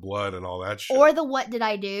 seeing the blood and all that shit. Or the what did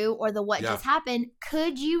I do, or the what just happened.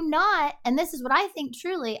 Could you not, and this is what I think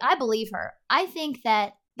truly, I believe her. I think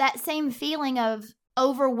that same feeling of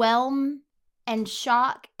overwhelm and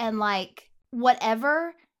shock and like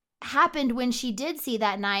whatever happened when she did see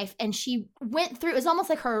that knife and she went through, it was almost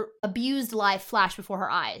like her abused life flashed before her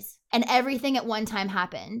eyes and everything at one time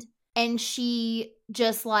happened. And she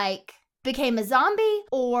just like became a zombie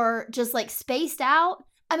or just like spaced out.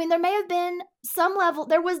 I mean, there may have been some level.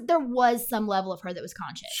 There was some level of her that was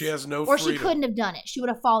conscious. She has no or freedom. she couldn't have done it. She would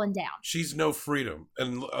have fallen down. She's no freedom.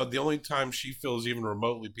 And the only time she feels even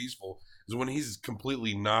remotely peaceful is when he's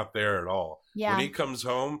completely not there at all. Yeah. When he comes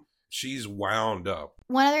home, she's wound up.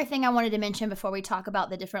 One other thing I wanted to mention before we talk about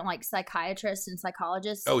the different like psychiatrists and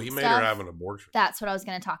psychologists. Oh, he made her have an abortion. That's what I was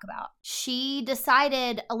going to talk about. She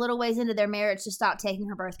decided a little ways into their marriage to stop taking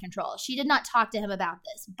her birth control. She did not talk to him about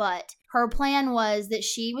this, but her plan was that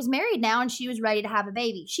she was married now and she was ready to have a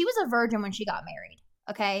baby. She was a virgin when she got married.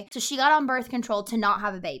 Okay. So she got on birth control to not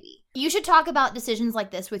have a baby. You should talk about decisions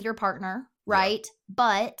like this with your partner, right? Yeah.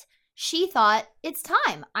 But she thought, it's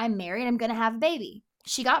time. I'm married. I'm going to have a baby.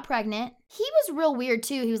 She got pregnant. He was real weird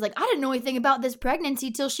too. He was like, I didn't know anything about this pregnancy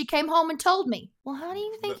till she came home and told me. Well, how do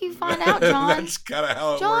you think you find out, John? That's kind of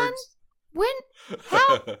how it works.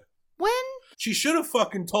 When? She should have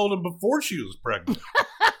fucking told him before she was pregnant.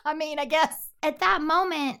 I mean, I guess. At that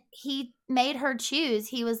moment, he made her choose.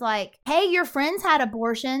 He was like, hey, your friends had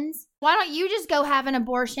abortions. Why don't you just go have an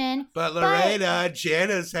abortion? But Lorena,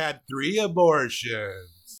 Jana's had 3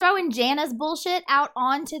 abortions. Throwing Jana's bullshit out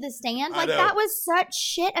onto the stand. Like, that was such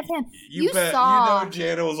shit of him. You know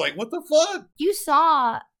Jana was like, what the fuck? You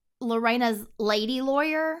saw Lorena's lady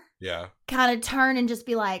lawyer kind of turn and just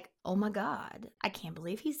be like, oh my God, I can't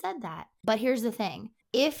believe he said that. But here's the thing.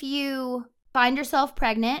 If you find yourself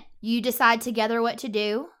pregnant, you decide together what to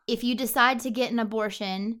do. If you decide to get an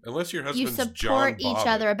abortion, unless your you husband's support each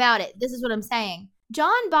other about it. This is what I'm saying.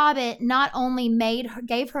 John Bobbitt not only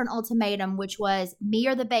gave her an ultimatum, which was me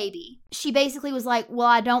or the baby. She basically was like, well,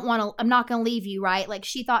 I'm not going to leave you, right? Like,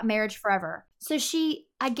 she thought marriage forever. So she,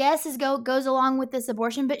 I guess, goes along with this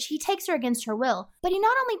abortion, but he takes her against her will. But he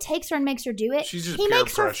not only takes her and makes her do it, he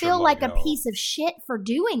makes her feel like a piece of shit for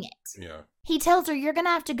doing it. Yeah. He tells her, you're going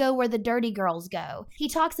to have to go where the dirty girls go. He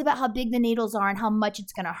talks about how big the needles are and how much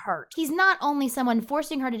it's going to hurt. He's not only someone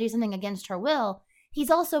forcing her to do something against her will, he's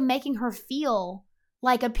also making her feel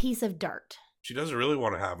like a piece of dirt. She doesn't really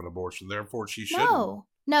want to have an abortion, therefore she shouldn't.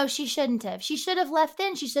 No, she shouldn't have. She should have left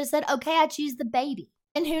then. She should have said, okay, I choose the baby.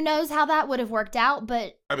 And who knows how that would have worked out,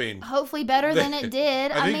 but I mean, hopefully better than it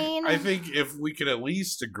did. I think if we could at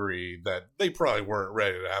least agree that they probably weren't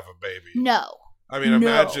ready to have a baby. No. I mean,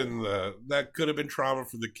 imagine that could have been trauma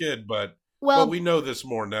for the kid, but we know this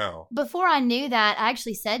more now. Before I knew that, I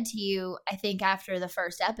actually said to you, I think after the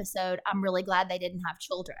first episode, I'm really glad they didn't have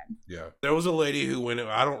children. Yeah. There was a lady who went in,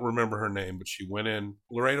 I don't remember her name, but she went in.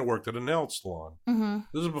 Lorena worked at a nail salon. Mm-hmm.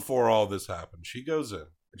 This is before all this happened. She goes in,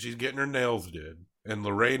 and she's getting her nails did. And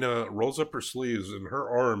Lorena rolls up her sleeves, and her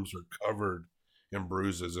arms are covered in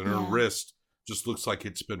bruises, and her wrist just looks like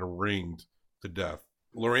it's been ringed to death.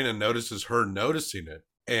 Lorena notices her noticing it.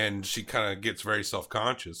 And she kind of gets very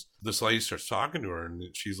self-conscious. This lady starts talking to her, and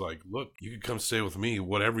she's like, look, you can come stay with me,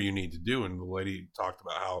 whatever you need to do. And the lady talked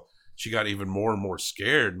about how she got even more and more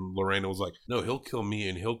scared. And Lorena was like, no, he'll kill me,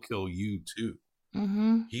 and he'll kill you, too.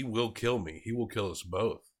 Mm-hmm. He will kill me. He will kill us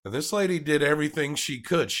both. And this lady did everything she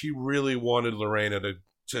could. She really wanted Lorena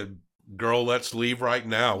to girl, let's leave right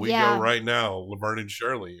now. We go right now, Laverne and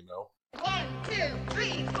Shirley, you know. 1, 2,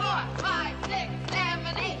 3, 4, 5, 6,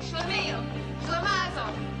 7, 8, Schlemiel,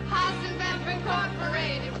 Schlemazel, Hassendampf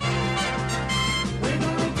Incorporated. We're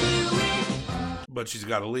gonna do it. But she's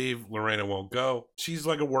got to leave. Lorena won't go. She's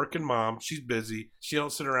like a working mom. She's busy. She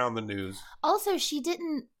don't sit around the news. Also, she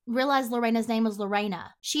didn't realize Lorena's name was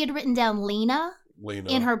Lorena. She had written down Lena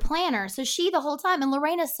in her planner. So she the whole time, and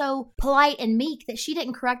Lorena's so polite and meek that she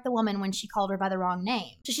didn't correct the woman when she called her by the wrong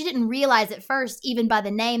name. So she didn't realize at first, even by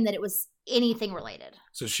the name, that it was anything related.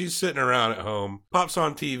 So she's sitting around at home, pops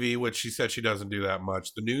on TV, which she said she doesn't do that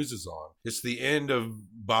much. The news is on. It's the end of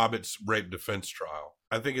Bobbitt's rape defense trial.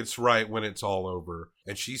 I think it's right when it's all over,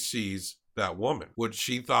 and she sees that woman. What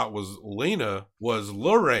she thought was Lena was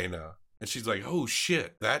Lorena. And she's like, oh,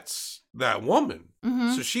 shit, that's that woman.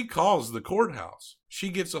 Mm-hmm. So she calls the courthouse. She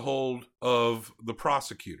gets a hold of the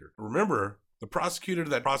prosecutor. Remember, the prosecutor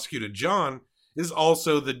that prosecuted John is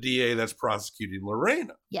also the DA that's prosecuting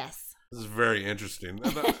Lorena. Yes. This is very interesting.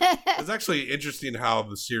 It's actually interesting how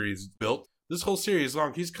the series is built. This whole series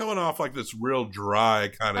long, he's coming off like this real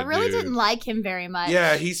dry kind of I really dude. didn't like him very much.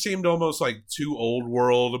 Yeah, he seemed almost like too old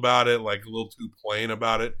world about it, like a little too plain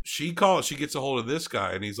about it. She gets a hold of this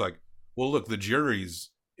guy, and he's like, well, look, the jury's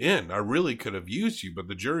in. I really could have used you, but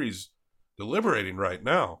the jury's deliberating right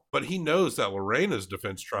now. But he knows that Lorena's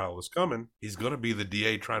defense trial is coming. He's going to be the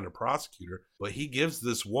DA trying to prosecute her. But he gives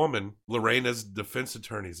this woman Lorena's defense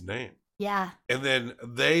attorney's name. Yeah. And then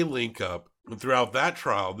they link up And throughout that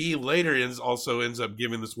trial, he later also ends up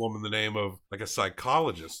giving this woman the name of like a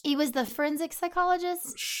psychologist. He was the forensic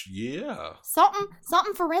psychologist. Yeah.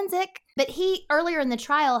 Something forensic. But he, earlier in the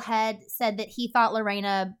trial, had said that he thought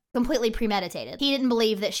Lorena completely premeditated. He didn't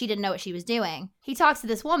believe that she didn't know what she was doing. He talks to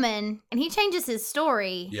this woman, and he changes his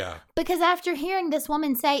story. Yeah. Because after hearing this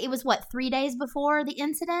woman say, it was 3 days before the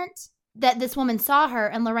incident, that this woman saw her,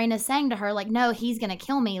 and Lorena saying to her, like, no, he's going to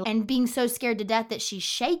kill me, and being so scared to death that she's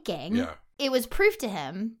shaking. Yeah. It was proof to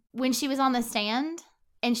him when she was on the stand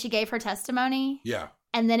and she gave her testimony. Yeah.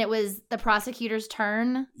 And then it was the prosecutor's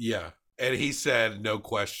turn. Yeah. And he said, no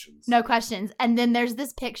questions. No questions. And then there's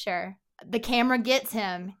this picture. The camera gets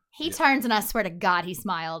him. He turns, and I swear to God, he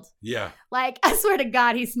smiled. Yeah. Like, I swear to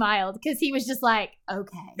God, he smiled because he was just like,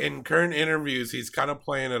 okay. In current interviews, he's kind of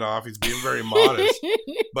playing it off. He's being very modest.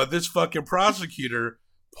 But this fucking prosecutor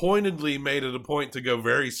pointedly made it a point to go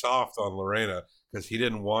very soft on Lorena because he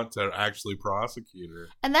didn't want to actually prosecute her.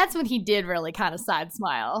 And that's when he did really kind of side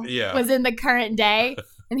smile. Yeah. Was in the current day.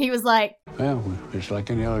 And he was like, well, it's like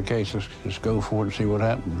any other case. Let's go for it and see what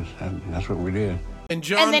happens. And that's what we did. And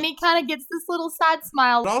John, and then he kind of gets this little side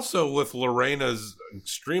smile. But also with Lorena's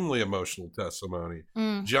extremely emotional testimony,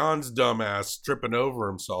 John's dumbass tripping over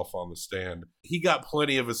himself on the stand. He got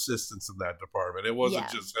plenty of assistance in that department. It wasn't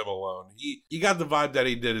just him alone. He got the vibe that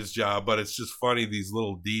he did his job, but it's just funny, these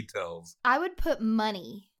little details. I would put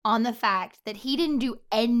money on the fact that he didn't do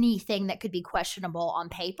anything that could be questionable on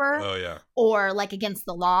paper. Oh, yeah. Or like against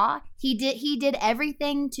the law. He did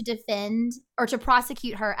everything to defend or to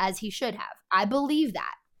prosecute her as he should have. I believe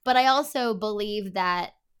that. But I also believe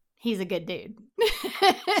that he's a good dude.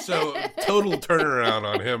 So total turnaround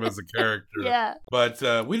on him as a character. Yeah.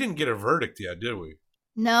 But we didn't get a verdict yet, did we?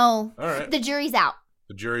 No. All right. The jury's out.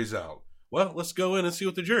 The jury's out. Well, let's go in and see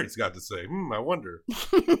what the jury's got to say. I wonder.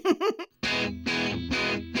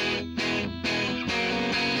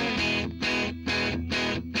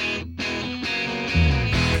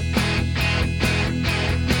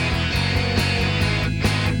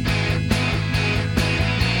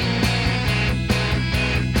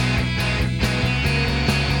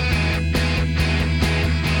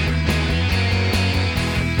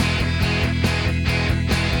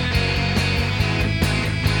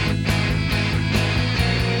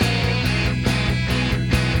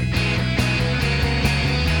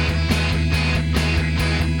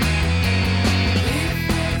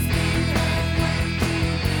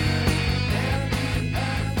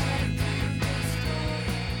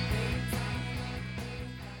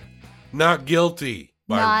 Not guilty.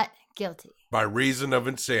 Not guilty. By reason of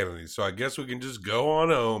insanity. So I guess we can just go on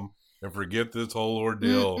home and forget this whole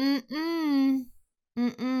ordeal.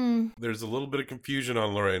 There's a little bit of confusion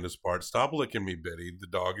on Lorena's part. Stop licking me, Biddy. The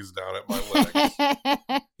dog is down at my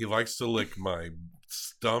legs. He likes to lick my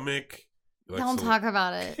stomach. Don't talk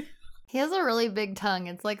about it. He has a really big tongue.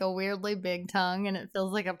 It's like a weirdly big tongue, and it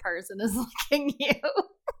feels like a person is licking you.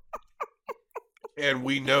 And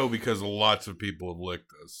we know because lots of people have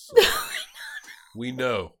licked us. So we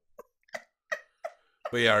know.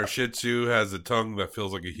 But yeah, our Shih Tzu has a tongue that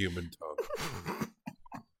feels like a human tongue.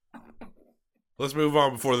 Let's move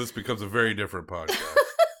on before this becomes a very different podcast.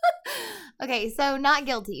 Okay, so not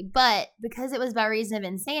guilty, but because it was by reason of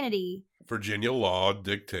insanity. Virginia law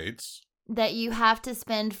dictates that you have to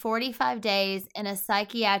spend 45 days in a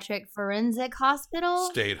psychiatric forensic hospital.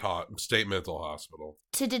 State mental hospital.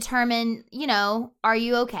 To determine, are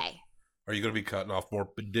you okay? Are you going to be cutting off more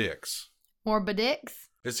dicks? More dicks?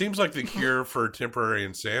 It seems like the cure for temporary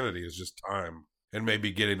insanity is just time. And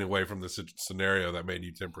maybe getting away from the scenario that made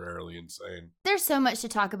you temporarily insane. There's so much to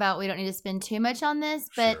talk about. We don't need to spend too much on this.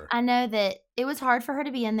 But sure. I know that it was hard for her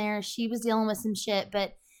to be in there. She was dealing with some shit.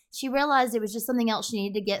 But she realized it was just something else she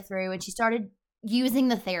needed to get through. And she started using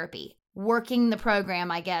the therapy. Working the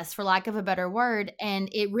program, I guess, for lack of a better word. And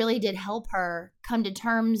it really did help her come to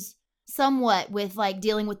terms somewhat with like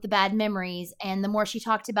dealing with the bad memories. And the more she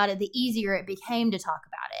talked about it, the easier it became to talk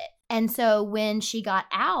about it. And so when she got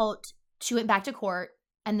out, she went back to court,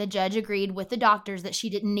 and the judge agreed with the doctors that she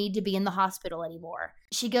didn't need to be in the hospital anymore.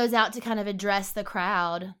 She goes out to kind of address the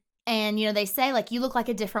crowd, and, they say, like, you look like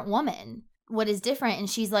a different woman. What is different? And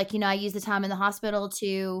she's like, I use the time in the hospital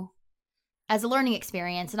as a learning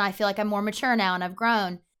experience, and I feel like I'm more mature now, and I've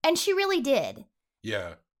grown. And she really did.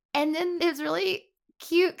 Yeah. And then it was really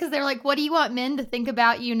cute, because they're like, what do you want men to think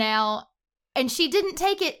about you now? And she didn't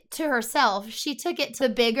take it to herself. She took it to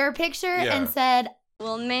the bigger picture and said,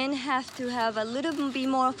 well, men have to have a little bit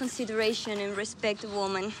more consideration and respect a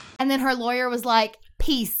woman. And then her lawyer was like,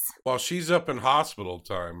 peace. While she's up in hospital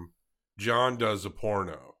time, John does a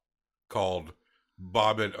porno called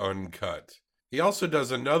Bobbit Uncut. He also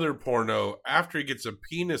does another porno after he gets a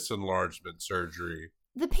penis enlargement surgery.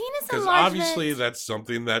 The penis Because enlargement obviously that's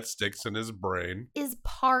something that sticks in his brain. is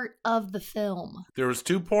part of the film. There was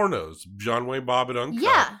 2 pornos, John Wayne Bobbitt Uncut,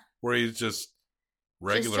 Yeah. where he's just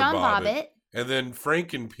regular John Bobbitt, Bobbitt. and then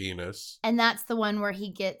Frankenpenis. And that's the one where he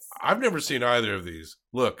gets... I've never seen either of these.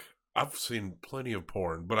 Look, I've seen plenty of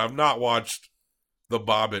porn, but I've not watched the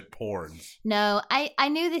Bobbitt porns. No, I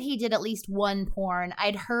knew that he did at least one porn.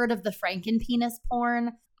 I'd heard of the Frankenpenis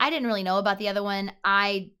porn. I didn't really know about the other one.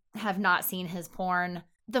 I have not seen his porn.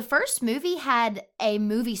 The first movie had a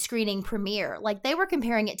movie screening premiere. Like, they were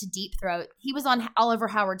comparing it to Deep Throat. He was on Oliver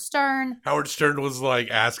Howard Stern. Howard Stern was like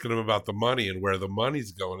asking him about the money and where the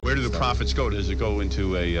money's going. Where do the profits go? Does it go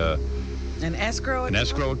into An escrow an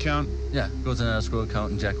escrow account? Yeah, it goes in an escrow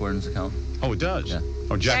account and Jack Gordon's account. Oh, it does? Yeah.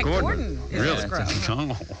 Oh, Jack Gordon. Gordon is Really? escrow.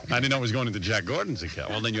 Oh, I didn't know it was going into Jack Gordon's account.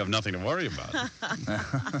 Well, then you have nothing to worry about.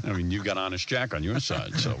 I mean, you got Honest Jack on your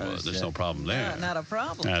side, so there's no problem there. Not a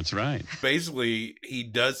problem. That's right. Basically, he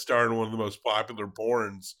does star in one of the most popular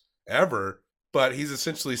porns ever, but he's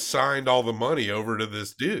essentially signed all the money over to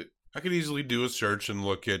this dude. I could easily do a search and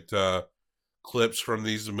look at clips from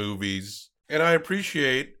these movies. And I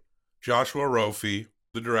appreciate Joshua Rofi,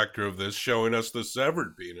 the director of this, showing us the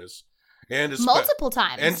severed penis. And Multiple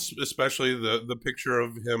times. And especially the picture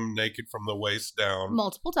of him naked from the waist down.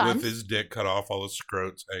 Multiple times. With his dick cut off, all the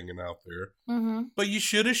scrotes hanging out there. Mm-hmm. But you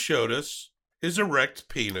should have showed us his erect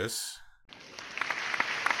penis.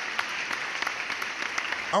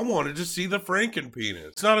 I wanted to see the Frankenpenis.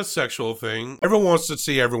 It's not a sexual thing. Everyone wants to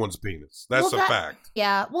see everyone's penis. That's Well, a fact.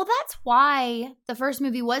 Yeah, well, that's why the first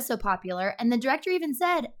movie was so popular. And the director even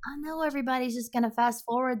said, I know everybody's just going to fast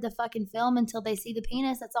forward the fucking film until they see the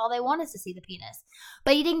penis. That's all they want is to see the penis.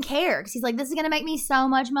 But he didn't care because he's like, this is going to make me so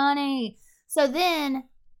much money. So then,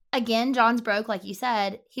 again, John's broke, like you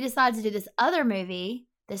said. He decides to do this other movie,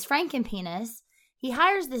 this Frankenpenis. He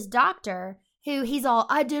hires this doctor who he's all,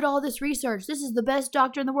 I did all this research. This is the best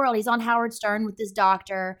doctor in the world. He's on Howard Stern with this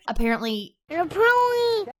doctor. Apparently,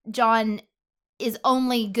 John is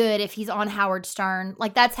only good if he's on Howard Stern.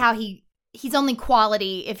 Like, that's how he's only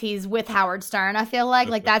quality if he's with Howard Stern, I feel like.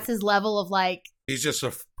 Like, that's his level of, like... He's just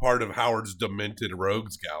a part of Howard's demented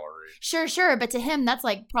rogues gallery. Sure. But to him, that's,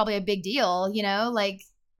 like, probably a big deal, you know? Like,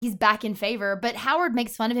 he's back in favor. But Howard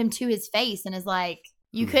makes fun of him to his face and is like...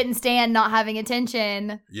 You couldn't stand not having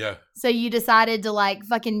attention. Yeah. So you decided to like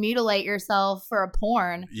fucking mutilate yourself for a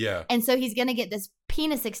porn. Yeah. And so he's going to get this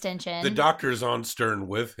penis extension. The doctor's on Stern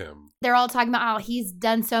with him. They're all talking about how he's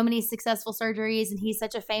done so many successful surgeries and he's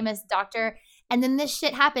such a famous doctor. And then this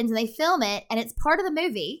shit happens and they film it and it's part of the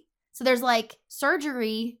movie. So there's like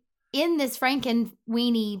surgery in this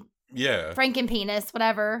Frankenweenie. Yeah. Frankenpenis,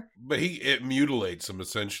 whatever. But it mutilates him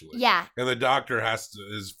essentially. Yeah. And the doctor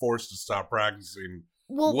is forced to stop practicing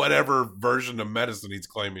whatever version of medicine he's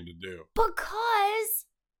claiming to do. Because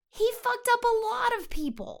he fucked up a lot of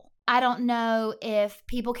people. I don't know if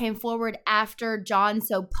people came forward after John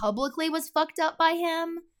so publicly was fucked up by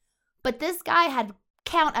him, but this guy had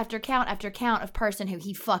count after count after count of person who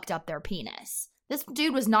he fucked up their penis. This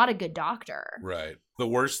dude was not a good doctor. Right. The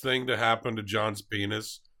worst thing to happen to John's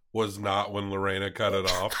penis was not when Lorena cut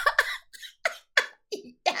it off.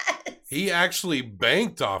 He actually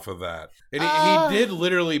banked off of that. And he did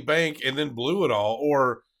literally bank and then blew it all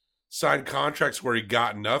or signed contracts where he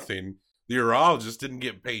got nothing. The urologist didn't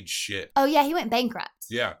get paid shit. Oh, yeah, he went bankrupt.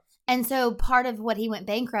 Yeah. And so part of what he went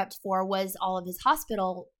bankrupt for was all of his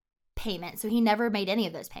hospital payments. So he never made any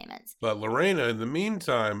of those payments. But Lorena, in the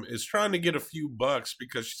meantime, is trying to get a few bucks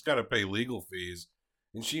because she's got to pay legal fees.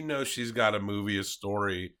 And she knows she's got a movie, a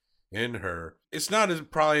story in her. It's not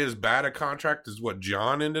probably as bad a contract as what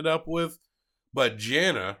John ended up with, but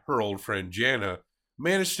Jana, her old friend Jana,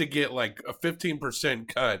 managed to get like a 15%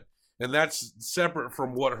 cut, and that's separate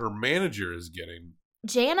from what her manager is getting.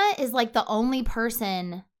 Jana is like the only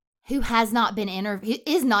person who has not been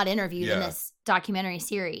is not interviewed in this documentary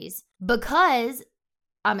series because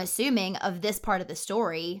I'm assuming of this part of the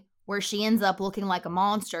story where she ends up looking like a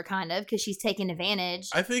monster kind of because she's taking advantage.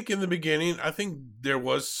 I think in the beginning, there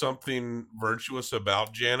was something virtuous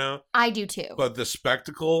about Jana. I do too. But the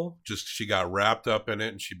spectacle, just she got wrapped up in it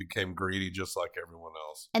and she became greedy just like everyone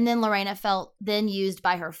else. And then Lorena felt then used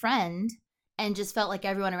by her friend and just felt like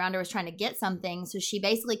everyone around her was trying to get something. So she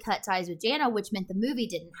basically cut ties with Jana, which meant the movie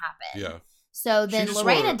didn't happen. Yeah. So then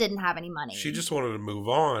Lorena didn't have any money. She just wanted to move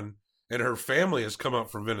on. And her family has come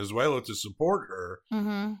up from Venezuela to support her.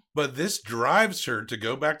 Mm-hmm. But this drives her to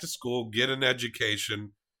go back to school, get an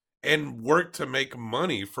education, and work to make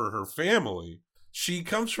money for her family. She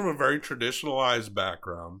comes from a very traditionalized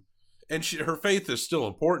background. And her faith is still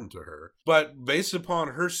important to her. But based upon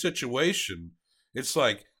her situation, it's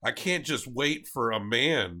like, I can't just wait for a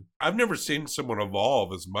man. I've never seen someone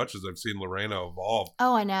evolve as much as I've seen Lorena evolve.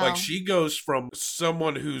 Oh, I know. Like, she goes from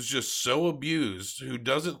someone who's just so abused, who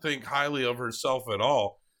doesn't think highly of herself at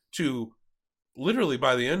all, to literally,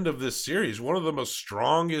 by the end of this series, one of the most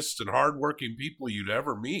strongest and hardworking people you'd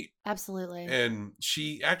ever meet. Absolutely. And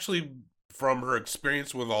she actually, from her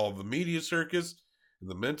experience with all of the media circus,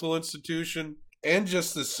 the mental institution, and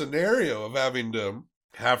just the scenario of having to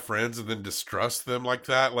have friends and then distrust them like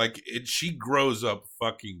that, she grows up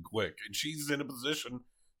fucking quick, and she's in a position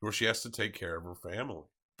where she has to take care of her family.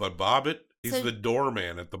 But Bobbitt, he's the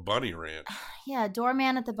doorman at the Bunny Ranch. Yeah,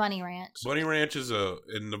 doorman at the Bunny Ranch. Bunny Ranch is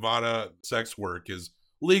in Nevada, sex work is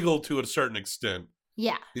legal to a certain extent.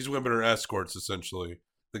 Yeah. These women are escorts, essentially.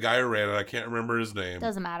 The guy who ran it, I can't remember his name.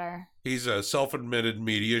 Doesn't matter. He's a self-admitted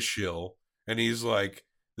media shill. And he's like,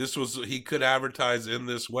 he could advertise in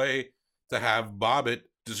this way to have Bobbitt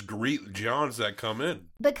just greet Johns that come in.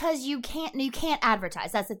 Because you can't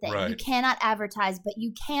advertise. That's the thing. Right. You cannot advertise, but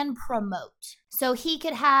you can promote. So he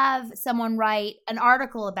could have someone write an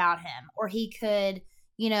article about him, or he could,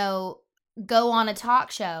 go on a talk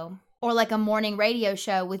show or like a morning radio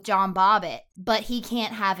show with John Bobbitt, but he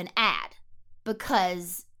can't have an ad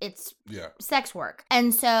because it's sex work.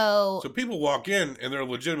 And so people walk in and they're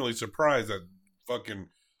legitimately surprised that fucking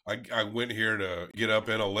I went here to get up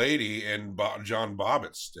in a lady and John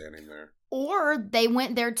Bobbitt's standing there. Or they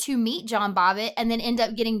went there to meet John Bobbitt and then end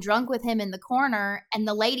up getting drunk with him in the corner, and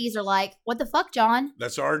the ladies are like, "What the fuck, John?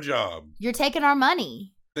 That's our job. You're taking our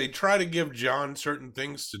money." They try to give John certain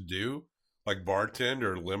things to do, like bartend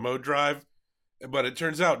or limo drive, but it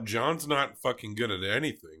turns out John's not fucking good at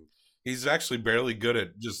anything. He's actually barely good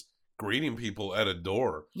at just greeting people at a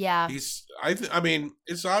door. Yeah. I mean,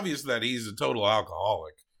 it's obvious that he's a total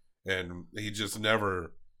alcoholic, and he just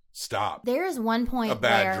never stopped. There is one point a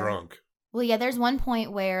bad drunk. Well, yeah, there's one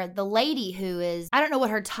point where the lady who is, I don't know what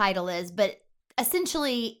her title is, but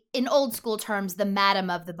essentially, in old school terms, the madam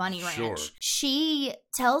of the Bunny Ranch. Sure. She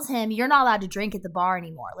tells him, "You're not allowed to drink at the bar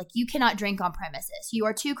anymore. Like, you cannot drink on premises. You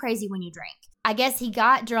are too crazy when you drink." I guess he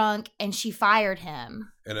got drunk and she fired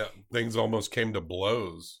him. And things almost came to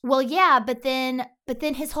blows. Well, yeah, but then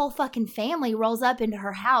his whole fucking family rolls up into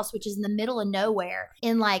her house, which is in the middle of nowhere,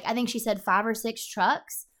 in I think she said 5 or 6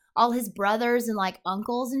 trucks. All his brothers and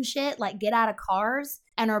uncles and shit get out of cars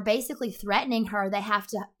and are basically threatening her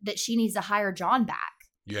that she needs to hire John back.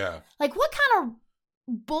 Yeah. What kind of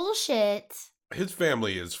bullshit? His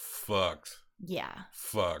family is fucked. Yeah.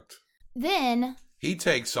 Fucked. Then he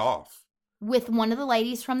takes off with one of the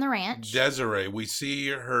ladies from the ranch. Desiree, we see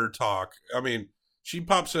her talk. I mean, she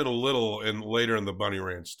pops in a little later in the Bunny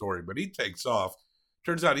Ranch story, but he takes off.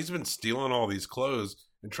 Turns out he's been stealing all these clothes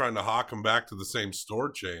and trying to hawk them back to the same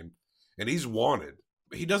store chain, and he's wanted.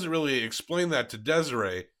 He doesn't really explain that to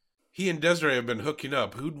Desiree. He and Desiree have been hooking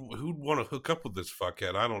up. Who'd want to hook up with this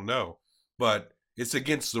fuckhead? I don't know, but it's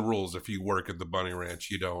against the rules. If you work at the Bunny Ranch,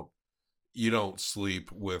 you don't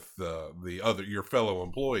sleep with your fellow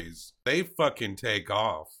employees. They fucking take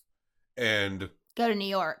off and go to New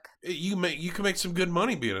York. You can make some good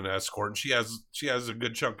money being an escort, and she has a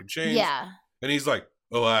good chunk of change. Yeah, and he's like,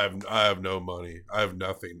 "Oh, I have no money. I have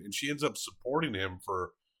nothing." And she ends up supporting him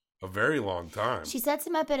for a very long time. She sets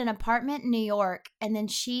him up at an apartment in New York, and then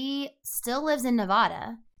she still lives in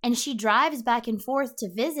Nevada, and she drives back and forth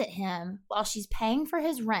to visit him while she's paying for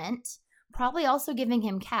his rent, probably also giving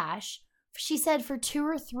him cash. She said for 2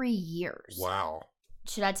 or 3 years. Wow.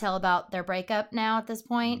 Should I tell about their breakup now at this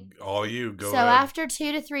point? All you, go so ahead. After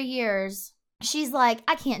 2 to 3 years, she's like,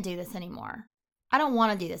 "I can't do this anymore. I don't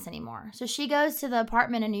want to do this anymore." So she goes to the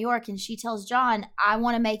apartment in New York and she tells John, "I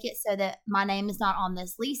want to make it so that my name is not on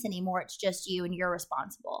this lease anymore. It's just you and you're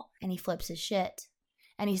responsible." And he flips his shit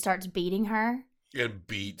and he starts beating her. And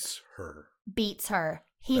beats her.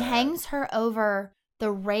 He hangs her over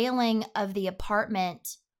the railing of the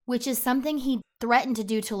apartment, which is something he threatened to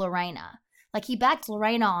do to Lorena. He backed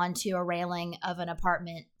Lorena onto a railing of an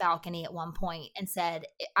apartment balcony at one point and said,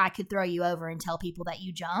 "I could throw you over and tell people that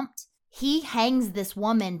you jumped." He hangs this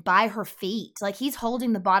woman by her feet. He's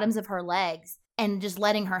holding the bottoms of her legs and just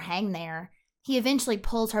letting her hang there. He eventually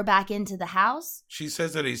pulls her back into the house. She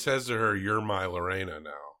says that he says to her, "You're my Lorena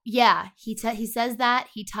now." Yeah, he says that.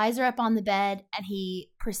 He ties her up on the bed and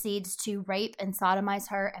he proceeds to rape and sodomize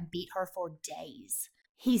her and beat her for days.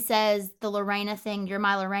 He says the Lorena thing, "You're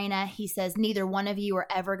my Lorena." He says, "Neither one of you are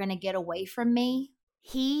ever going to get away from me."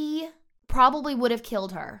 He probably would have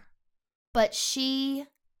killed her, but she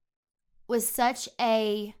was such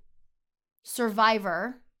a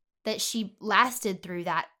survivor that she lasted through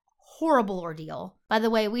that horrible ordeal. By the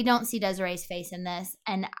way, we don't see Desiree's face in this,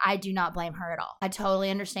 and I do not blame her at all. I totally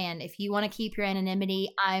understand. If you want to keep your anonymity,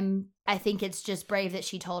 I think it's just brave that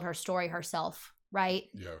she told her story herself, right?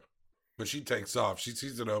 Yeah. But she takes off. She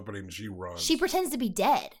sees an opening and she runs. She pretends to be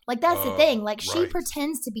dead. Like, that's the thing. Like, she right.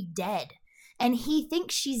 pretends to be dead. And he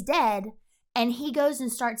thinks she's dead, and he goes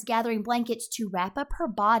and starts gathering blankets to wrap up her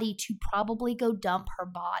body to probably go dump her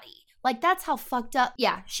body. Like, that's how fucked up.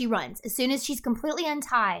 Yeah, she runs. As soon as she's completely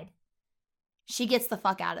untied, she gets the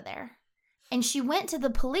fuck out of there. And she went to the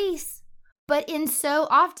police, but in so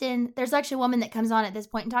often, there's actually a woman that comes on at this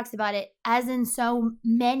point and talks about it, as in so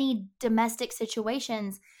many domestic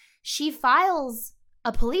situations, she files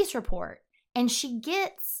a police report and she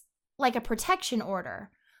gets like a protection order,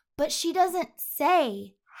 but she doesn't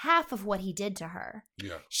say half of what he did to her.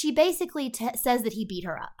 Yeah. She basically says that he beat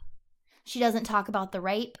her up. She doesn't talk about the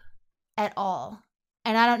rape at all.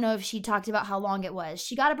 And I don't know if she talked about how long it was.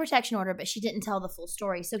 She got a protection order, but she didn't tell the full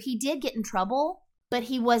story. So he did get in trouble, but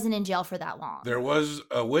he wasn't in jail for that long. There was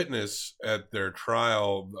a witness at their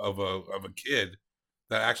trial of a kid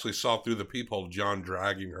that actually saw through the peephole John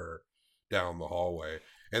dragging her down the hallway.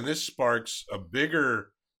 And this sparks a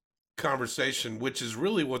bigger conversation, which is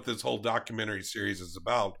really what this whole documentary series is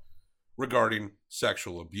about, regarding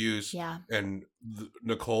sexual abuse. Yeah. And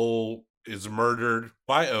Nicole is murdered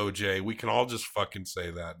by OJ. We can all just fucking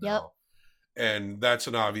say that now. And that's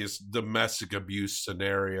an obvious domestic abuse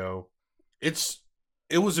scenario. It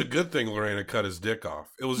was a good thing Lorena cut his dick off.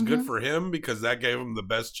 It was good for him because that gave him the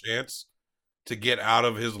best chance to get out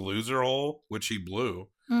of his loser hole, which he blew.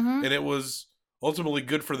 And it was ultimately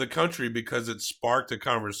good for the country because it sparked a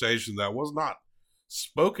conversation that was not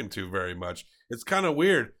spoken to very much. It's kind of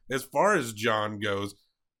weird. As far as John goes,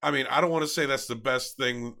 I mean, I don't want to say that's the best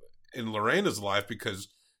thing in Lorena's life because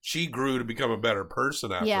she grew to become a better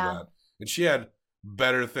person after that. And she had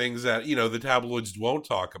better things that, you know, the tabloids won't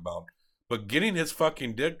talk about. But getting his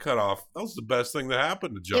fucking dick cut off, that was the best thing that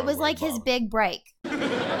happened to John. It was like his big break.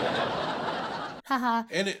 Haha.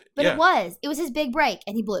 But yeah. it was his big break,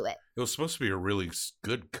 and he blew it. It was supposed to be a really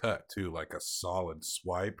good cut, too, like a solid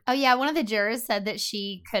swipe. Oh, yeah. One of the jurors said that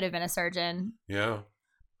she could have been a surgeon. Yeah.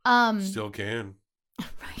 Still can.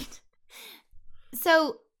 Right.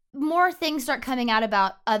 So more things start coming out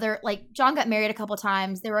about other, like John got married a couple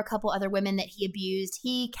times. There were a couple other women that he abused.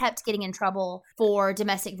 He kept getting in trouble for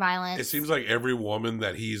domestic violence. It seems like every woman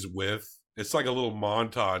that he's with, it's like a little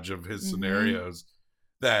montage of his scenarios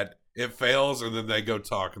that it fails and then they go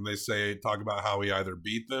talk and they talk about how he either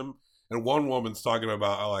beat them. And one woman's talking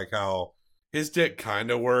about like how his dick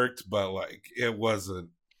kind of worked, but like it wasn't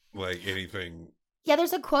like anything. Yeah,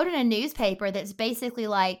 there's a quote in a newspaper that's basically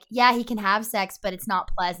like, yeah, he can have sex, but it's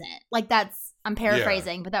not pleasant. Like I'm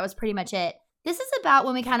paraphrasing, but that was pretty much it. This is about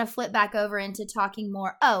when we kind of flip back over into talking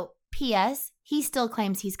more. Oh, P.S. He still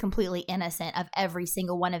claims he's completely innocent of every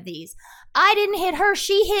single one of these. I didn't hit her.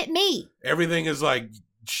 She hit me. Everything is like,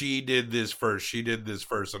 she did this first. She did this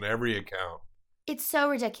first on every account. It's so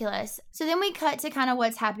ridiculous. So then we cut to kind of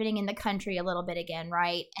what's happening in the country a little bit again,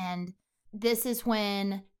 right? And this is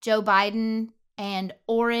when Joe Biden and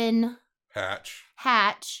Orrin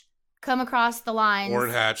Hatch come across the lines.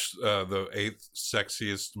 Orrin Hatch, the 8th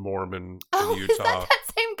sexiest Mormon in Utah. Is that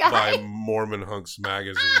same guy? By Mormon Hunks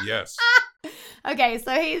magazine, yes. Okay,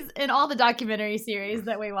 so he's in all the documentary series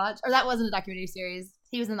that we watch. Or that wasn't a documentary series.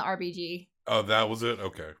 He was in the RBG. Oh, that was it?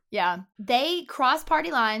 Okay. Yeah. They cross party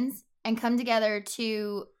lines and come together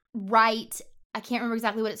to write, I can't remember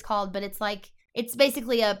exactly what it's called, but it's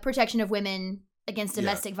basically a protection of women against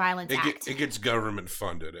domestic violence act. It gets government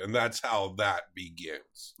funded, and that's how that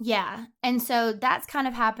begins. Yeah. And so that's kind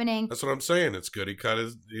of happening. That's what I'm saying. It's good.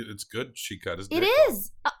 It's good she cut his dick off. It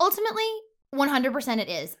is. Ultimately, 100% it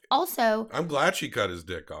is. Also, I'm glad she cut his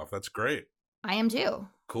dick off. That's great. I am too.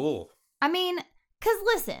 Cool. I mean, because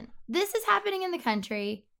listen, this is happening in the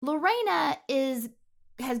country. Lorena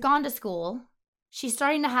has gone to school. She's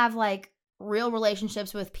starting to have like real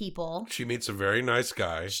relationships with people. She meets a very nice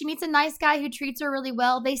guy. She meets a nice guy who treats her really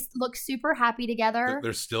well. They look super happy together.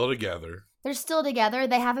 They're still together. They're still together.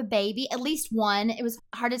 They have a baby, at least one. It was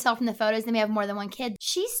hard to tell from the photos. They may have more than one kid.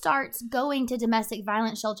 She starts going to domestic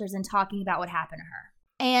violence shelters and talking about what happened to her.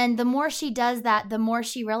 And the more she does that, the more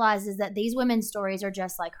she realizes that these women's stories are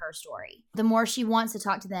just like her story. The more she wants to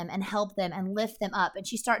talk to them and help them and lift them up. And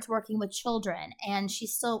she starts working with children, and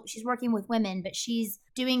she's working with women, but she's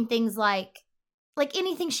doing things like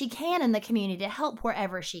anything she can in the community to help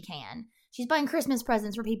wherever she can. She's buying Christmas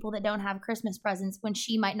presents for people that don't have Christmas presents when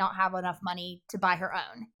she might not have enough money to buy her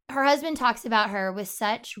own. Her husband talks about her with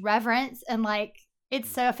such reverence and like It's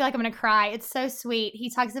so, I feel like I'm going to cry. It's so sweet. He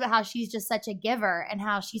talks about how she's just such a giver and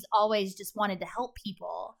how she's always just wanted to help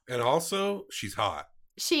people. And also, she's hot.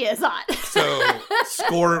 She is hot. So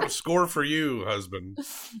score for you, husband.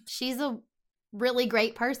 She's a really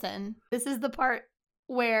great person. This is the part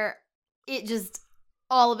where it just,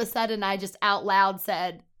 all of a sudden, I just out loud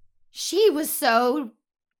said, she was so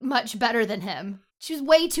much better than him. She was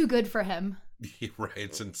way too good for him. Right,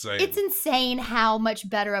 it's insane. It's insane how much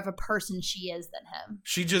better of a person she is than him.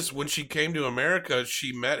 She just, when she came to America,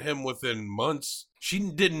 she met him within months. She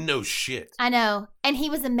didn't know shit. I know. And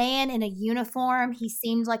he was a man in a uniform. He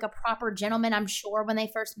seemed like a proper gentleman, I'm sure, when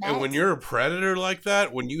they first met. And when you're a predator like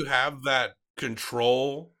that, when you have that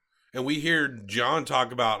control, and we hear John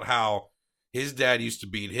talk about how his dad used to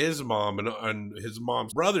beat his mom, and his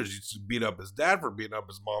mom's brothers used to beat up his dad for beating up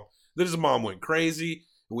his mom. Then his mom went crazy.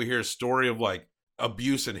 We hear a story of like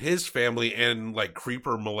abuse in his family and like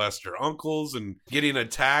creeper molester uncles and getting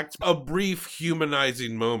attacked. A brief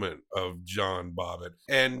humanizing moment of John Bobbitt.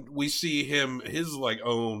 And we see him, his like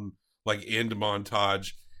own like end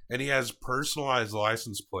montage, and he has personalized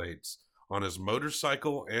license plates on his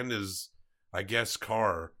motorcycle and his, I guess,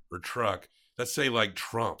 car or truck that say like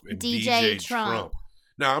Trump and DJ Trump.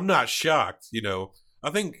 Now, I'm not shocked, you know. I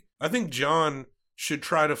think John should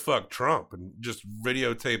try to fuck Trump and just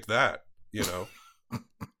videotape that, you know.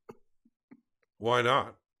 Why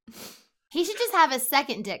not? He should just have a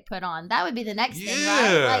second dick put on. That would be the next thing,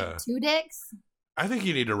 right? Like 2 dicks? I think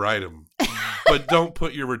you need to write him. But don't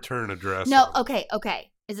put your return address No, on.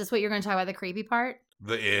 okay. Is this what you're going to talk about, the creepy part?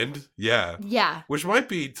 The end? Yeah. Yeah. Which might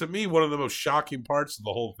be, to me, one of the most shocking parts of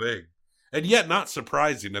the whole thing. And yet not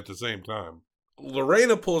surprising at the same time.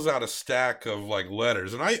 Lorena pulls out a stack of like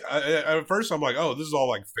letters, and I at first I'm like, oh, this is all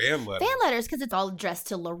like fan letters. Fan letters, because it's all addressed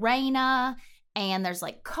to Lorena, and there's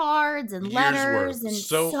like cards and letters and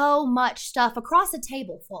so much stuff across a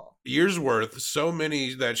table full. Years worth, so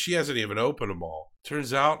many that she hasn't even opened them all.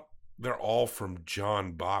 Turns out they're all from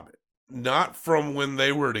John Bobbitt, not from when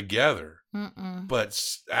they were together, but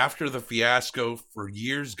after the fiasco for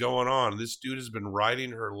years going on. This dude has been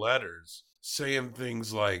writing her letters, saying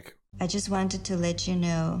things like, I just wanted to let you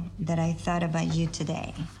know that I thought about you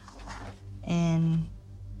today. And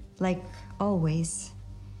like always,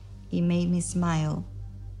 it made me smile.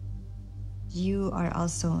 You are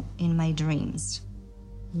also in my dreams.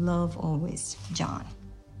 Love always, John.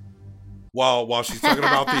 While she's talking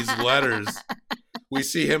about these letters, we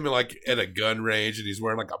see him like at a gun range, and he's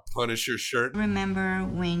wearing like a Punisher shirt. Remember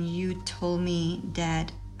when you told me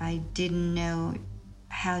that I didn't know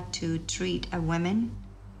how to treat a woman?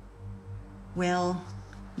 Well,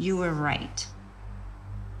 you were right.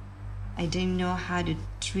 I didn't know how to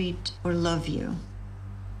treat or love you.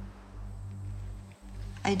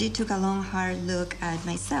 I did take a long, hard look at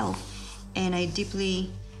myself, and I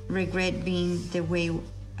deeply regret being the way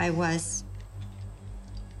I was.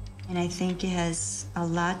 And I think it has a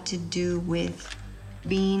lot to do with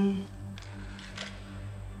being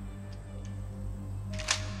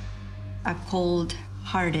a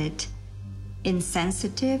cold-hearted,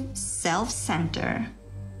 insensitive, self-centered,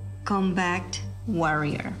 compact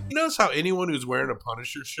warrior. You notice how anyone who's wearing a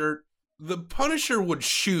Punisher shirt, the Punisher would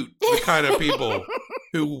shoot the kind of people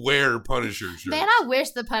who wear Punisher shirts. Man, I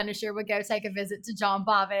wish the Punisher would go take a visit to John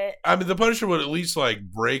Bobbitt. I mean, the Punisher would at least like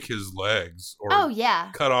break his legs or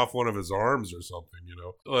cut off one of his arms or something, you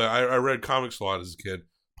know. I read comics a lot as a kid.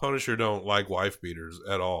 Punisher don't like wife beaters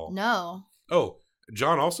at all. No. Oh,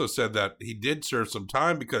 John also said that he did serve some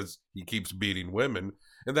time because he keeps beating women,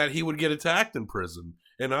 and that he would get attacked in prison.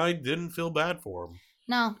 And I didn't feel bad for him.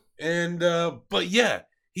 No. And, but yeah,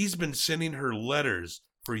 he's been sending her letters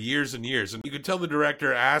for years and years. And you could tell the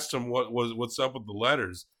director asked him what's up with the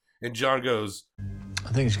letters. And John goes,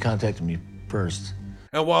 I think she contacted me first.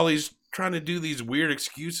 And while he's trying to do these weird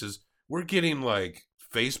excuses, we're getting like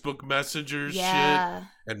Facebook Messenger shit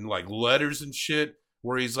and like letters and shit.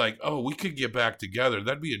 Where he's like, oh, we could get back together.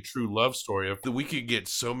 That'd be a true love story. If we could get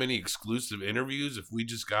so many exclusive interviews if we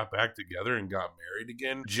just got back together and got married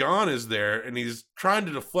again. John is there, and he's trying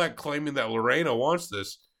to deflect, claiming that Lorena wants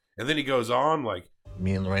this. And then he goes on like,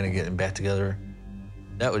 me and Lorena getting back together,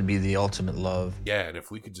 that would be the ultimate love. Yeah, and if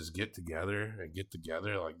we could just get together, like,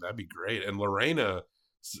 that'd be great. And Lorena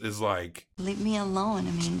is like, leave me alone.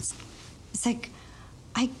 I mean, it's like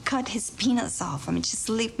I cut his penis off. I mean, just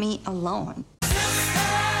leave me alone.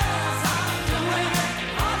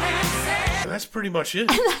 That's pretty much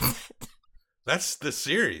it. That's the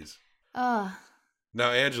series. Now,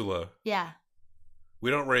 Angela. Yeah.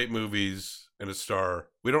 We don't rate movies in a star.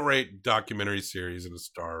 We don't rate documentary series in a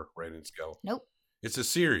star rating scale. Nope. It's a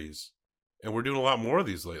series. And we're doing a lot more of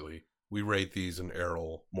these lately. we rate these in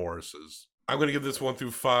Errol Morris's. I'm going to give this 1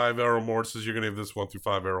 through 5 Errol Morris's. You're going to give this 1 through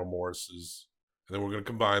 5 Errol Morris's. And then we're going to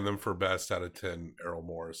combine them for best out of 10 Errol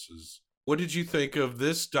Morris's. What did you think of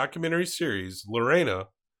this documentary series, Lorena,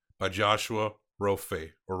 by Joshua Rofe,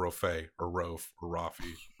 or Rafi?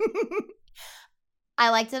 I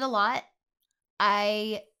liked it a lot.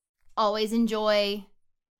 I always enjoy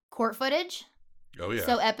court footage. Oh, yeah.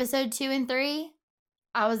 So episode 2 and 3,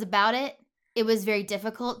 I was about it. It was very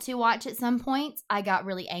difficult to watch at some points. I got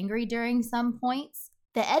really angry during some points.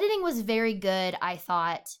 The editing was very good, I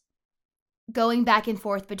thought. Going back and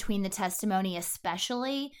forth between the testimony,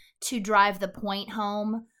 especially to drive the point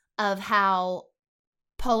home of how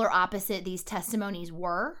polar opposite these testimonies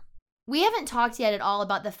were. We haven't talked yet at all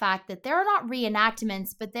about the fact that there are not reenactments,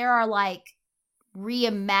 but there are like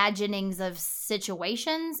reimaginings of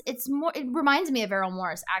situations. It reminds me of Errol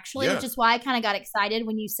Morris, actually, Yeah. which is why I kind of got excited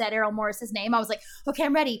when you said Errol Morris's name. I was like, okay,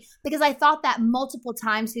 I'm ready, because I thought that multiple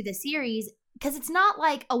times through the series, because it's not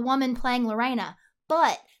like a woman playing Lorena,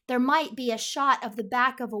 but there might be a shot of the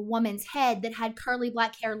back of a woman's head that had curly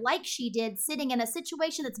black hair like she did, sitting in a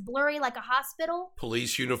situation that's blurry like a hospital.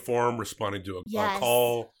 Police uniform responding to a Yes.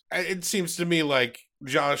 call. It seems to me like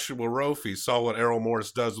Joshua Rofe saw what Errol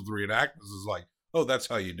Morris does with reenactments. Is like, oh, that's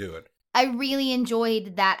how you do it. I really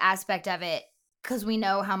enjoyed that aspect of it because we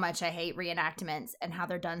know how much I hate reenactments and how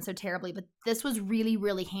they're done so terribly. But this was really,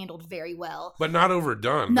 really handled very well. But not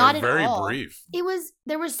overdone. Not They're at very all. brief.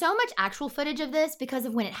 There was so much actual footage of this because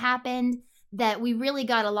of when it happened that we really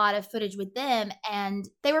got a lot of footage with them, and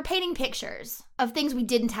they were painting pictures of things we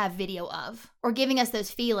didn't have video of or giving us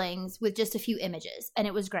those feelings with just a few images, and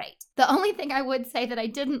it was great. The only thing I would say that I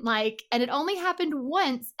didn't like, and it only happened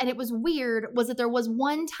once and it was weird, was that there was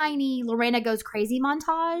one tiny Lorena Goes Crazy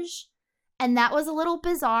montage, and that was a little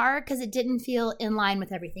bizarre because it didn't feel in line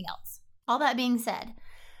with everything else. All that being said,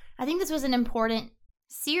 I think this was an important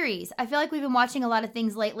series. I feel like we've been watching a lot of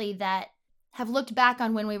things lately that have looked back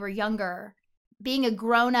on when we were younger. Being a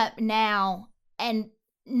grown-up now and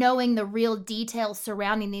knowing the real details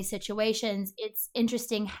surrounding these situations, it's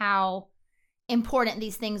interesting how important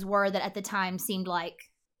these things were that at the time seemed like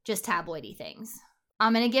just tabloidy things.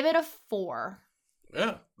 I'm going to give it a 4.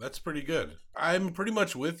 Yeah, that's pretty good. I'm pretty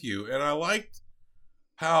much with you, and I liked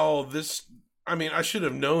how this, I mean, I should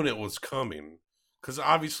have known it was coming, because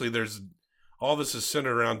obviously all this is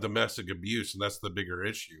centered around domestic abuse, and that's the bigger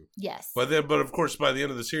issue. Yes. But of course, by the end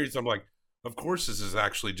of the series, I'm like, of course this is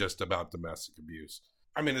actually just about domestic abuse.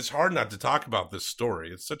 I mean, it's hard not to talk about this story.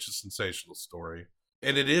 It's such a sensational story.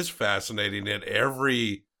 And it is fascinating at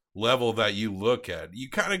every level that you look at. You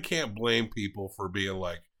kind of can't blame people for being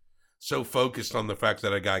like so focused on the fact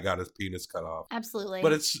that a guy got his penis cut off. Absolutely.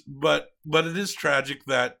 But it is tragic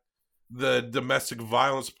that the domestic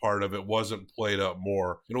violence part of it wasn't played up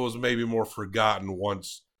more. It was maybe more forgotten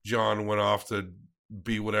once John went off to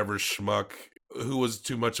be whatever schmuck who was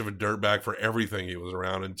too much of a dirtbag for everything he was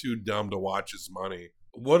around and too dumb to watch his money.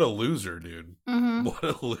 What a loser, dude. Mm-hmm. What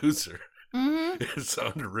a loser. Mm-hmm. It's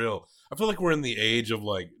unreal. I feel like we're in the age of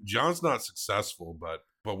like, John's not successful, but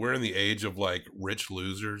we're in the age of like rich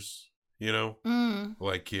losers, you know? Mm.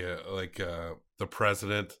 Like the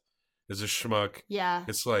president is a schmuck. Yeah.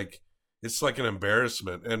 It's like an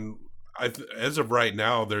embarrassment. And as of right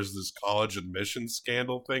now, there's this college admissions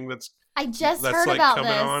scandal thing that's heard like about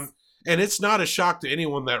coming this. on. And it's not a shock to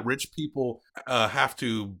anyone that rich people have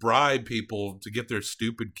to bribe people to get their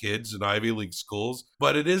stupid kids in Ivy League schools.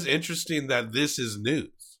 But it is interesting that this is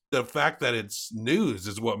news. The fact that it's news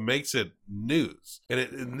is what makes it news.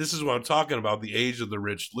 And this is what I'm talking about, the age of the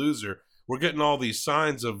rich loser. We're getting all these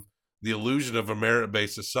signs of the illusion of a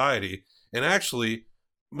merit-based society. And actually,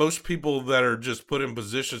 most people that are just put in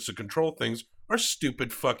positions to control things are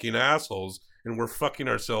stupid fucking assholes. And we're fucking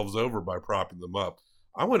ourselves over by propping them up.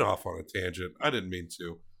 I went off on a tangent. I didn't mean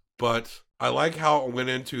to. But I like how it went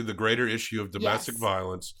into the greater issue of domestic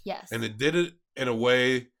violence. Yes. And it did it in a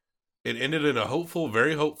way, it ended in a hopeful,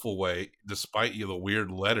 very hopeful way, despite the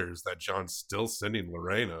weird letters that John's still sending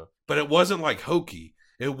Lorena. But it wasn't like hokey.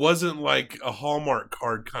 It wasn't like a Hallmark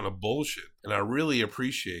card kind of bullshit. And I really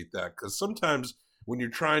appreciate that, because sometimes when you're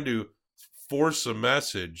trying to force a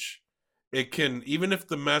message, it can, even if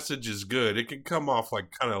the message is good, it can come off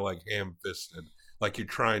like kind of like ham-fisted. Like you're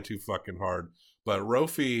trying too fucking hard. But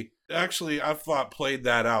Rofe, actually, I thought played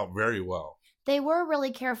that out very well. They were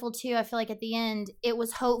really careful, too. I feel like at the end, it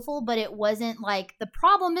was hopeful, but it wasn't like, the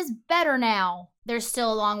problem is better now. There's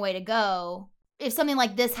still a long way to go. If something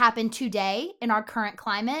like this happened today in our current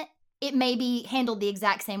climate, it may be handled the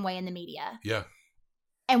exact same way in the media. Yeah.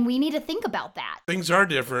 And we need to think about that. Things are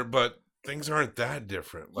different, but things aren't that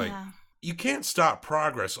different. Like, Yeah. you can't stop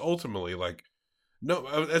progress ultimately. Like, no,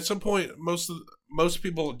 at some point, most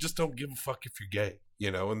people just don't give a fuck if you're gay,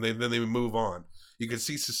 you know, and then they move on. You can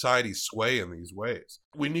see society sway in these ways.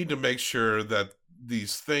 We need to make sure that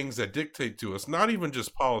these things that dictate to us, not even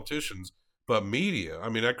just politicians, but media. I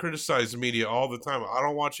mean, I criticize media all the time. I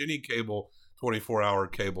don't watch any 24-hour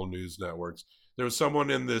cable news networks. There was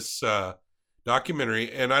someone in this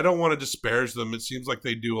documentary, and I don't want to disparage them. It seems like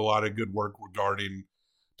they do a lot of good work regarding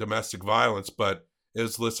domestic violence, but it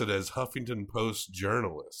was listed as Huffington Post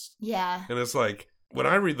journalist. Yeah. And it's like, when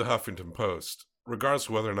I read the Huffington Post, regardless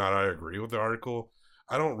of whether or not I agree with the article,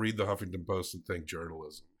 I don't read the Huffington Post and think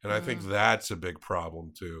journalism. And I think that's a big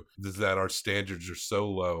problem too, is that our standards are so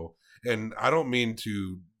low. And I don't want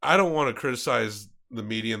to criticize the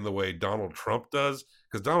media in the way Donald Trump does,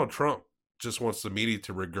 because Donald Trump just wants the media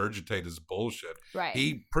to regurgitate his bullshit. Right.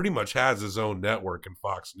 He pretty much has his own network in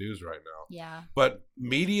Fox News right now. Yeah. But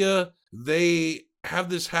media, they have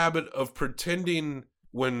this habit of pretending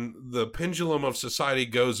when the pendulum of society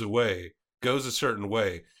goes a certain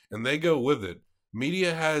way, and they go with it.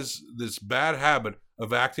 Media has this bad habit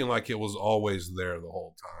of acting like it was always there the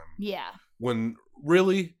whole time. Yeah. When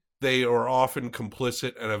really they are often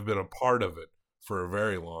complicit and have been a part of it for a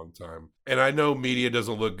very long time. And I know media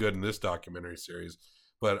doesn't look good in this documentary series,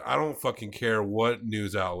 but I don't fucking care what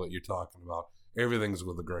news outlet you're talking about. Everything's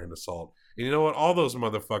with a grain of salt. And you know what? All those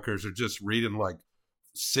motherfuckers are just reading like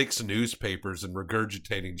 6 newspapers and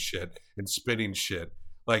regurgitating shit and spinning shit.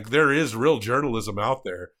 Like, there is real journalism out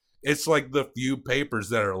there. It's like the few papers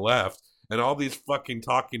that are left, and all these fucking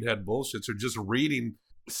talking head bullshits are just reading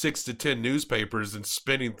 6 to 10 newspapers and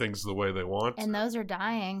spinning things the way they want. And those are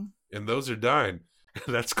dying. And those are dying.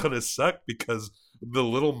 And that's going to suck, because the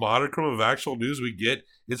little modicum of actual news we get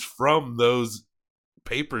is from those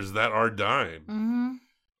papers that are dying. Mm-hmm.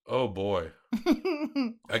 Oh, boy.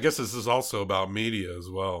 I guess this is also about media as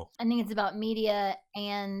well. I think it's about media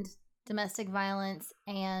and domestic violence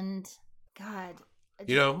and, God.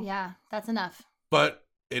 You know? Yeah, that's enough. But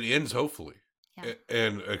it ends hopefully. Yeah.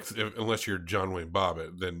 And unless you're John Wayne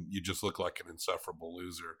Bobbitt, then you just look like an insufferable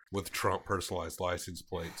loser with Trump personalized license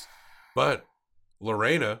plates. But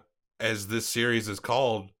Lorena, as this series is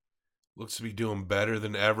called, looks to be doing better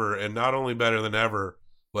than ever. And not only better than ever,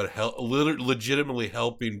 but legitimately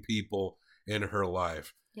helping people in her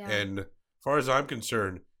life. Yeah. And as far as I'm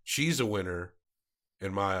concerned, she's a winner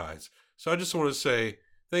in my eyes. So I just want to say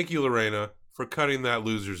thank you, Lorena, for cutting that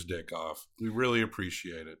loser's dick off. We really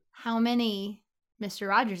appreciate it. How many Mr.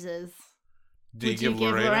 Rogerses Do you would you give give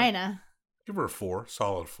Lorena? Lorena? Give her a 4,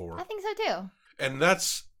 solid 4. I think so too. And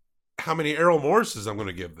that's how many Errol Morrises I'm going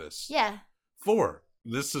to give this. Yeah. 4.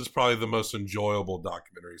 This is probably the most enjoyable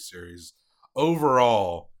documentary series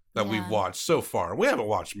overall that we've watched so far. We haven't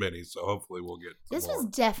watched many, so hopefully we'll get This more. was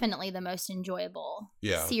definitely the most enjoyable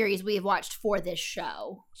series we have watched for this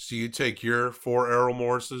show. So you take your 4 Errol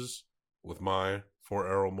Morrises with my 4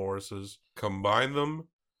 Errol Morrises, combine them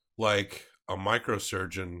like a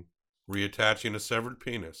microsurgeon reattaching a severed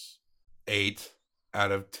penis. 8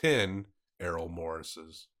 out of 10 Errol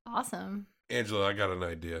Morrises. Awesome. Angela, I got an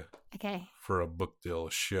idea. Okay. For a book deal,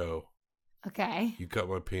 a show. Okay. You cut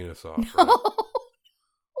my penis off. No. Right?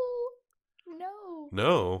 No.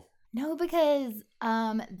 No. No, because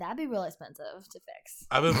that'd be real expensive to fix.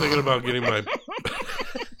 I've been thinking about getting my...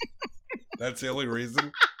 That's the only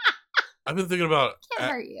reason? I've been thinking about...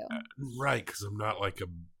 Can't hurt you. Right, because I'm not like a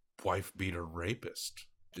wife beater rapist.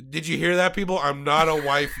 Did you hear that, people? I'm not a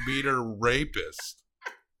wife beater rapist.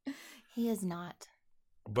 He is not.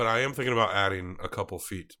 But I am thinking about adding a couple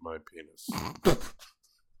feet to my penis.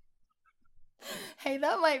 Hey,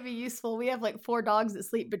 that might be useful. We have like 4 dogs that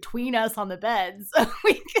sleep between us on the bed, so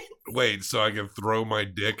we can... Wait, so I can throw my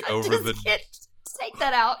dick over the... Take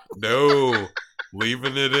that out. No,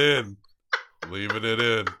 leaving it in. Leaving it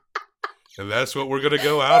in. And that's what we're going to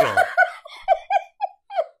go out on.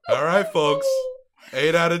 All right, folks.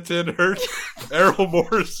 8 out of 10 Errol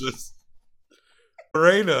Morrises.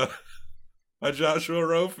 Lorena by Joshua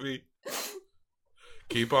Rofi.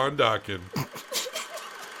 Keep on docking.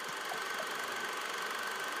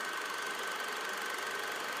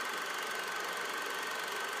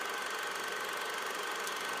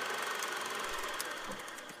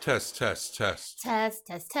 Test. Test, test,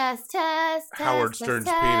 test, test. Howard Stern's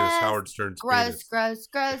penis. Howard Stern's gross,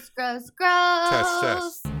 penis. Gross.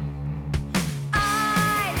 Test.